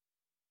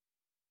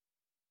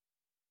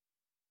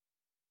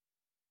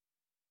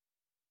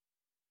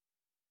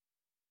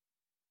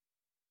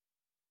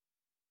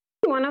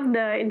 One of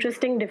the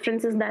interesting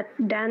differences that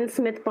Dan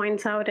Smith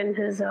points out in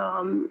his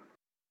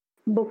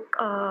book,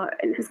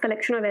 in his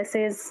collection of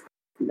essays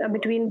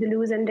between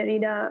Deleuze and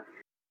Derrida,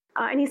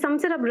 and he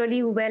sums it up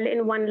really well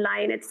in one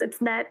line. It's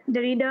that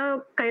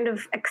Derrida kind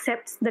of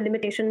accepts the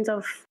limitations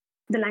of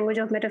the language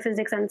of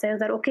metaphysics and says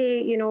that,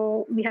 okay,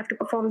 we have to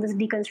perform this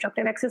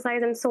deconstructive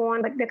exercise and so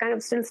on, but they're kind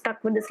of still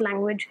stuck with this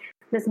language,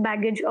 this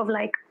baggage of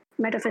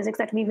metaphysics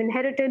that we've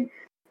inherited.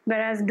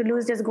 Whereas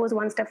Deleuze just goes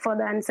one step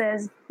further and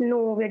says,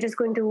 no, we're just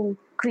going to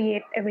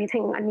create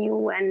everything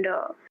anew. And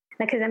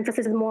his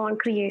emphasis is more on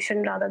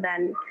creation rather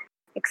than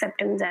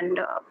acceptance and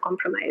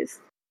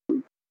compromise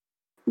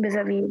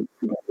vis-a-vis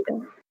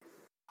Derrida.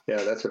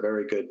 Yeah, that's a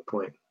very good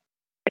point.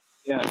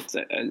 Yeah,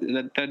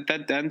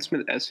 that Dan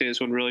Smith essay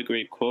is one really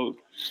great quote.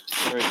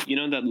 Where,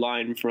 that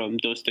line from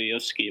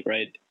Dostoevsky,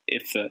 right?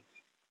 If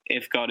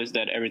God is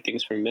dead,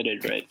 everything's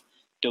permitted, right?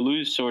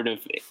 Deleuze sort of,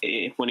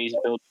 when he's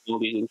building all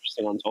these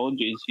interesting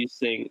ontologies, he's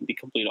saying the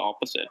complete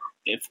opposite.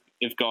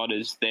 If God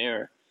is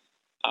there,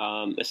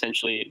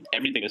 essentially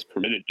everything is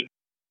permitted,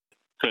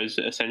 because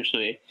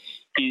essentially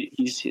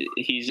he's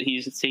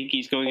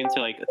going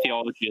into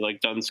theology like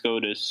Duns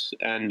Scotus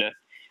and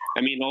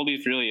all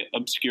these really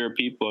obscure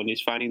people, and he's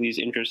finding these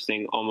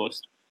interesting,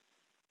 almost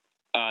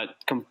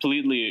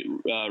completely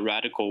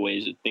radical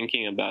ways of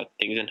thinking about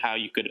things and how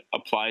you could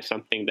apply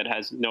something that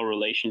has no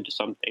relation to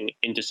something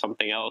into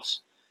something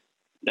else.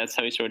 That's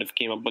how he sort of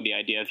came up with the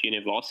idea of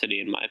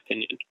univocity, in my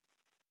opinion.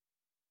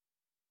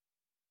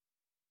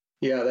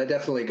 Yeah, that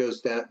definitely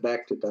goes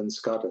back to Duns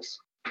Scotus.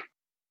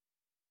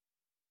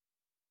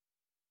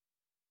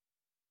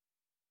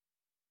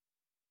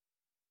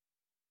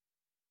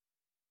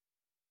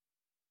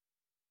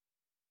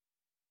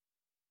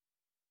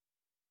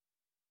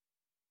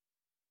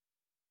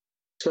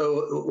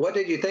 So, what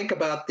did you think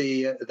about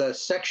the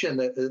section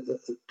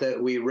that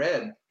we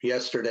read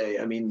yesterday?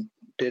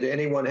 Did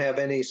anyone have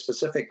any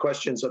specific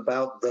questions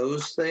about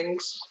those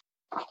things?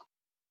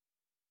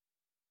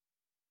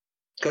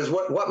 Because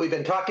what we've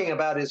been talking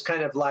about is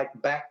kind of like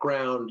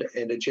background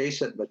and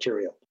adjacent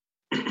material.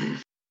 Okay,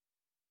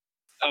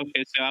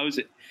 so I was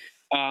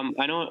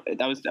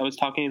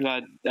talking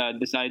about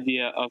this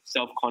idea of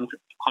self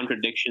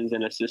contradictions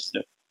in a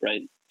system,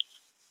 right?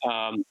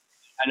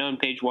 I know on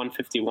page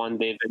 151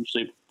 they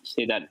eventually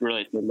say that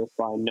really in this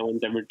line, no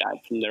one's ever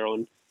died from their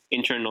own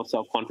internal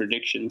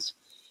self-contradictions.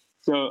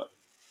 So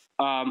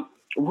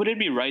would it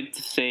be right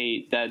to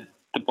say that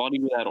the body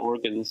without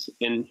organs,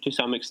 and to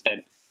some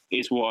extent,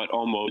 is what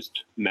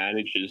almost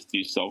manages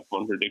these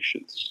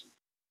self-contradictions?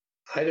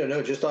 I don't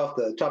know. Just off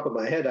the top of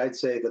my head, I'd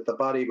say that the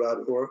body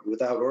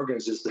without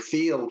organs is the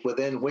field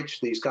within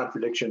which these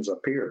contradictions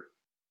appear.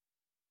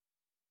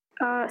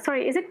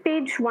 Sorry, is it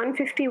page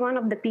 151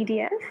 of the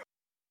PDF?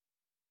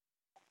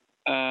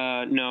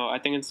 No, I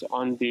think it's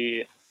on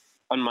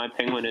my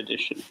Penguin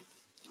edition.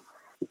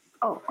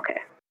 Oh, okay.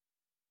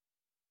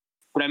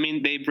 But I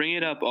mean, they bring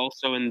it up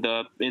also in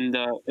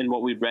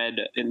what we read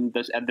at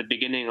the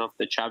beginning of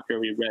the chapter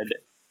we read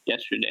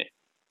yesterday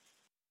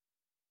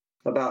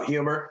about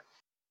humor.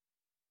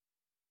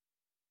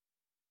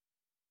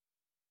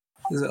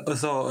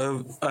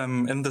 So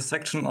in the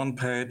section on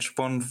page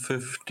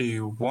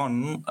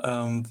 151,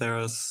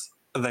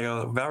 they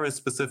are very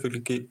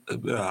specifically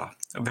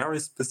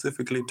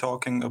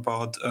talking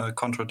about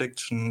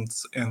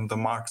contradictions in the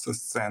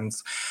Marxist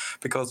sense,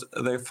 because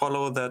they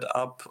follow that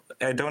up.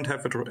 I don't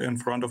have it in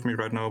front of me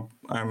right now.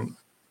 I'm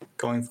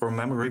going from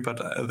memory,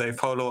 but they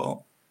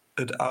follow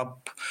it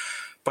up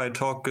by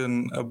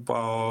talking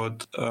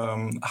about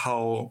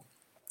how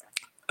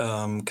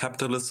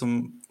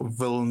capitalism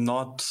will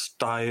not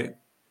die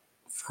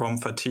from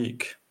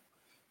fatigue.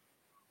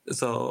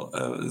 So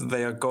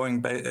they are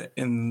going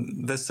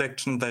in this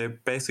section. They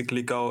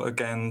basically go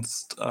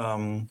against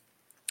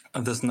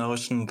this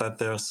notion that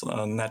there's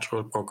a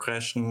natural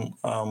progression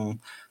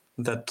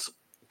that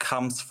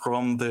comes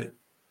from the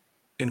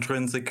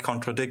intrinsic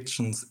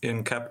contradictions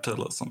in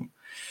capitalism.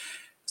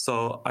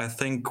 So I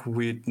think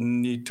we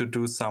need to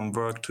do some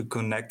work to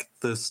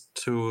connect this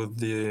to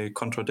the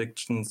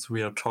contradictions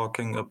we are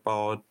talking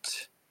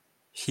about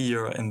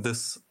here in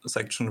this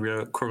section we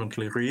are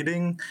currently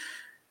reading,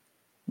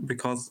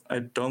 because I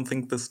don't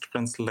think this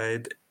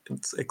translates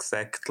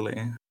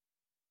exactly.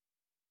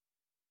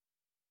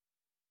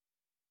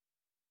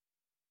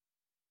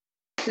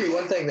 See,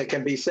 one thing that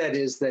can be said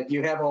is that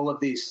you have all of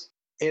these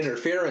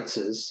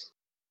interferences,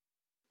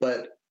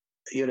 but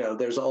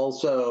there's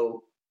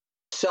also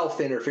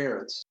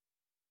self-interference,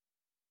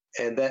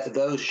 and that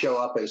those show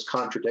up as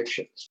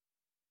contradictions.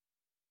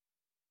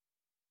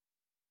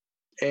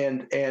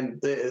 And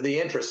the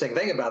interesting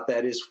thing about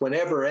that is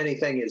whenever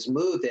anything is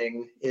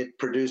moving, it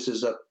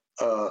produces a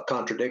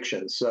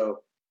contradiction.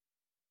 So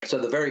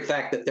the very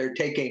fact that they're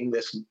taking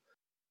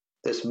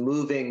this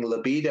moving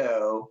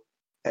libido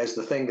as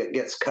the thing that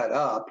gets cut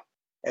up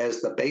as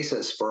the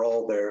basis for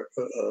all their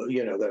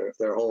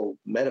their whole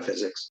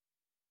metaphysics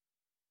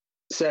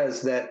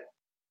says that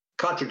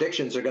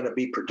contradictions are going to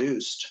be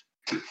produced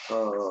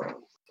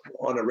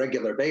on a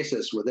regular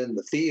basis within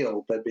the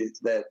field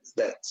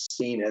that's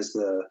seen as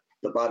the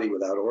body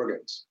without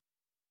organs.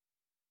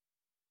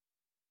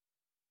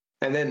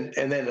 And then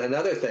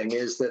another thing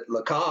is that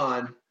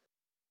Lacan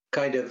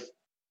kind of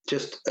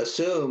just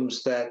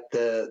assumes that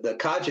the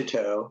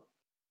cogito,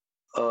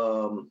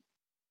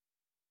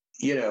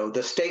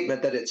 the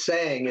statement that it's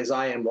saying is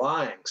I am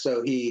lying.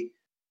 So he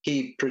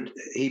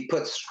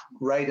puts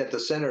right at the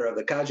center of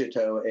the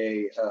cogito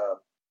a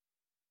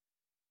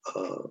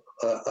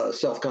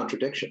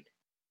self-contradiction.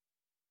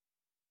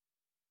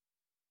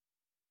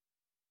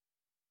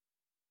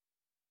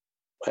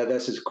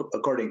 This is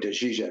according to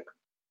Zizek.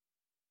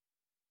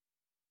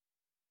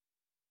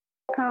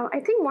 I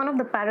think one of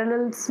the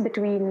parallels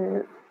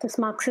between this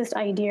Marxist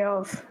idea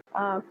of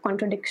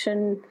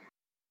contradiction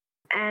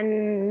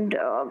and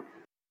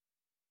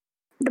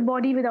the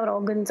body without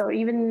organs, or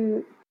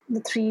even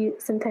the three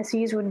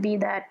syntheses, would be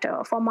that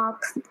for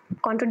Marx,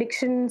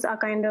 contradictions are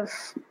kind of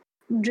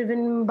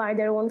driven by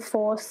their own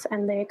force,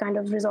 and they kind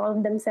of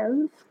resolve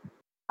themselves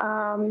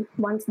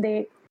once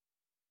they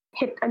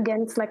hit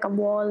against like a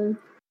wall.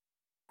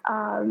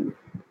 And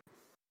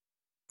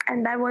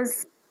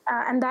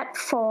that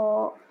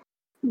for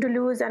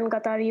Deleuze and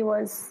Guattari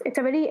it's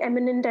a very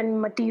eminent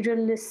and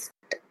materialist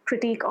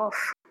critique of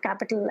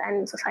capital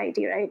and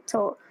society, right?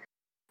 So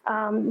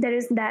there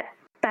is that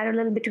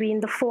parallel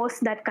between the force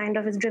that kind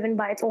of is driven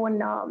by its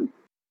own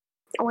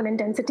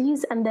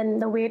intensities, and then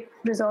the way it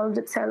resolves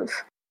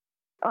itself,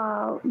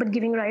 but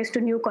giving rise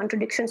to new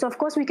contradictions. So of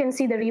course we can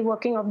see the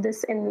reworking of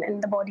this in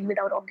the body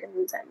without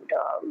organs and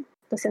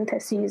the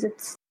syntheses.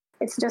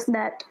 It's just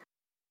that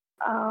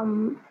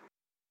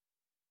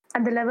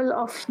at the level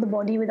of the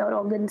body without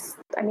organs,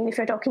 I mean, if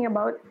you're talking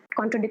about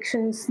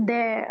contradictions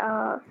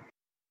there,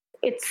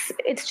 it's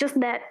just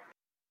that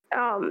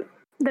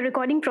the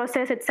recording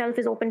process itself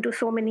is open to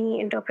so many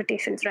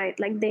interpretations, right?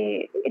 Like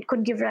it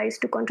could give rise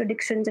to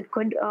contradictions, it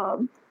could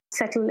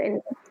settle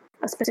in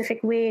a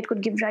specific way, it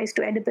could give rise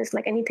to Oedipus,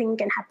 like anything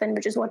can happen,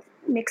 which is what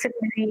makes it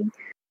very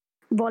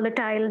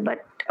volatile,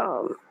 but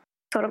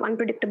sort of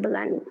unpredictable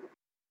and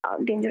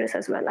dangerous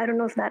as well. I don't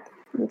know if that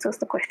answers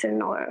the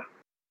question, or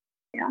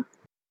yeah.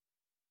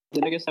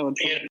 Then I guess I would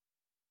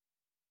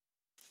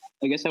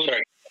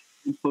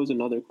pose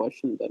another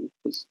question then,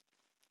 because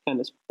kind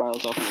of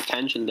spirals off on a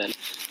tangent. Then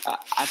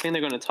I think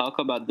they're going to talk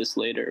about this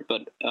later,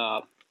 but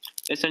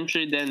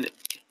essentially, then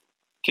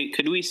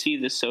could we see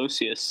the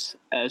socius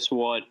as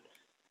what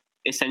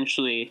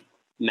essentially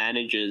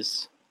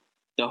manages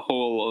the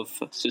whole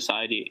of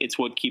society? It's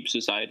what keeps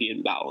society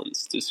in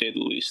balance, to say the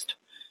least.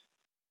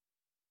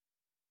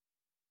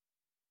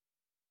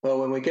 Well,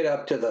 when we get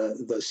up to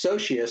the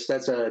socius,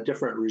 that's a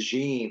different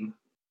regime,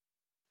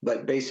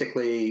 but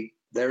basically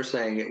they're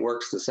saying it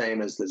works the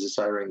same as the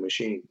desiring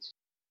machines.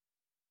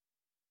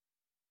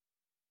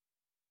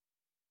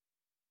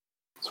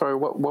 Sorry,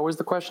 what was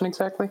the question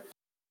exactly?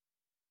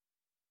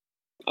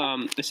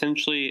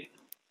 Essentially,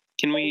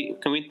 can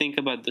we think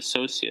about the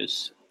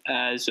socius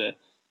as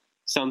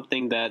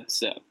something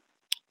that's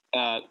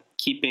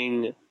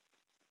keeping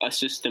a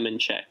system in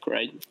check,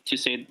 right? To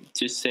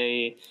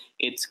say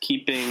it's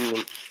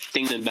keeping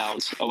things in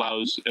balance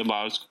allows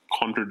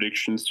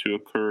contradictions to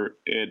occur.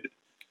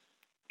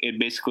 It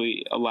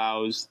basically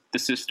allows the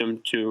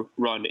system to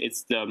run.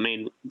 It's the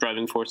main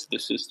driving force of the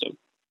system.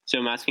 So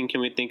I'm asking,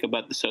 can we think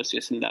about the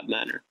socius in that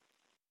manner?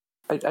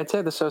 I'd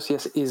say the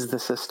socius is the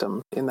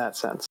system in that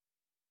sense.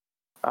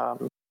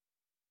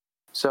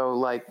 So,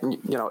 like,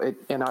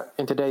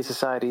 in today's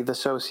society, the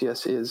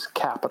socius is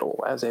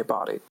capital as a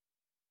body,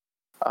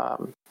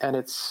 and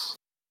it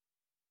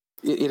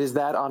is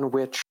that on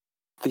which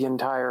the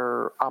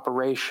entire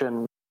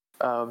operation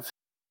of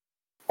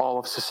all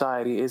of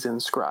society is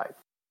inscribed.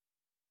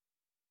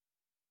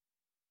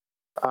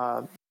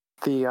 Under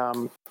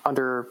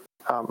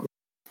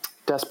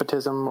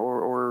despotism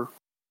or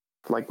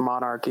like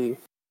monarchy,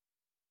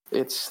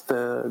 it's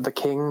the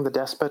king, the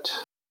despot.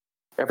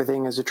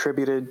 Everything is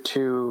attributed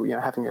to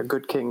having a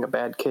good king, a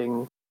bad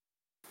king.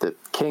 The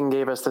king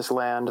gave us this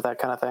land, that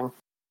kind of thing.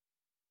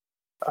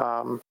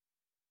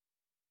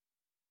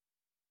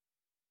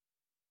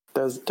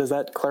 Does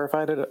that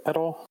clarify it at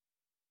all?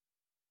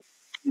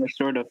 Yeah,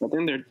 sort of. I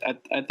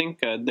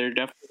think they're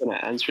definitely going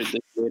to answer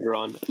this later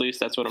on. At least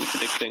that's what I'm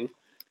predicting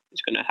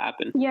is going to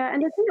happen. Yeah,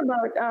 and the thing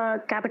about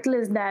capital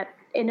is that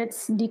in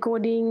its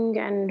decoding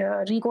and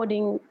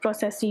recoding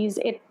processes,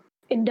 it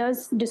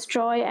does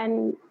destroy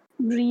and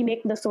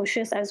remake the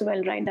socius as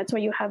well, right? That's why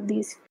you have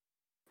these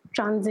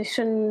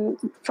transition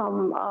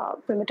from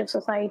primitive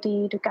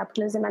society to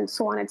capitalism and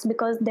so on. It's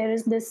because there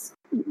is this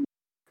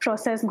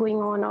process going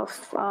on of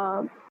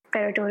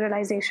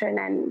territorialization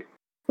and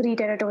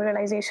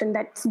re-territorialization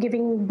that's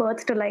giving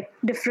birth to like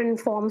different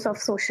forms of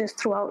socius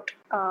throughout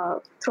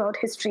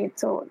history.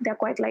 So they're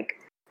quite like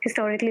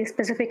historically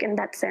specific in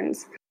that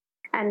sense.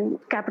 And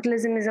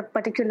capitalism is a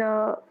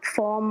particular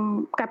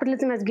form.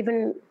 Capitalism has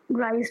given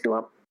rise to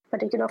a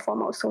particular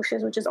form of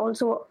socius, which is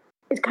also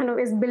is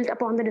built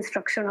upon the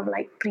destruction of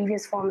like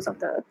previous forms of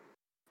the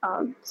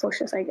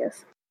socius, I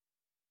guess.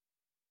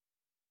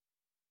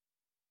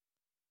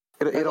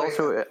 It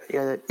also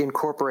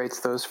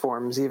incorporates those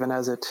forms even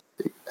as it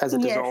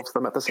dissolves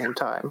them at the same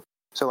time.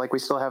 So like we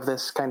still have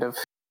this kind of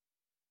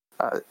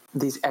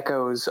these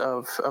echoes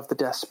of the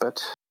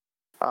despot,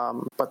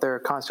 but they're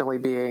constantly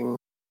being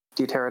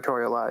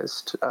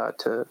deterritorialized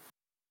to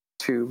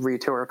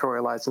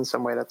re-territorialize in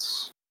some way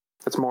that's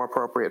more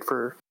appropriate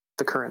for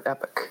the current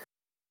epoch.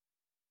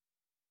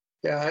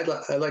 Yeah,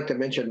 I'd like to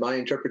mention my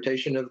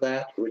interpretation of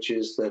that, which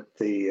is that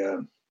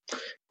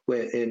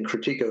in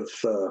Critique of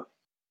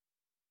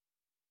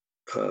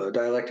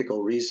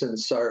Dialectical Reason,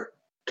 Sartre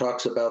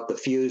talks about the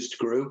fused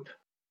group,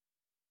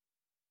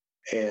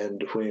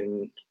 and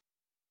when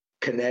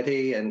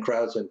Canetti and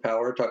Crowds and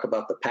Power talk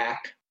about the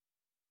pack,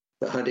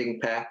 the hunting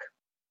pack,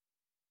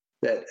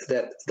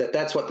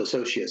 that's what the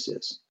socius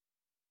is.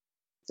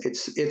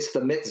 It's the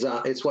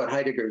Mitsein. It's what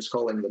Heidegger is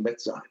calling the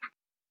Mitsein.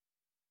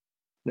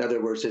 In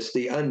other words, it's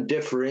the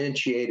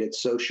undifferentiated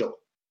social.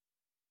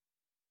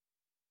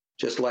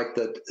 Just like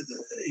that's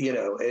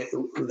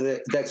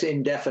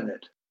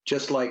indefinite.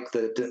 Just like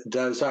the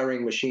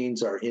desiring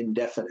machines are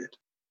indefinite.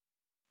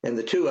 And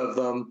the two of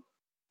them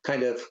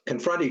kind of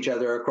confront each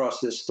other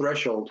across this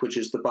threshold, which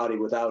is the body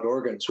without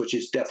organs, which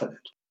is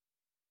definite.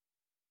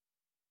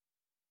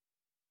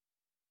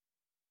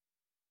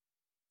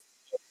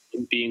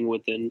 Being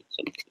within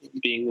something,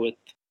 being with.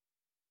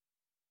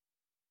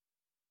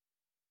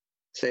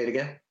 Say it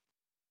again.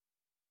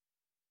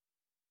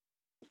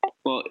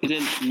 Well,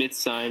 isn't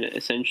Mitsein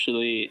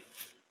essentially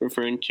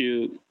referring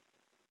to?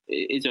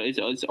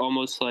 It's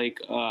almost like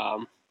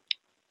how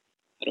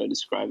do I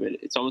describe it?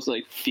 It's almost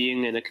like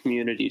being in a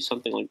community,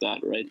 something like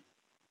that, right?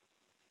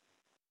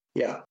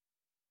 Yeah.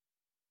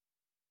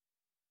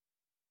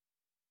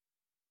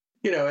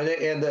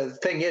 And the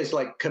thing is,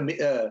 like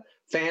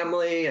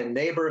family and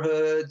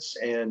neighborhoods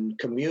and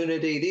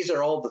community, these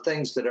are all the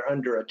things that are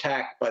under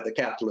attack by the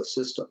capitalist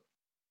system.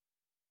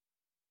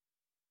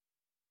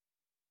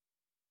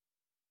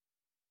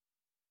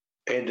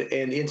 And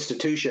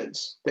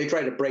institutions, they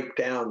try to break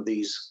down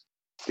these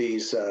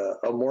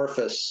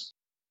amorphous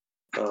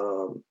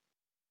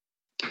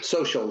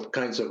social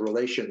kinds of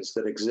relations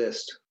that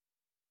exist.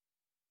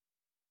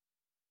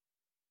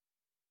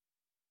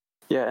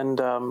 Yeah, and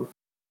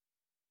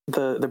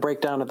the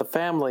breakdown of the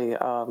family,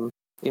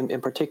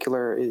 in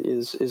particular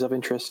is of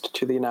interest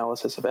to the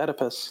analysis of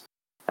Oedipus,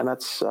 and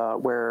that's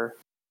where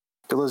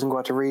Deleuze and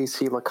Guattari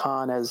see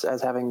Lacan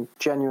as having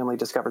genuinely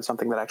discovered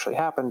something that actually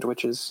happened,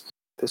 which is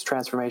this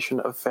transformation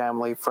of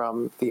family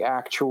from the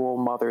actual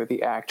mother,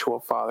 the actual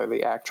father,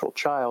 the actual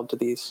child to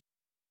these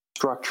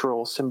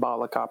structural,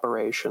 symbolic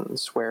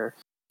operations where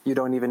you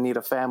don't even need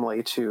a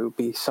family to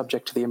be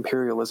subject to the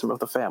imperialism of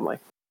the family.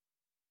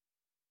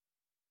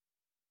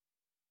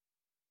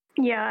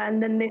 Yeah,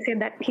 and then they say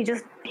that he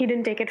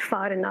didn't take it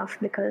far enough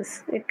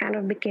because it kind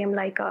of became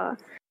like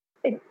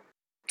it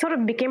sort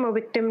of became a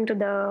victim to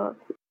the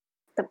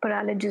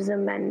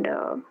paralogism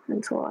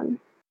and so on.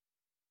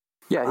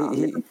 Yeah,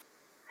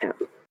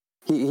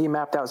 he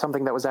mapped out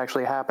something that was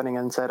actually happening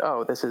and said,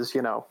 "Oh, this is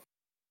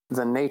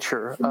the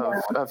nature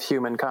of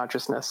human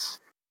consciousness."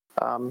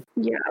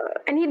 Yeah,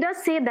 and he does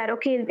say that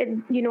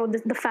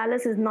the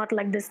phallus is not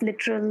like this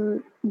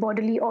literal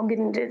bodily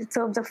organ; it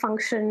serves a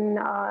function.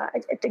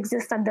 It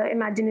exists at the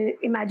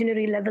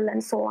imaginary level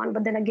and so on.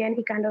 But then again,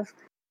 he kind of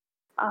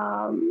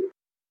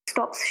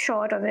stops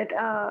short of it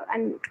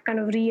and kind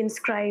of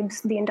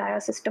reinscribes the entire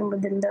system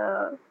within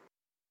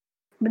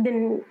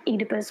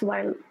Oedipus,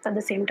 while at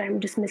the same time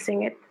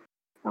dismissing it,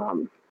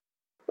 or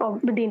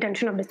with the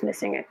intention of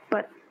dismissing it.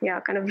 But yeah,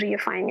 kind of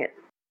reifying it.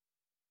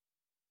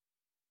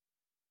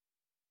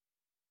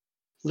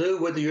 Lou,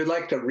 would you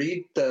like to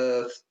read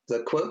the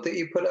quote that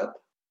you put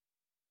up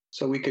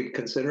so we could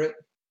consider it?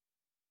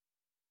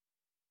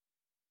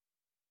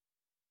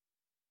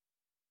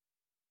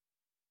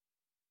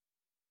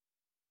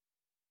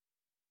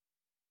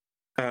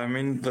 I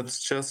mean, that's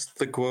just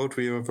the quote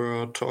we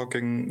were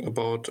talking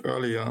about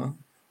earlier.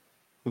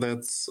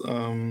 That's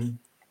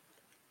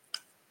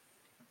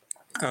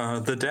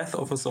the death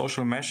of a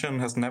social machine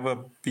has never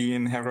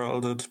been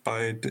heralded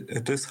by a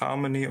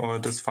disharmony or a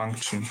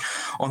dysfunction.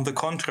 On the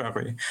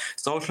contrary,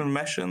 social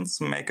machines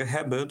make a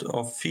habit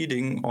of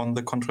feeding on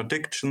the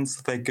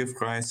contradictions they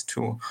give rise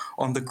to,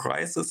 on the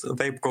crises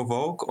they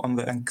provoke, on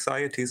the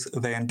anxieties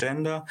they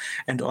engender,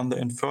 and on the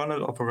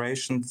infernal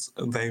operations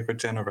they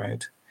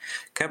regenerate.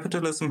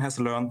 Capitalism has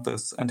learned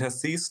this and has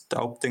ceased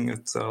doubting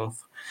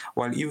itself,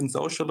 while even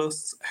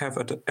socialists have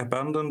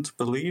abandoned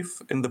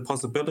belief in the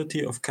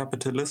possibility of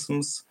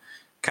capitalism's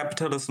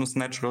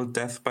natural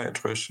death by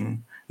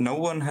attrition. No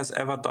one has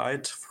ever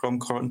died from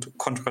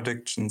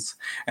contradictions,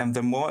 and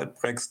the more it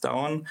breaks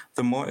down,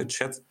 the more it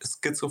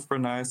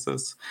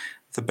schizophrenizes,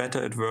 the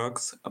better it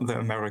works the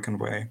American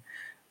way.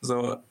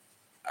 So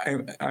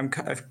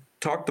I've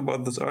talked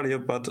about this earlier,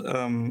 but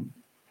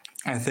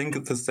I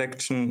think the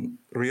section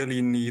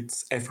really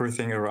needs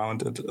everything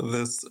around it.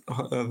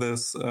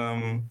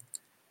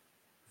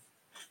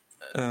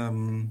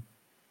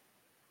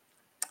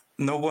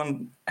 No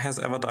one has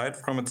ever died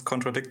from its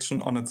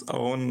contradiction on its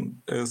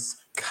own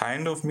is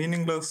kind of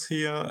meaningless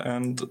here,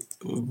 and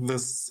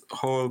this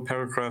whole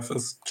paragraph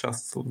is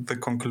just the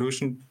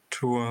conclusion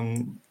to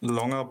a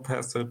longer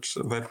passage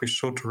that we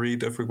should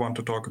read if we want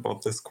to talk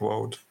about this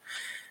quote.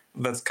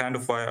 That's kind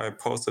of why I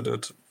posted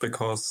it,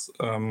 because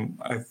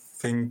I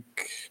think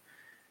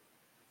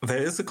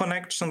there is a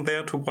connection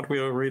there to what we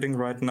are reading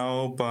right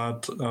now,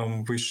 but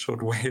we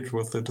should wait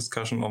with the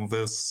discussion on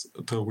this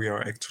till we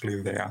are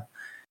actually there.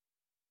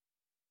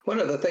 One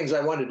of the things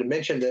I wanted to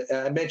mention that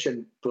I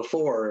mentioned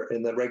before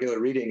in the regular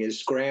reading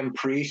is Graham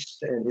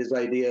Priest and his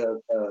idea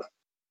of, I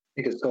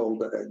think it's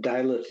called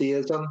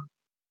dialetheism,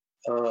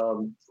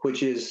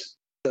 which is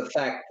the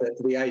fact that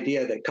the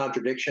idea that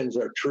contradictions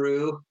are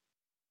true.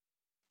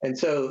 And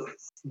so,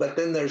 but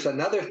then there's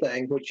another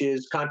thing, which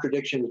is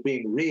contradictions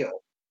being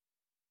real.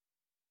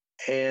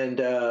 And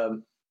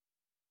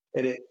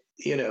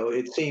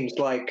it seems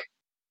like,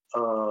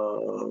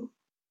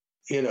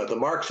 the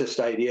Marxist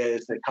idea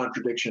is that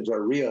contradictions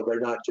are real.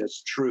 They're not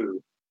just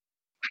true.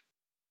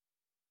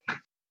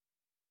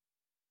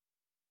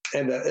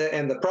 And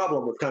the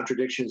problem with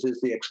contradictions is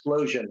the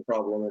explosion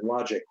problem in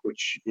logic,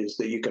 which is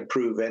that you can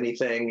prove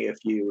anything if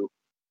you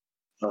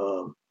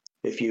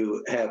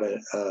have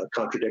a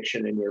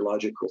contradiction in your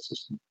logical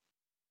system.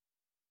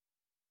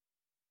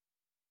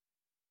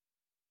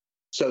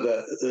 So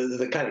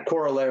the kind of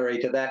corollary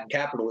to that in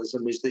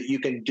capitalism is that you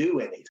can do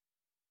anything.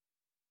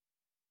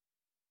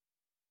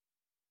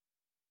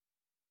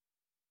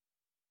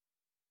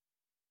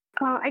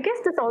 I guess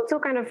this also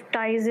kind of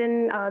ties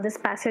in this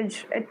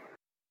passage. It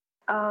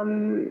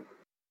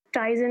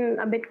ties in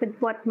a bit with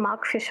what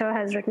Mark Fisher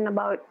has written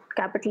about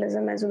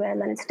capitalism as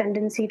well, and its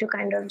tendency to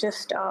kind of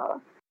just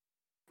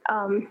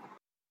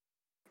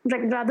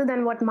rather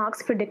than what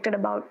Marx predicted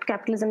about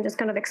capitalism just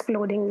kind of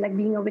exploding, like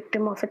being a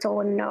victim of its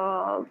own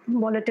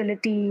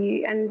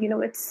volatility, and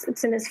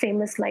it's in his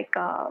famous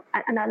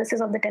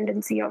analysis of the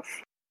tendency of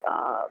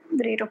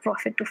the rate of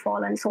profit to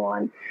fall and so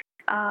on.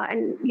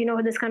 And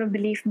this kind of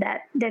belief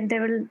that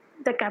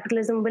the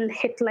capitalism will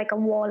hit like a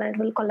wall and it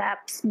will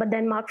collapse. But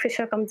then Mark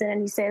Fisher comes in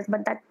and he says,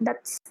 but that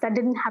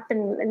didn't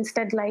happen.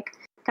 Instead, like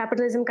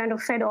capitalism kind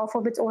of fed off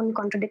of its own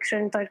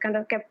contradictions, or it kind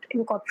of kept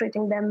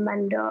incorporating them,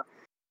 and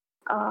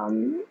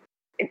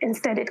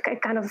instead it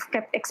kind of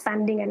kept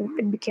expanding and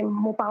it became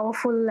more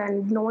powerful,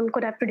 and no one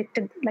could have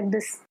predicted like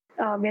this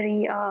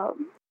very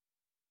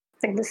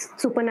like this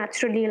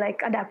supernaturally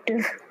like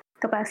adaptive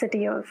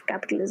capacity of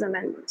capitalism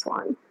and so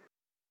on.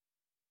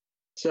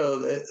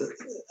 So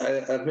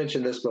I've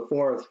mentioned this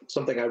before.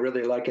 Something I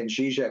really like in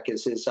Zizek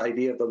is his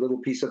idea of the little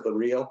piece of the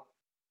real,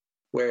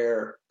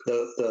 where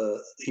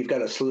you've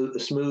got a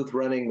smooth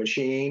running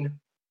machine,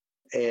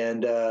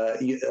 and a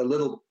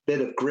little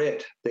bit of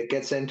grit that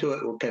gets into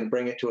it can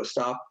bring it to a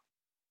stop.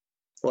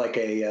 Like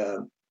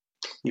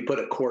you put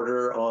a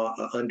quarter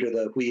under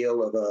the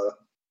wheel of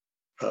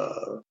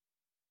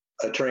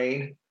a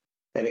train,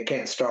 and it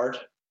can't start.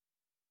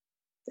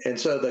 And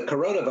so the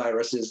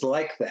coronavirus is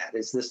like that.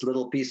 It's this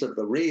little piece of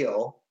the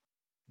real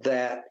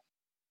that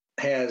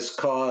has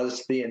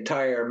caused the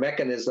entire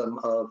mechanism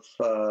of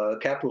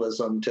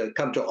capitalism to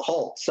come to a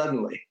halt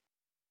suddenly.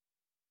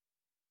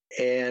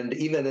 And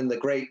even in the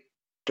Great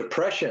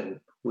Depression,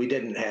 we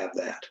didn't have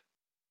that.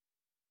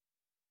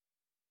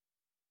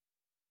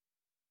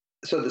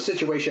 So the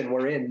situation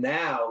we're in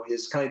now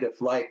is kind of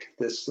like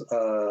this,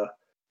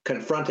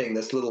 confronting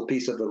this little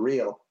piece of the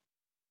real.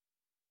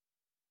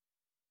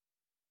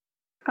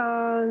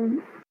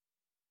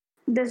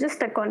 There's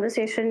just a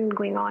conversation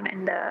going on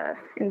in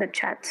the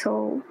chat.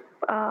 So,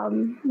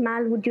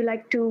 Mal, would you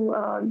like to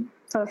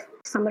sort of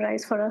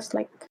summarize for us,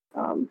 like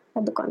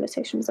what the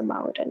conversation is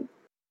about? And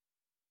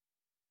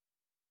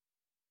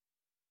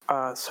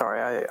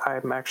sorry,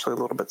 I'm actually a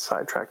little bit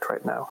sidetracked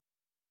right now.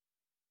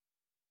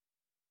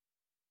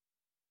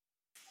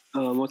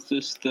 What's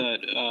this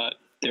that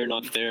they're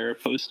not there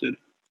posted?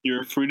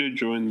 You're free to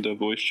join the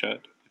voice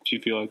chat if you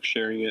feel like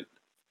sharing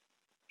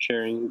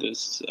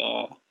this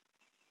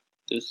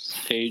this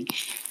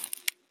page.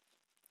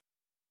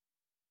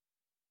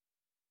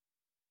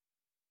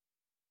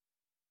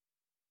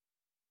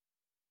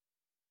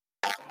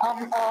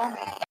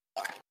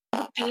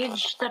 The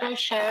page that I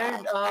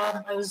shared,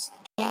 I was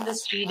doing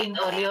this reading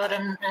earlier,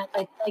 and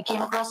I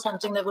came across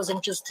something that was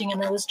interesting,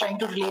 and I was trying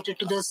to relate it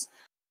to this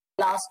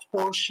last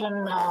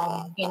portion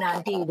in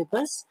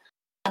Anti-Oedipus.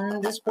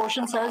 And this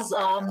portion says,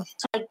 so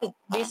it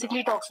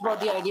basically talks about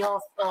the idea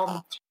of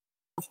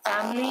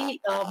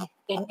family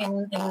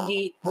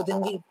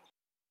within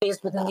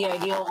the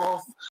idea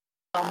of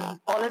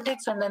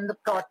politics, and then the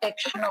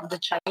protection of the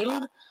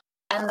child.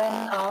 And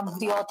then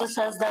the author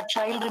says that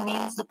child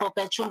remains the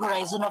perpetual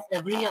horizon of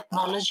every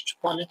acknowledged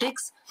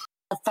politics,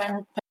 a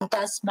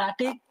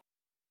phantasmatic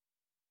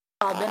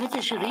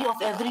beneficiary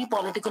of every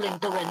political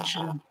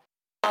intervention.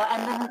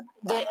 And then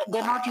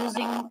they're not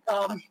using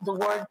the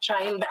word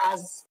child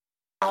as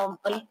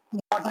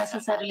not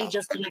necessarily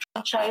just a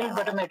literal child,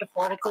 but a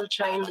metaphorical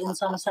child in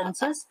some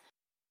senses.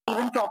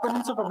 Even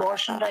proponents of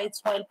abortion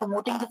rights, while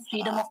promoting the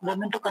freedom of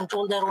women to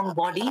control their own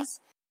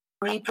bodies,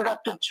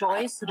 reproductive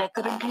choice,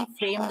 recurrently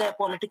frame their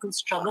political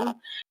struggle,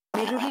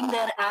 mirroring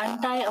their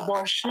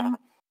anti-abortion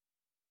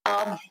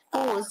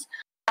pose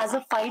as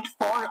a fight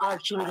for our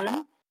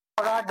children,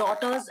 for our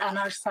daughters and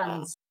our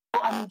sons.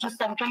 So I'm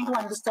trying to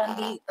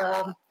understand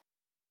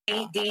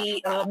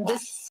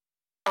this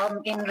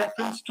in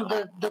reference to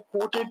the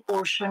quoted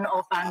portion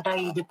of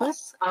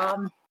Anti-Oedipus,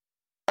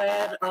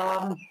 where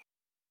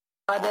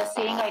they're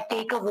saying, I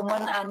take a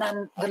woman, and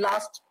then the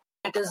last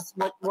bit is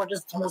what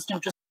is the most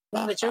interesting,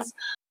 which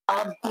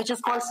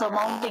is called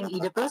surmounting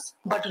Oedipus,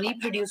 but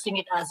reproducing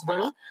it as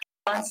well,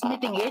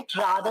 transmitting it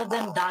rather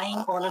than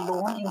dying all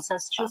alone,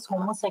 incestuous,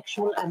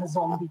 homosexual, and a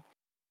zombie.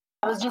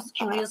 I was just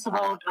curious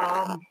about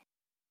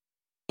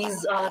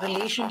these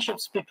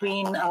relationships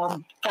between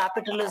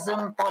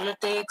capitalism,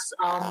 politics,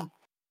 the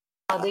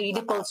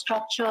Oedipal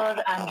structure,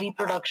 and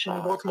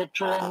reproduction, both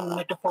literal and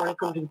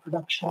metaphorical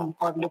reproduction,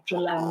 or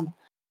literal and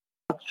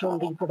structural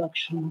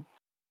reproduction.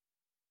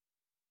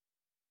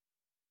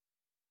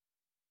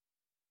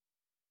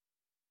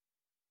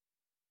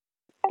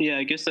 Yeah,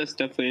 I guess that's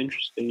definitely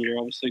interesting. You're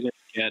obviously going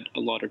to get a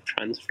lot of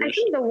transfers. I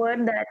think the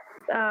word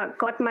that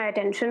caught my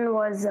attention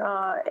was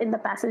in the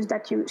passage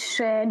that you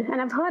shared,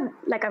 and I've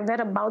read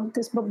about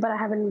this book, but I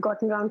haven't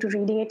gotten around to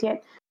reading it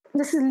yet.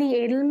 This is Lee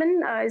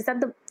Edelman. Is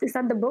that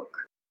the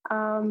book?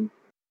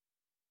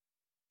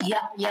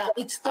 Yeah,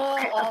 it's the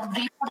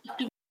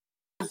reproductive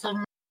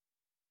something.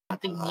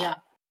 Yeah.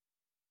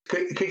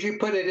 Could you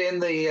put it in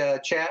the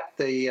chat,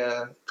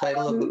 the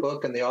title of the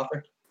book and the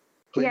author,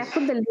 please? Yeah,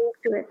 put the link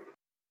to it.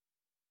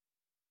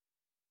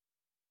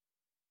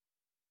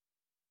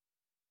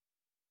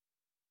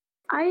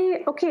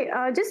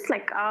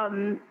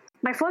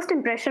 My first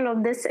impression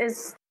of this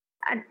is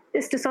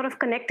to sort of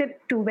connect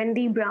it to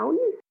Wendy Brown,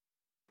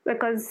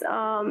 because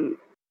and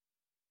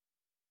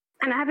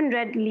I haven't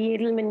read Lee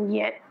Edelman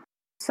yet,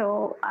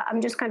 so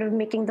I'm just kind of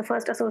making the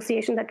first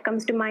association that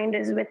comes to mind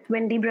is with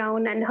Wendy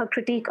Brown and her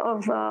critique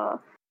of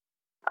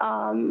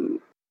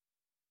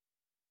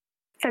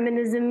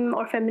feminism,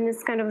 or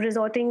feminists kind of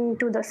resorting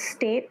to the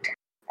state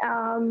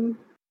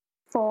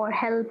for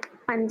help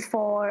and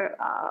for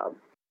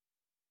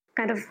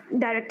kind of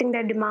directing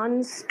their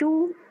demands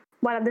to,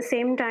 while at the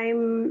same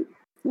time,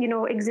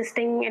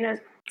 existing in a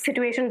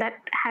situation that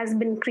has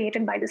been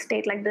created by the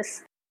state, like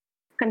this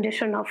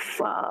condition of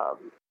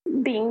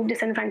being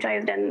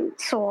disenfranchised and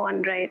so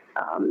on, right?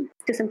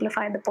 To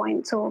simplify the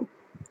point. So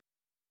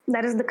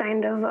that is the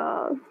kind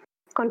of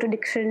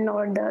contradiction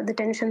or the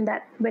tension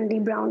that Wendy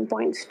Brown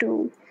points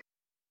to.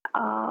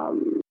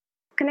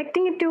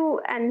 Connecting it to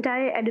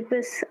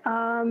anti-Oedipus,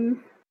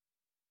 I'm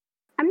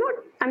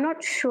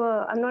not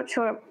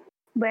sure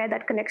where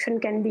that connection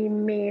can be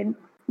made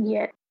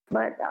yet,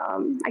 but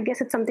I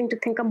guess it's something to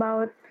think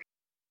about.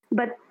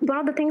 But one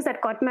of the things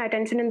that caught my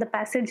attention in the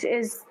passage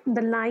is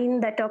the line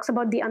that talks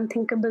about the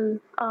unthinkable.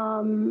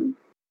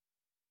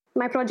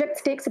 My project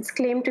stakes its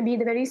claim to be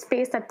the very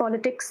space that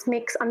politics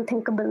makes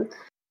unthinkable,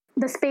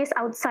 the space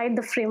outside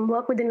the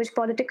framework within which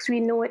politics we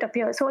know it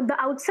appears. So the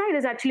outside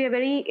is actually a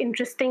very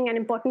interesting and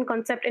important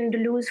concept in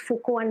Deleuze,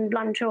 Foucault, and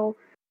Blanchot,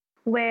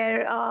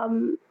 where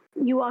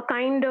you are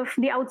kind of,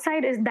 the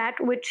outside is that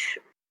which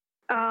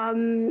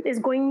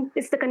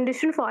it's the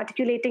condition for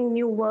articulating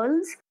new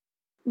worlds,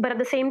 but at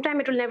the same time,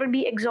 it will never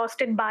be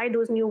exhausted by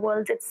those new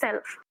worlds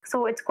itself.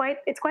 So it's quite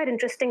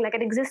interesting. Like,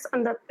 it exists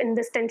in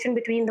this tension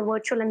between the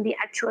virtual and the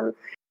actual.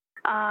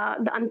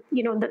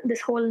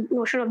 This whole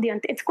notion of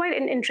it's quite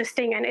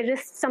interesting, and it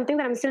is something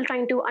that I'm still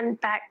trying to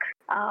unpack.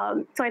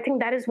 So I think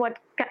that is what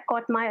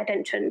caught my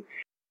attention,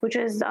 which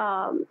is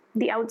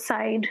the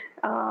outside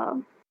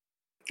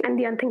and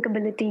the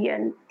unthinkability,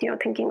 and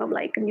thinking of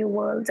like new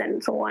worlds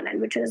and so on, and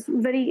which is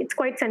it's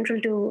quite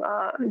central to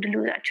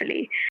Deleuze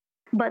actually.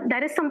 But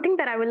that is something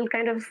that I will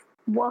kind of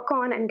work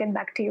on and get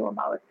back to you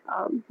about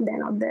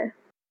then out there.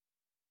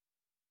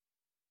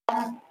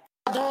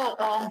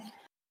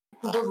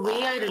 The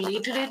way I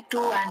related it to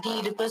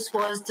Anti-Oedipus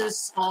was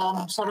this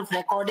sort of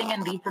recording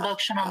and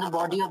reproduction on the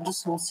body of the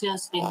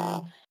Socius,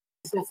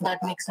 if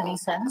that makes any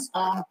sense,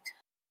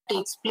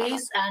 takes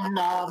place. And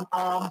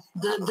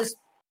this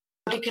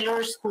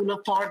particular school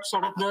of thought,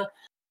 sort of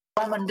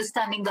from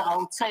understanding the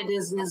outside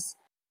is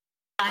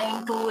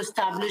trying to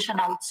establish an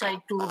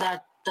outside to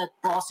that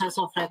process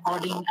of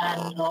recording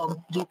and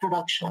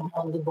reproduction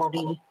on the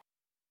body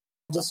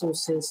of the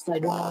Socius. I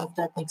don't know if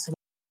that makes sense.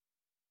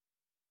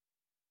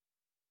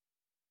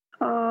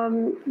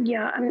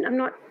 Yeah, I'm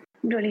not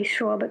really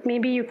sure, but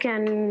maybe you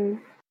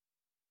can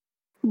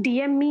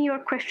DM me your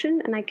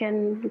question and I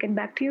can get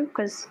back to you,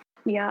 because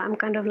I'm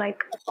kind of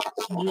like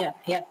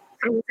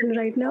frozen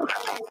right now.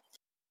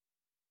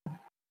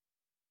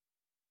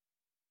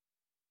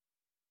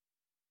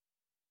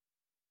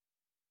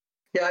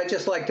 Yeah, I'd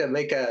just like to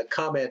make a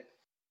comment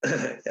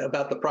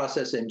about the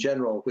process in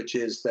general, which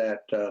is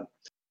that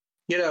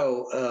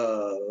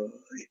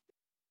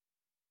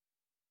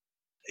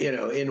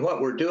in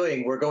what we're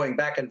doing, we're going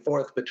back and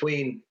forth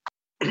between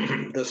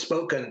the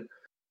spoken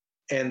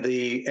and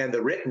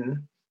the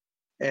written,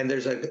 and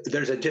there's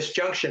a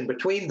disjunction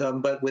between them.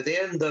 But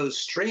within those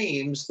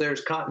streams,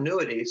 there's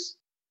continuities.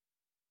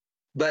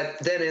 But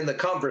then in the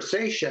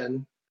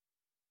conversation,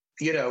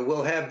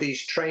 we'll have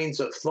these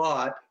trains of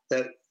thought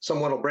that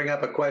someone will bring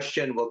up a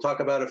question, we'll talk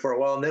about it for a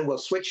while, and then we'll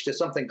switch to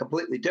something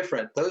completely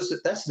different.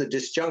 That's the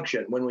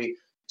disjunction, when we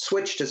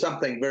switch to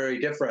something very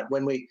different.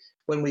 When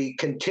we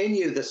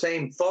continue the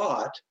same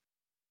thought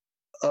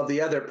of the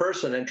other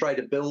person and try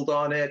to build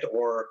on it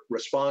or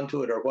respond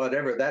to it or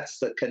whatever, that's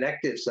the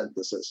connective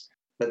synthesis.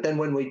 But then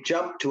when we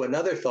jump to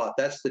another thought,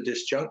 that's the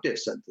disjunctive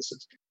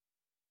synthesis.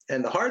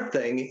 And the hard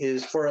thing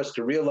is for us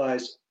to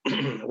realize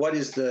what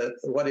is the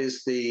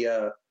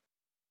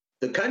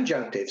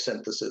conjunctive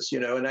synthesis,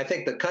 and I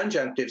think the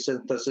conjunctive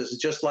synthesis,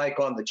 just like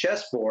on the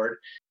chessboard,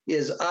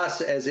 is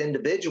us as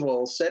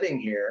individuals sitting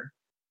here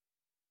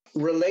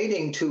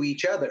relating to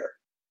each other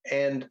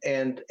and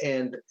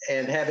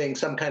having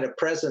some kind of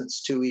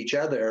presence to each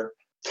other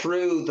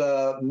through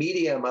the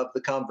medium of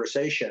the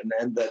conversation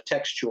and the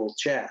textual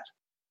chat.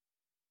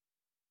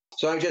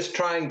 So I'm just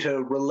trying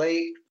to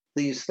relate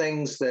these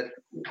things that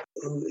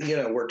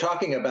we're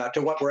talking about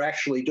to what we're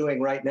actually doing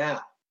right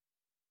now.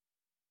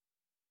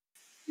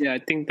 Yeah, I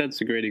think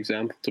that's a great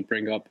example to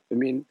bring up. I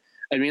mean,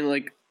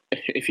 like,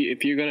 if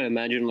you're gonna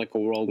imagine like a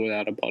world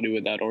without a body,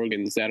 without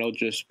organs, that'll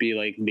just be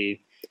like the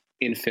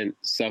infant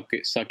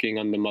sucking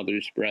on the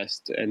mother's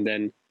breast, and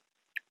then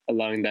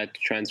allowing that to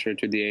transfer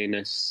to the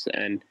anus,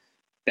 and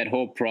that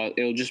whole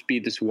it'll just be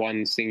this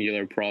one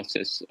singular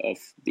process of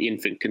the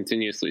infant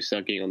continuously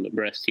sucking on the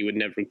breast. He would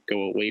never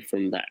go away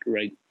from that,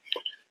 right?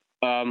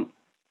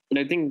 And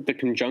I think the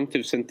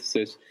conjunctive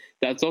synthesis,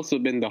 that's also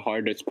been the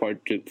hardest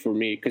part for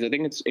me, because I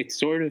think it's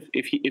sort of,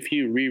 if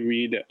you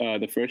reread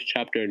the first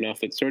chapter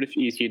enough, it's sort of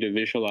easy to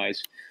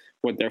visualize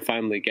what they're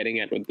finally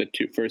getting at with the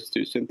first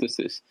two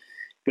syntheses.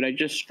 But I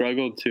just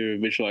struggled to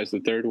visualize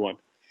the third one,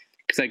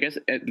 because I guess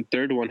the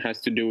third one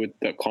has to do with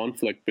the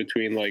conflict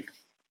between like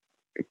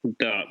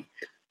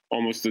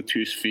almost the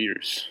two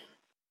spheres.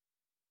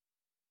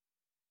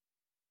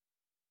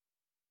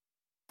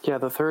 Yeah,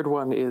 the third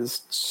one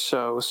is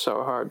so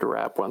hard to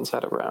wrap one's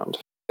head around.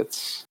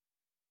 It's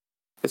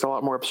a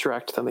lot more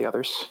abstract than the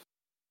others.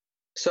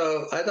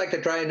 So I'd like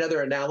to try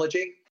another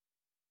analogy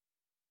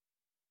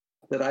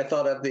that I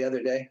thought of the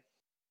other day.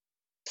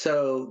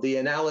 So the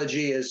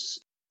analogy is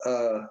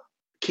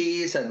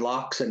keys and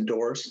locks and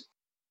doors.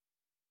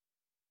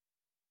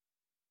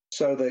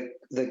 So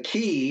the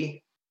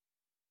key,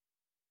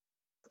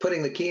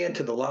 putting the key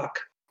into the lock,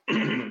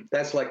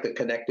 that's like the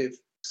connective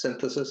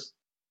synthesis.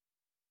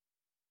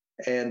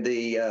 And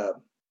the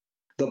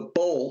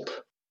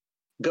bolt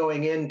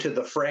going into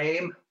the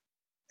frame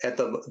at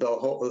the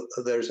hole,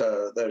 there's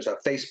a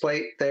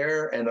faceplate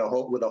there and a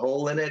hole with a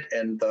hole in it,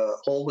 and the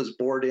hole was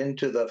bored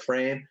into the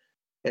frame,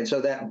 and so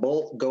that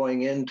bolt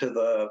going into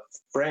the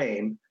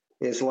frame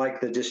is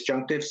like the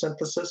disjunctive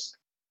synthesis.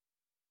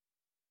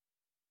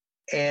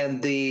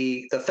 And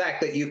the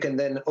fact that you can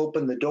then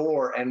open the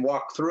door and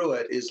walk through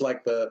it is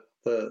like the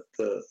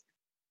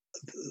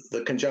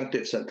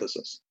conjunctive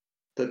synthesis.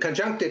 The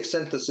conjunctive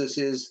synthesis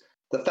is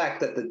the fact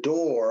that the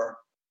door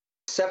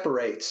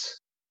separates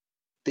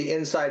the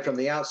inside from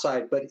the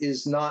outside, but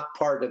is not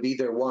part of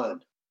either one.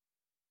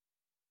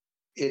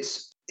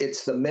 It's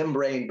the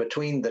membrane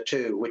between the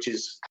two, which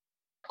is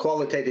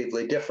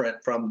qualitatively different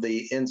from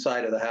the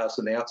inside of the house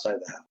and the outside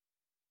of the house.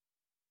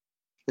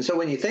 And so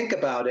when you think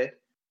about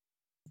it,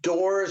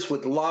 doors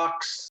with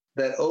locks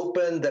that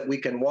open that we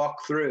can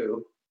walk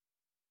through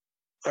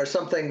are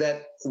something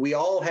that we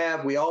all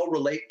have, we all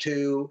relate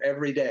to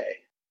every day.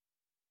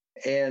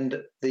 And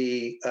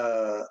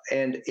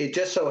and it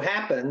just so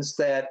happens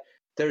that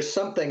there's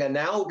something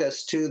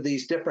analogous to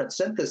these different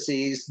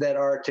syntheses that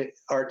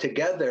are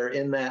together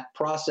in that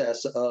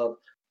process of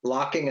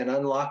locking and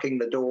unlocking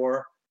the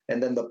door,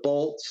 and then the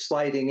bolt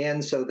sliding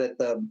in so that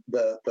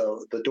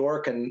the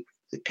door can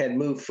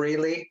move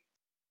freely.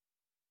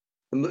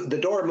 The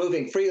door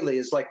moving freely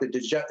is like the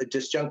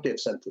disjunctive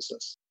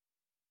synthesis.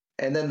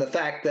 And then the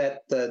fact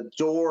that the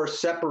door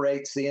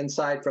separates the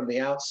inside from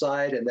the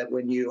outside, and that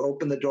when you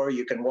open the door,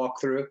 you can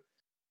walk through,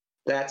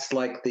 that's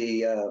like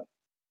the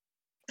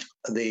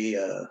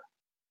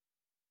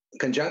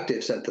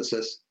conjunctive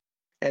synthesis.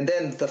 And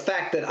then the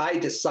fact that I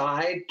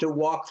decide to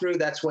walk through,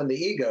 that's when the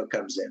ego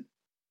comes in.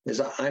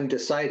 Is I'm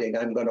deciding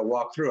I'm going to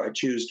walk through. I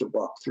choose to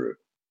walk through.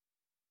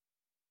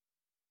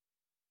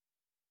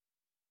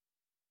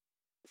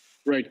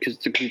 Right, because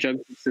the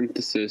conjunctive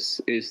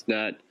synthesis is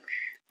that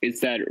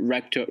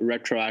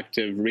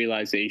retroactive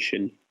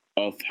realization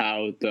of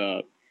how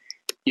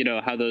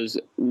how those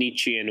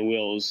Nietzschean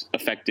wills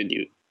affected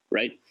you,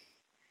 right?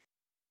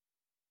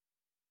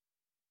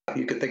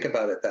 You could think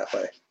about it that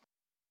way.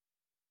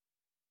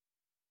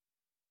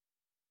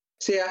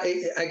 See,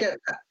 I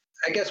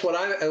guess what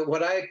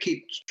I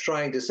keep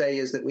trying to say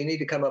is that we need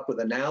to come up with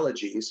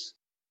analogies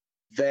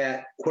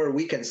where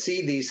we can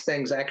see these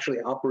things actually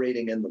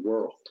operating in the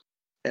world.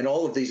 And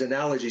all of these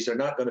analogies are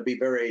not going to be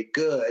very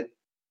good,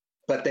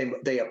 but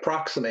they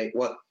approximate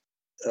what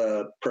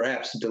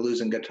perhaps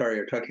Deleuze and Guattari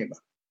are talking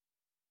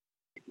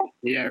about.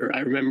 Yeah, I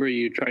remember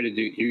you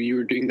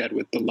were doing that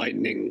with the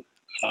lightning.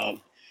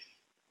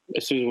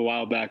 This was a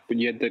while back, but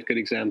you had that good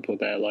example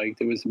that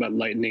it was about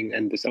lightning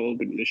and the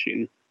celibate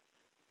machine.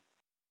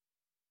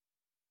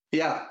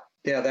 Yeah,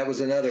 that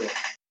was another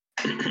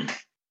one.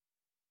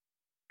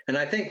 And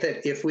I think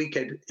that if we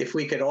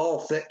could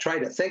all try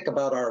to think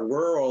about our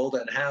world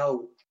and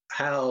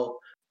how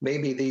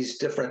maybe these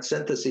different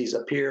syntheses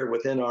appear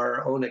within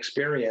our own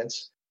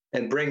experience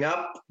and bring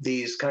up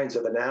these kinds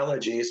of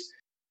analogies,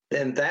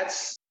 then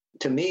that's,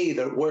 to me,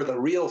 where the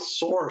real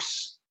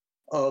source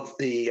of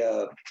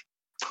the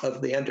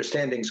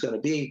understanding is going to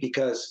be.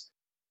 Because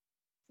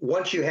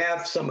once you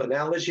have some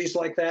analogies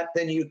like that,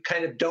 then you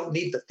kind of don't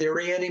need the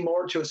theory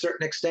anymore to a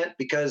certain extent,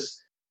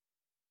 because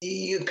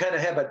you kind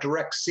of have a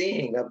direct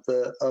seeing of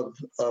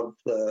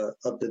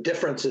the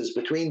differences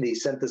between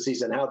these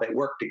syntheses and how they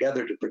work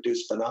together to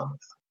produce phenomena.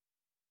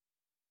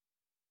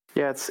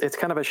 Yeah, it's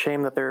kind of a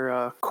shame that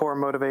their core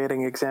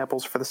motivating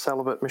examples for the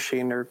celibate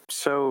machine are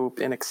so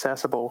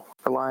inaccessible,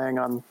 relying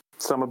on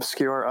some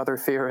obscure other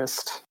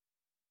theorist.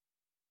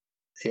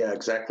 Yeah,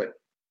 exactly.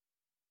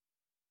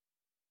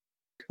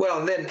 Well,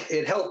 and then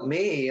it helped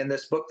me in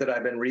this book that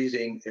I've been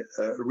reading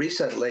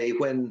recently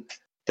when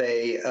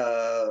they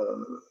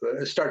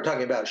start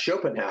talking about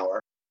Schopenhauer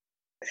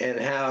and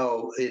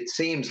how it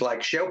seems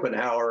like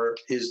Schopenhauer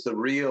is the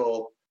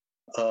real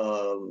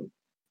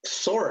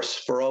source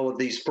for all of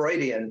these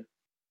Freudian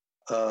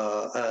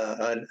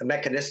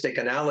mechanistic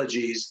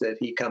analogies that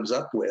he comes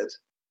up with.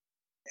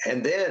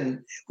 And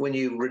then when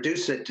you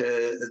reduce it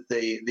to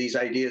these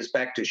ideas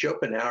back to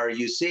Schopenhauer,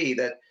 you see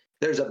that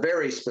there's a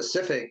very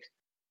specific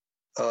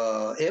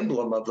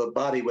emblem of the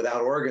body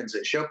without organs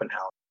in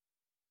Schopenhauer.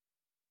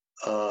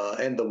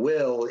 And the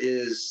will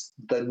is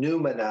the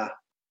noumena.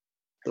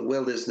 The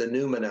will is the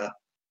noumena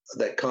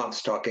that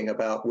Kant's talking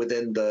about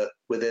within the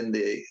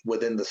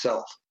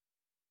self.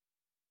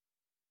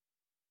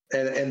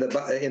 And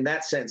in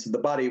that sense, the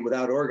body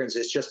without organs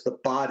is just the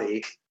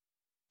body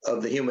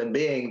of the human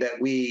being that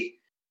we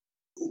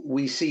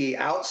see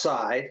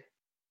outside,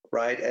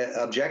 right,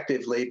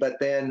 objectively, but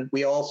then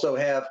we also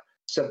have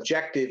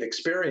subjective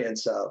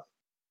experience of.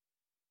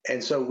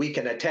 And so we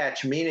can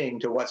attach meaning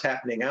to what's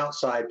happening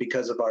outside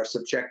because of our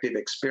subjective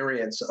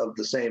experience of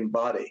the same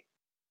body.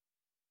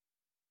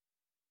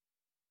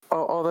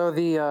 Although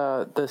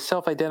the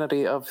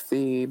self-identity of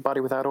the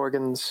body without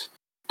organs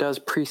does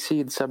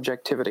precede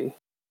subjectivity.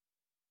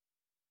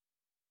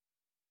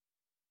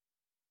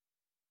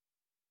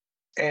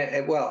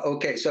 And well,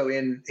 okay, so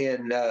in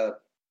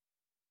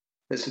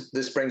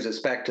this brings us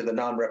back to the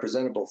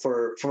non-representable.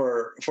 For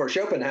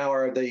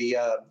Schopenhauer,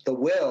 the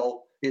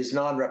will is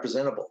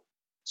non-representable.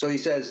 So he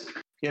says,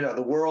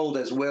 the world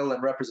as will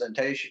and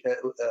representation.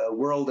 The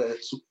world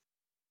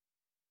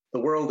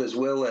is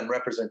will and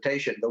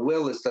representation. The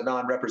will is the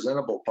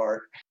non-representable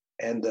part,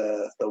 and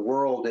the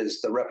world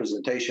is the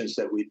representations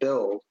that we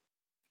build.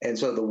 And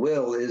so the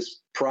will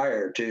is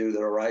prior to the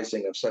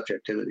arising of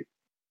subjectivity.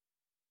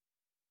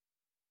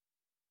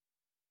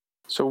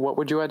 So what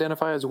would you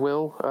identify as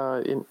will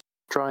in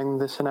drawing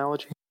this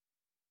analogy?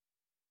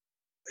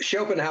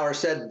 Schopenhauer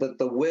said that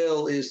the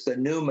will is the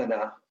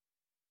noumena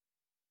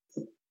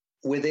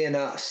within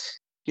us.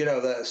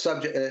 The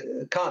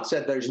subject. Kant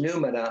said there's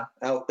noumena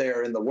out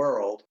there in the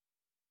world.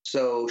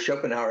 So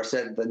Schopenhauer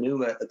said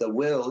the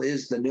will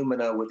is the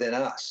noumena within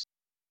us.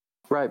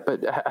 Right,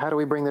 but how do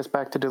we bring this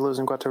back to Deleuze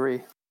and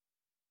Guattari?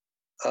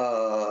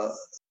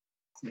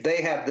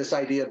 They have this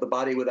idea of the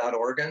body without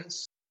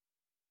organs.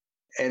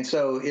 And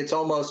so it's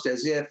almost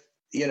as if,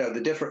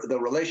 the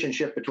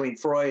relationship between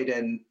Freud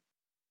and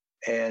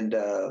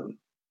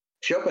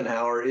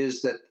Schopenhauer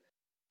is that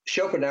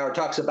Schopenhauer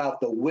talks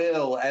about the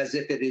will as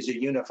if it is a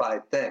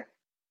unified thing,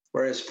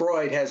 whereas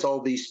Freud has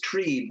all these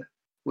Trieb,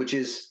 which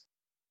is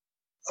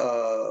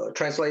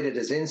translated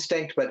as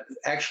instinct, but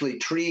actually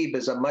Trieb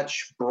is a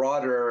much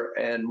broader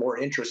and more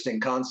interesting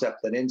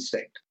concept than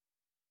instinct.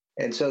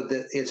 And so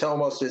it's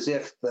almost as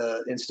if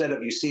instead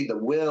of you see the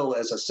will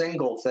as a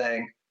single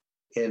thing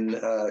in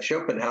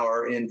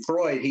Schopenhauer, in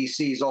Freud, he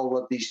sees all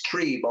of these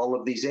Trieb, all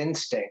of these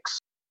instincts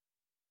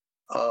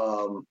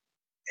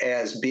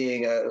as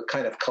being a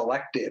kind of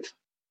collective.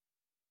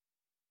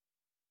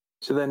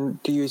 So then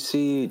do you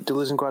see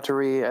Deleuze and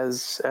Guattari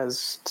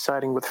as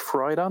siding with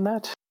Freud on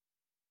that?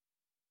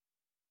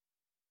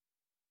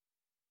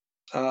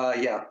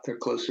 Yeah, they're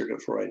closer to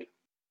Freud.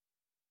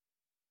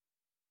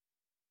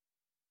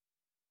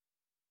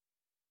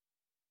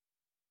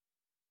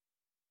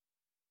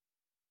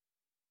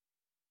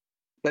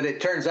 But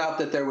it turns out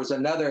that there was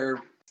another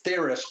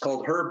theorist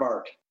called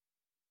Herbart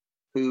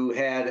who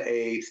had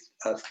a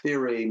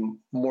theory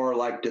more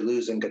like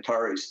Deleuze and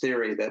Guattari's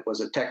theory that was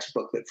a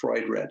textbook that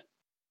Freud read.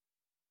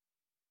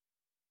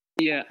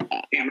 Yeah,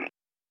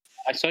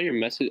 I saw your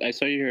message. I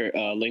saw your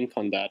link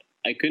on that.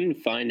 I couldn't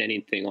find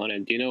anything on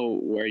it. Do you know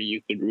where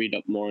you could read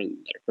up more on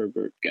that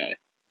Herbart guy?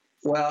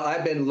 Well,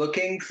 I've been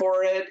looking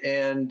for it,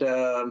 and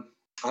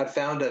I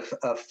found a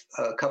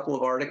couple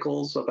of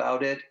articles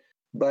about it,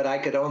 but I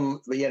could only,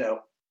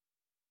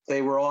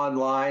 they were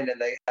online,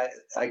 and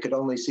I could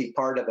only see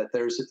part of it.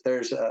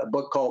 There's a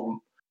book called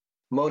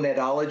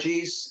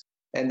Monadologies,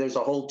 and there's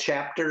a whole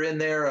chapter in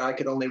there. I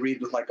could only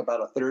read like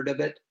about a third of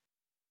it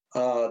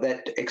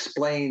that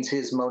explains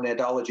his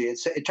monadology.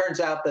 It turns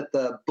out that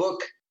the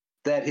book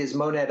that his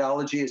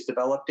monadology is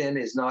developed in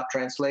is not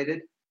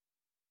translated,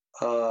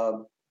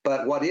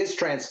 but what is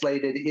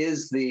translated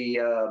is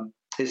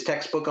his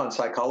textbook on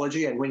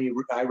psychology. And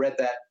I read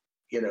that,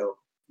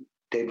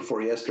 day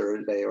before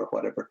yesterday or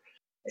whatever.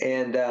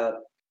 And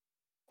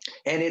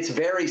it's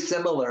very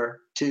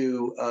similar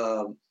to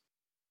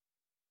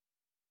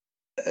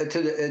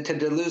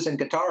Deleuze and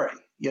Guattari.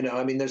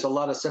 There's a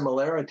lot of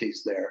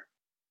similarities there,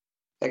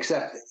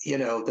 except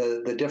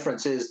the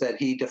difference is that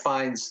he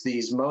defines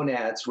these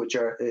monads, which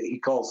he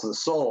calls the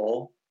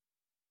soul.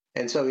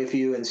 And so if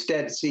you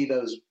instead see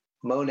those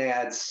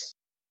monads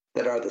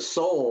that are the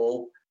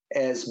soul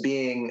as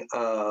being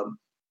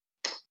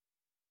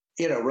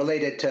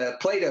related to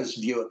Plato's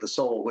view of the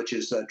soul, which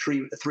is a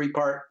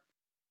three-part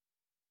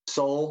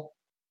soul,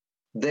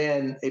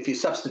 then if you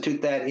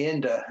substitute that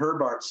into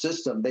Herbart's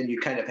system, then you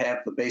kind of have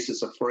the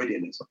basis of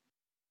Freudianism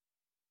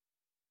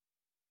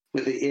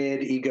with the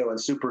id, ego, and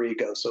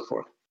superego, so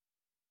forth.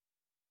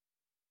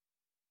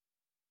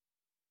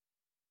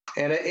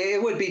 And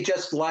it would be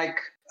just like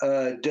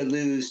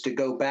Deleuze to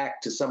go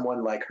back to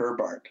someone like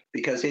Herbart,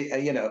 because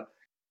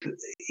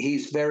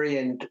he's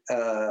very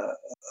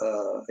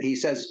he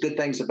says good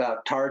things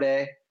about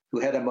Tarde, who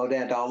had a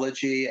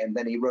monadology, and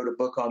then he wrote a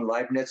book on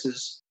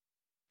Leibniz's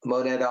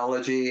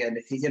monadology, and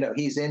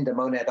he's into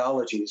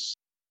monadologies.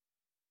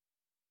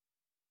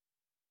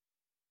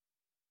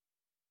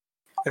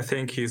 I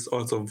think he's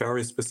also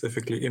very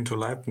specifically into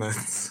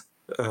Leibniz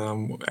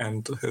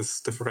and his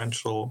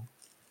differential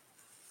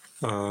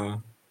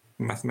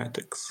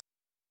mathematics.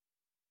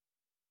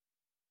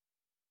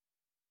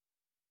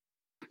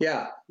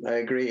 Yeah, I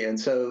agree. And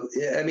so,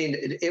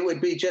 it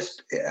would be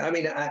just, I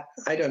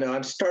don't know,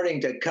 I'm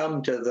starting to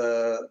come to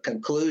the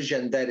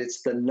conclusion that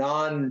it's the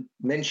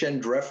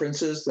non-mentioned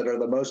references that are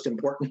the most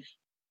important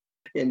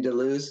in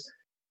Deleuze.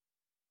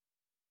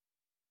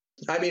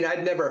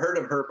 I'd never heard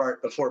of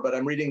Herbart before, but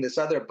I'm reading this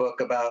other book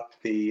about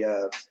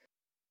the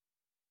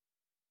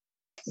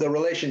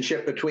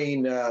relationship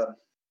between,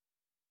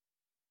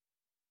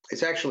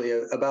 it's actually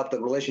about the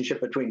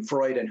relationship between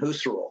Freud and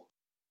Husserl.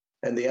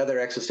 and the other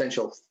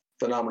existential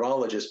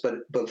phenomenologists.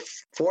 But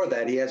before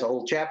that, he has a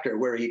whole chapter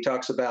where he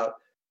talks about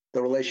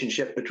the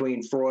relationship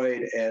between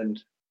Freud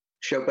and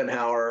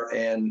Schopenhauer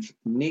and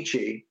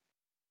Nietzsche.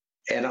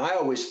 And I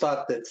always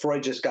thought that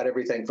Freud just got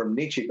everything from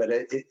Nietzsche, but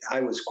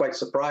I was quite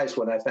surprised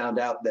when I found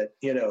out that,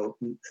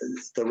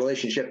 the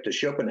relationship to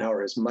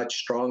Schopenhauer is much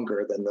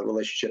stronger than the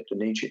relationship to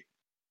Nietzsche.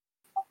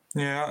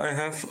 Yeah, I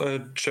have a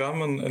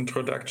German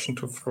introduction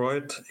to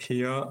Freud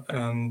here,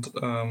 and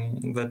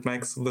that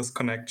makes this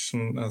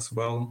connection as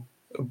well.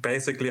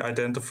 Basically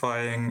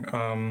identifying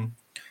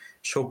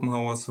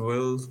Schopenhauer's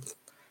will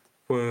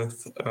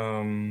with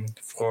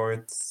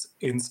Freud's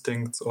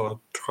instincts or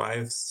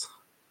drives.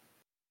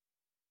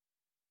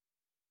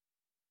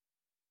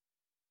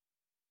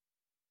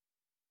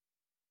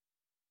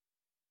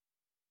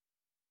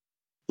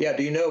 Yeah,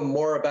 do you know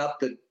more about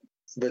the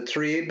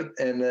Trieb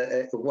and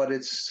what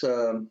it's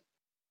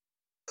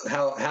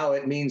how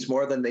it means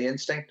more than the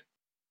instinct?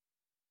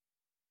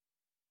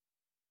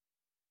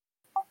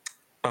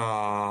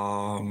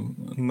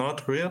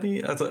 Not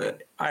really.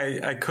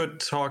 I could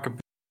talk about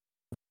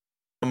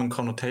common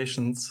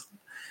connotations,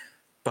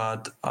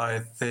 but I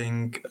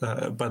think,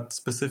 but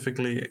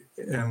specifically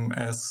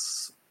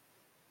as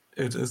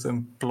it is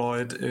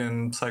employed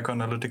in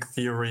psychoanalytic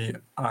theory,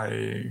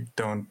 I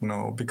don't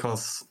know,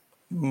 because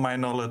my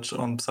knowledge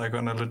on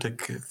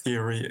psychoanalytic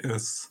theory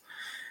is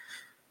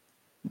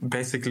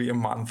basically a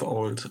month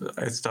old.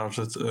 I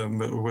started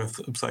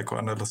with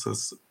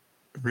psychoanalysis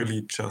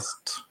really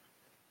just.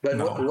 But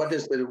what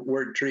does the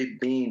word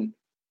Trieb mean,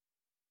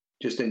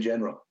 just in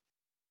general?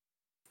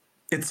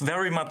 It's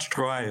very much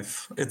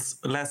drive.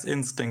 It's less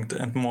instinct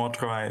and more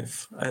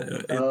drive.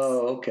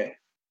 Okay.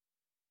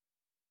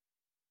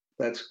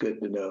 That's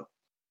good to know.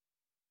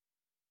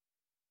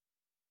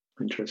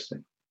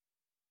 Interesting.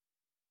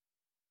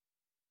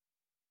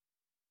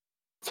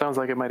 Sounds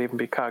like it might even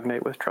be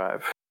cognate with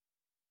drive.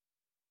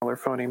 Similar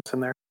phonemes in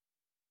there.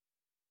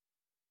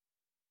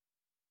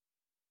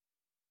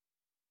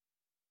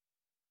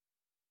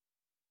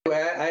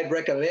 I'd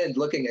recommend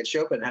looking at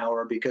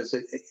Schopenhauer because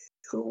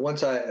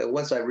once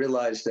I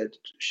realized that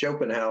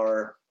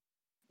Schopenhauer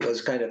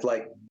was kind of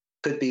like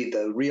could be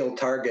the real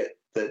target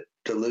that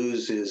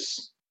Deleuze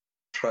is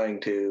trying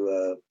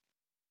to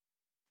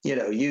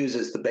use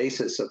as the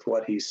basis of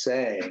what he's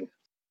saying,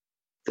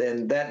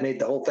 then that made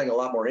the whole thing a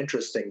lot more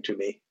interesting to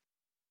me.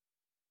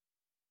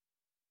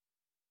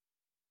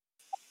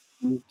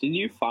 Did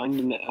you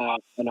find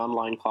an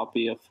online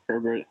copy of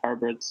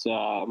Herbert's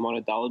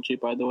Monadology?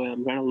 By the way,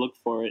 I'm trying to look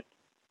for it.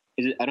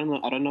 I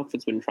don't know if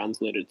it's been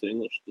translated to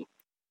English.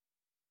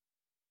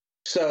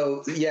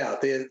 So yeah,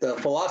 the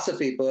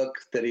philosophy book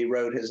that he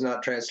wrote is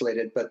not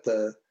translated, but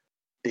the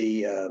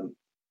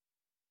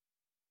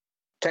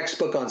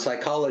textbook on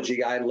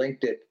psychology, I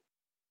linked it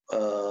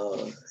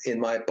in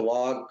my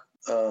blog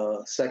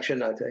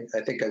section. I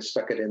think I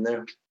stuck it in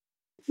there.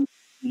 I'm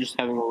just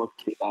having a look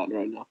through that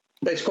right now.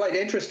 It's quite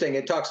interesting.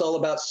 It talks all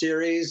about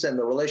series and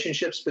the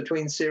relationships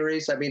between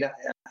series. I mean,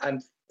 I'm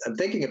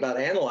thinking about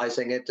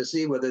analyzing it to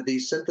see whether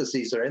these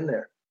syntheses are in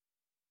there.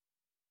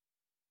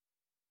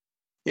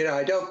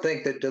 I don't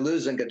think that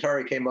Deleuze and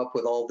Guattari came up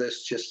with all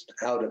this just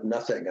out of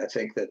nothing. I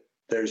think that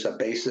there's a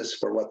basis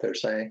for what they're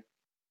saying.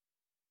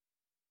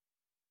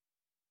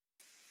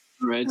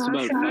 All right, it's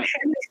about should we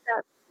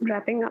start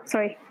wrapping up?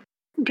 Sorry,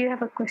 do you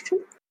have a question?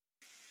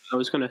 I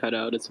was going to head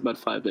out. It's about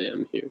 5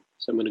 a.m. here,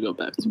 so I'm going to go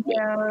back to bed.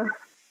 Yeah.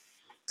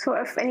 So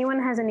if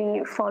anyone has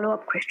any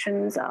follow-up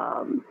questions,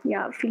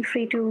 feel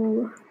free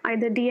to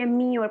either DM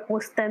me or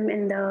post them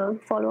in the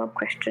follow-up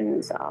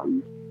questions.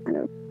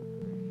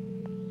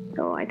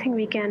 So I think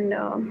we can,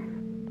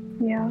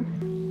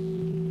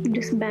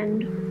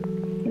 disband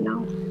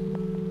now.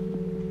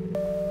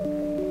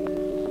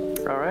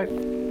 All right.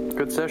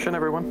 Good session,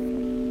 everyone.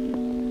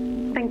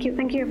 Thank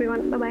you,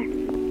 everyone.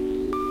 Bye-bye.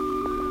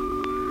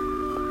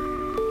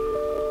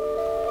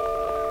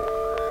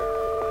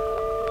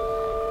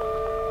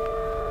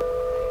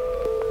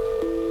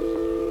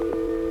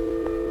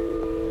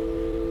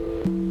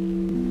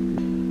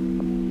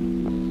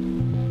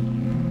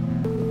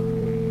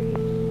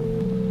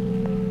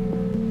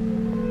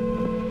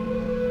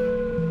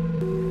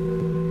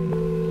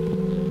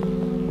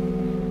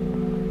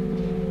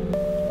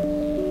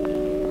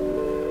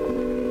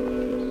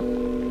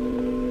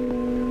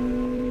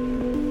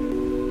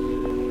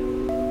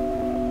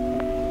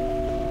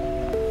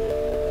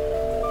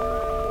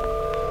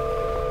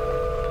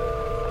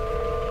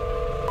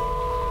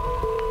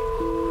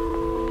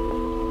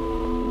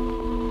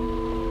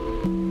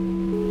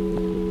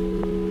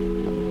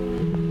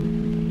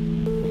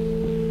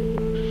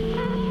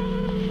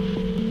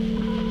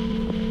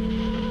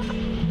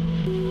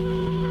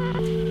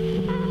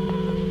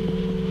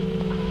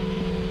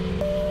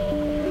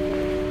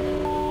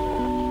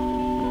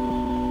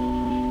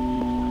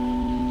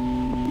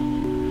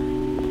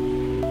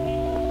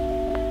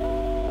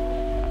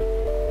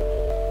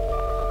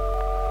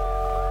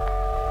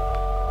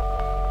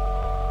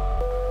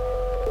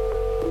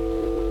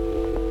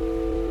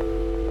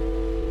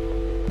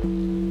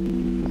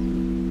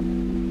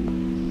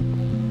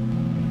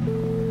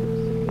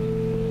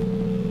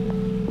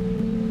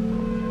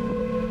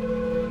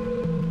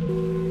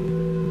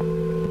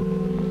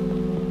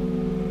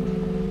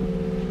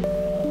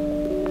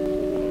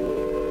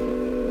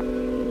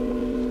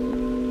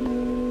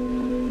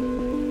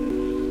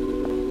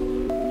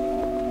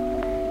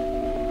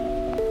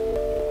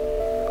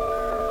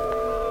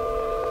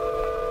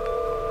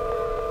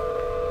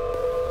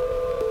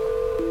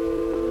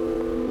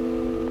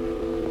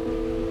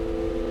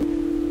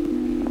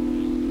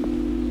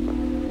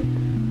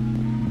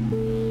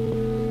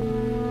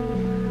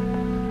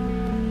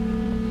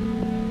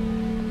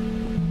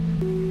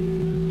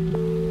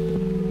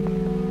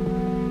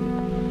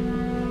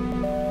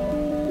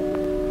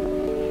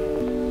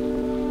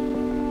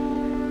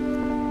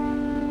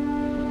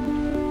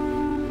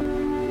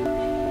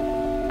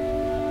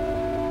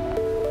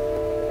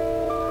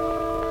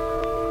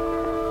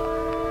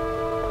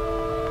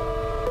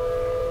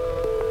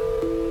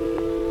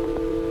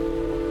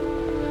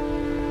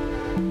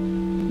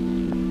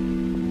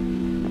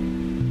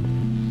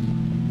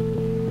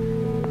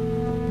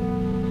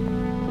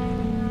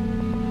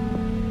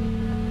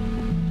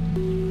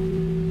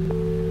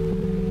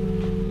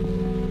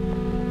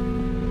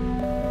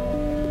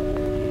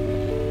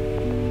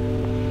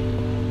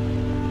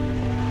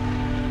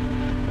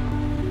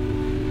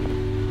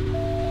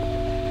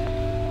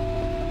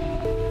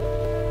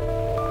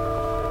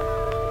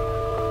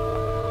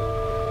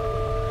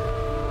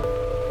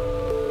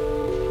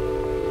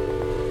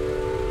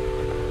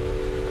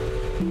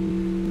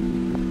 you.